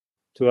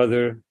to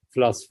other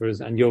philosophers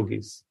and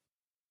yogis.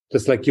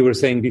 Just like you were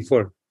saying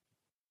before,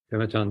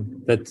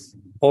 Ramachan, that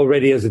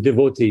already as a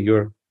devotee,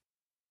 you're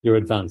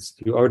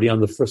advanced. You're already on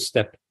the first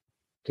step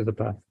to the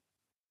path.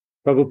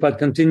 Prabhupada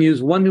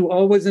continues, one who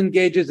always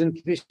engages in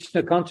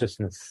Krishna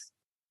consciousness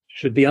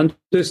should be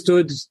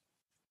understood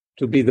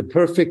to be the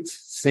perfect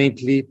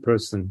saintly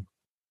person.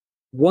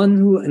 One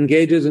who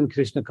engages in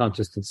Krishna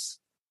consciousness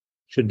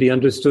should be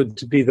understood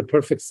to be the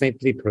perfect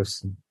saintly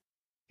person.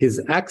 His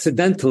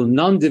accidental,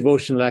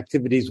 non-devotional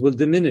activities will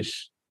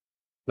diminish,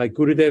 like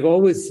Gurudev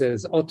always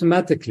says,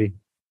 automatically,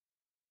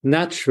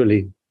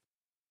 naturally.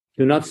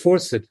 Do not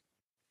force it.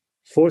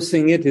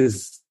 Forcing it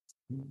is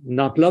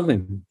not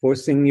loving.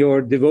 Forcing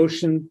your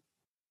devotion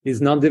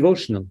is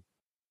non-devotional.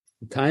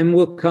 The time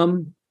will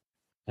come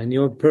and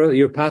your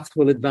path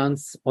will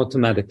advance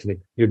automatically.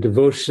 Your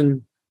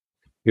devotion,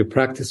 your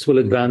practice will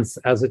advance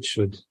as it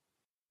should.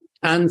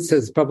 And,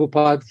 says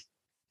Prabhupada,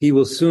 he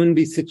will soon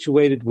be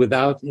situated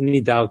without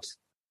any doubt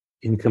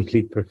in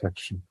complete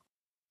perfection.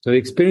 So the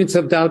experience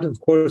of doubt, of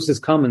course, is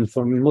common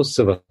for most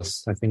of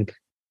us, I think.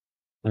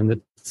 And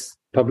it's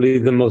probably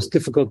the most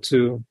difficult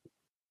to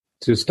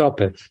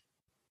stop it.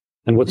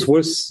 And what's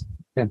worse?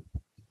 Yeah.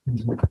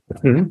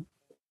 Mm-hmm.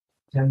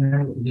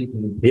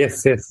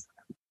 Yes.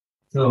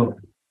 So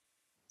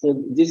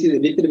this is a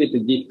little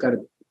bit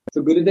difficult.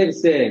 So Gurudev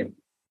said,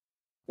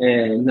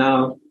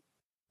 now,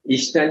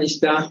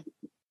 Ishtanishta,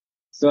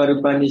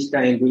 Swarupanishta,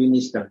 and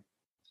Gurunishta.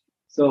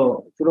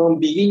 So from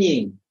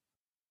beginning,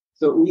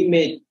 so we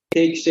may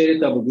take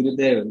shelter of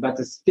Gurudev, but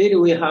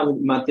still we have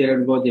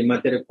material body,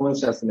 material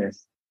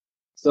consciousness.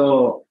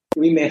 So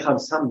we may have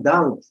some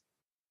doubt,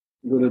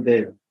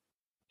 Gurudev.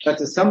 But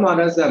somehow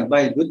or other,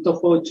 by good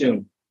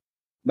fortune,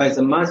 by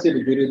the mercy of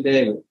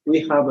Gurudev, we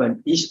have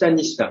an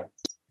Ishtanishta.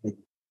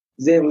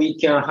 Then we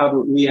can have,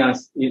 we have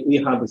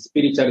a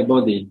spiritual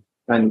body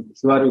and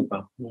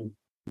Swarupa.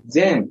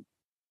 Then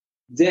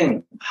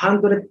 100%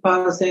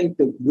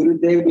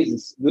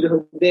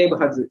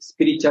 Gurudev has a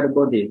spiritual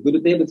body.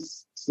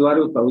 Gurudev's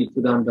Swarupa we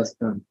could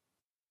understand.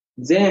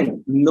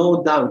 Then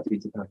no doubt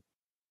is that.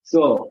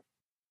 So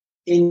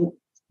in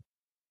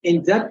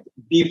that,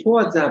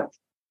 before that,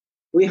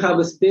 we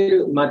have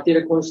still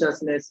material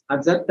consciousness.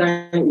 At that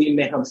time, we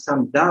may have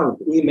some doubt.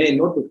 We may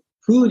not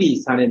fully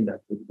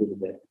surrender to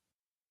Buddha.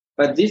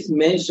 But this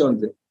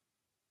mentions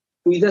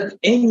without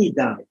any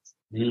doubt.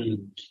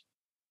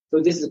 So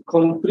this is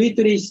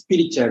completely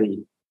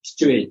spiritually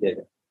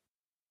situated.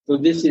 So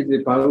this is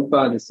the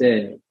Prabhupada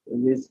say.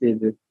 This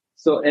is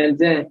so, and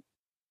then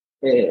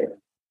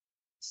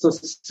so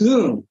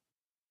soon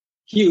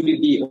he will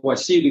be or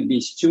she will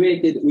be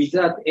situated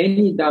without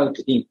any doubt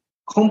in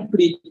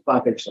complete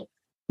perfection.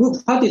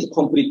 What is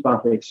complete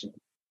perfection?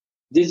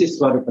 This is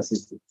Swarupa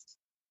Siddhi,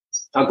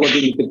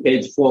 according to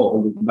page 4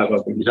 of the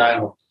Bhagavad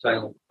Gita.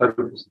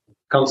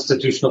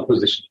 Constitutional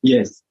position.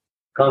 Yes.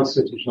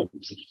 Constitutional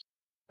position.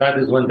 That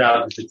is when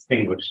doubt is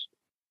extinguished.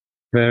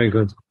 Very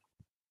good.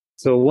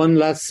 So one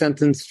last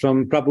sentence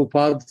from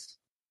Prabhupada,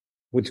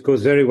 which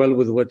goes very well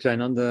with what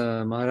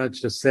Jayananda Maharaj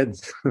just said.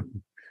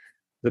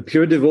 The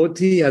pure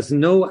devotee has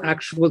no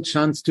actual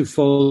chance to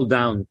fall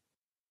down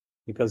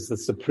because the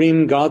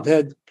Supreme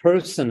Godhead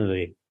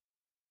personally,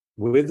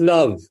 with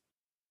love,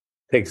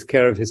 takes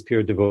care of his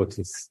pure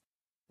devotees.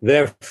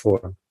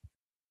 Therefore,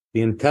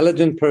 the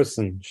intelligent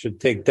person should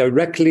take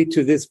directly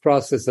to this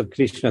process of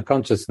Krishna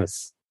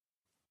consciousness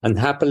and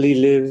happily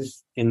live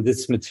in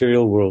this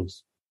material world.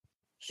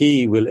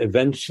 He will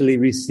eventually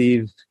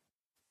receive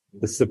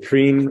the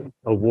supreme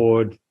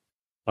award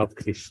of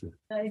Krishna.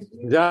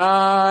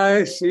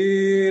 Jai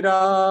Shri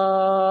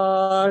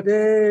Radhe.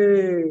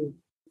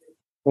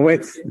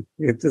 Wait,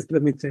 just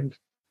let me change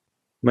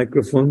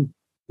microphone.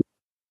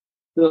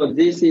 So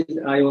this is,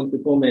 I want to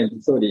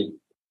comment, sorry.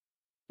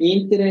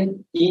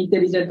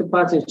 Intelligent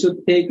person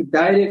should take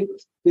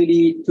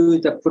directly to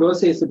the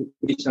process of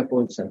Krishna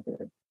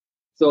consciousness.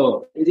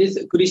 So this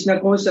Krishna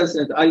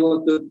consciousness, I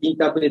want to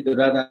interpret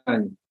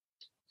Radharani.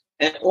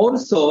 And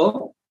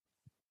also,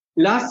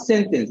 last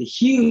sentence,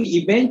 he will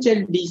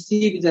eventually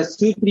receive the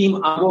supreme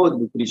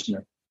abode of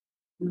Krishna.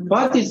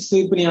 What is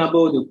supreme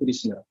abode of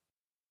Krishna?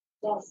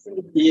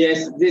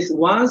 Yes, this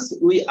once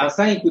we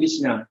assign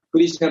Krishna,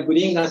 Krishna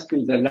brings us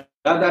to the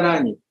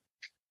Radharani.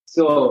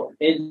 So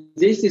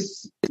this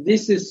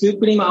is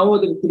supreme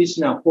abode of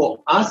Krishna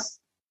for us,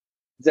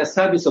 the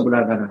service of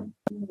Radharani.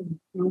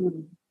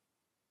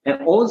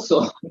 And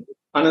also,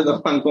 another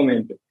one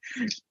comment.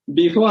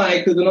 Before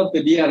I could not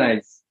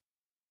realize,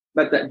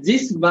 but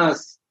this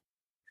verse,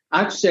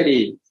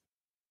 actually,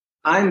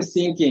 I'm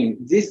thinking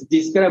this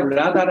describes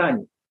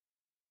Radharani,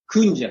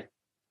 Kunja.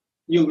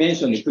 You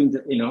mentioned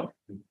Kunja,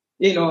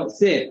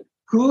 say,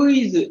 who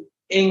is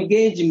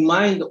engaged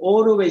mind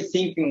always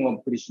thinking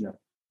of Krishna?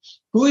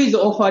 Who is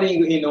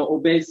offering,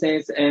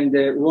 obeisance and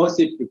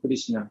worship to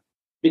Krishna?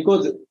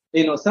 Because,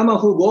 someone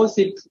who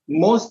worships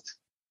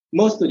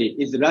mostly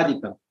is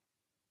Radhika.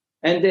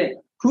 And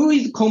who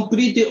is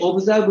completely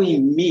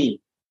observing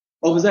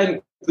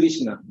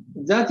Krishna?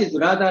 That is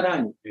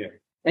Radharani. Yeah.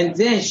 And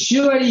then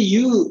surely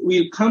you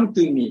will come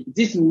to me.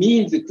 This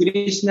means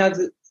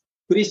Krishna's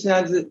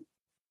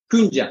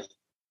Kunja.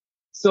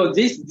 So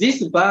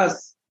this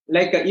verse,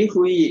 like if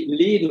we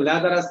read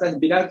Radharasa's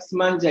Vilaksha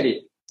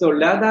Manjari, so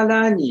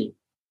Radharani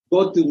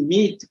go to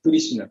meet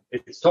Krishna.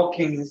 It's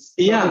talking,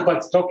 yeah.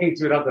 It's talking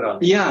to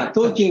Radharani. Yeah,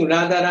 talking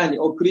Radharani,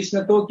 or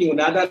Krishna talking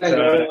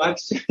Radharani.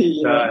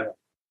 Actually, I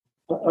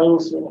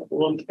also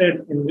want to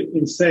add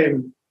in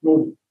same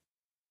mood.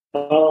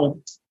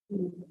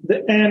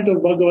 The end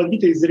of Bhagavad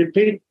Gita is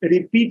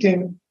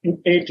repeating in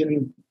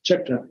 18th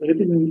chapter,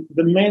 repeating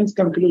the main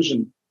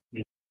conclusion.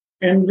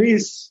 And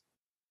this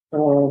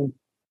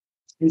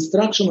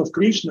instruction of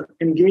Krishna,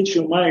 engage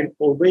your mind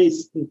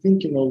always in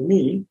thinking of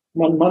me,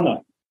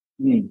 manmana,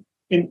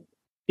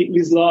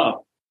 with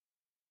love,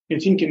 in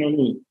thinking of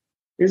me,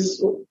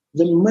 is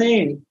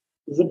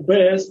the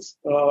best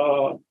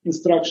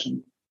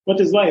instruction. That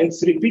is why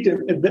it's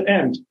repeated at the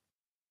end.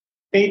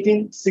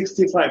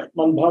 1865,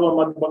 Manbhava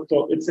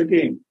Madbhakto, it's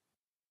again.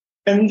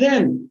 And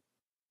then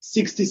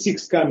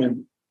 66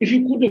 coming. If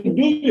you couldn't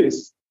do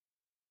this,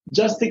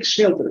 just take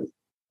shelter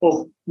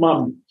of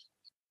Mam.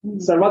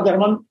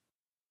 Sarvadharman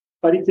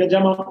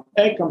Parityajama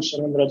Ekam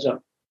Sharan Raja.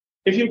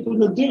 If you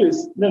couldn't do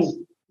this,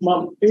 then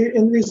Mam,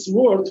 in this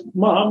word,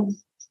 Mam,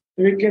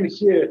 we can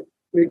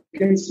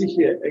see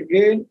here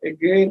again,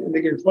 and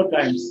again, 4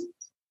 times.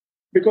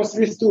 Because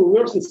these 2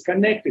 words is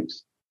connected.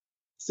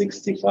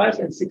 65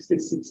 and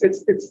 66.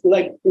 It's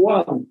like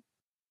one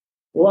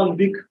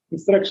big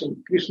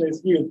instruction Krishna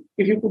is giving.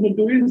 If you couldn't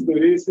do this, do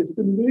this. If you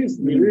couldn't do this,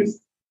 do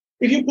this.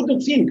 If you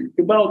couldn't think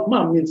about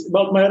Mom, means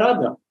about my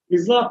Radha,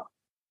 is love,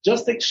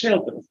 just take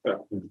shelter of her.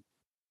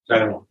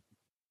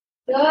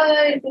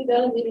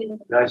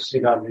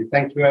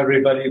 Thank you,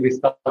 everybody. We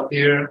stop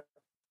here.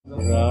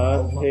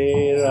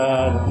 Radhe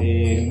Radhe.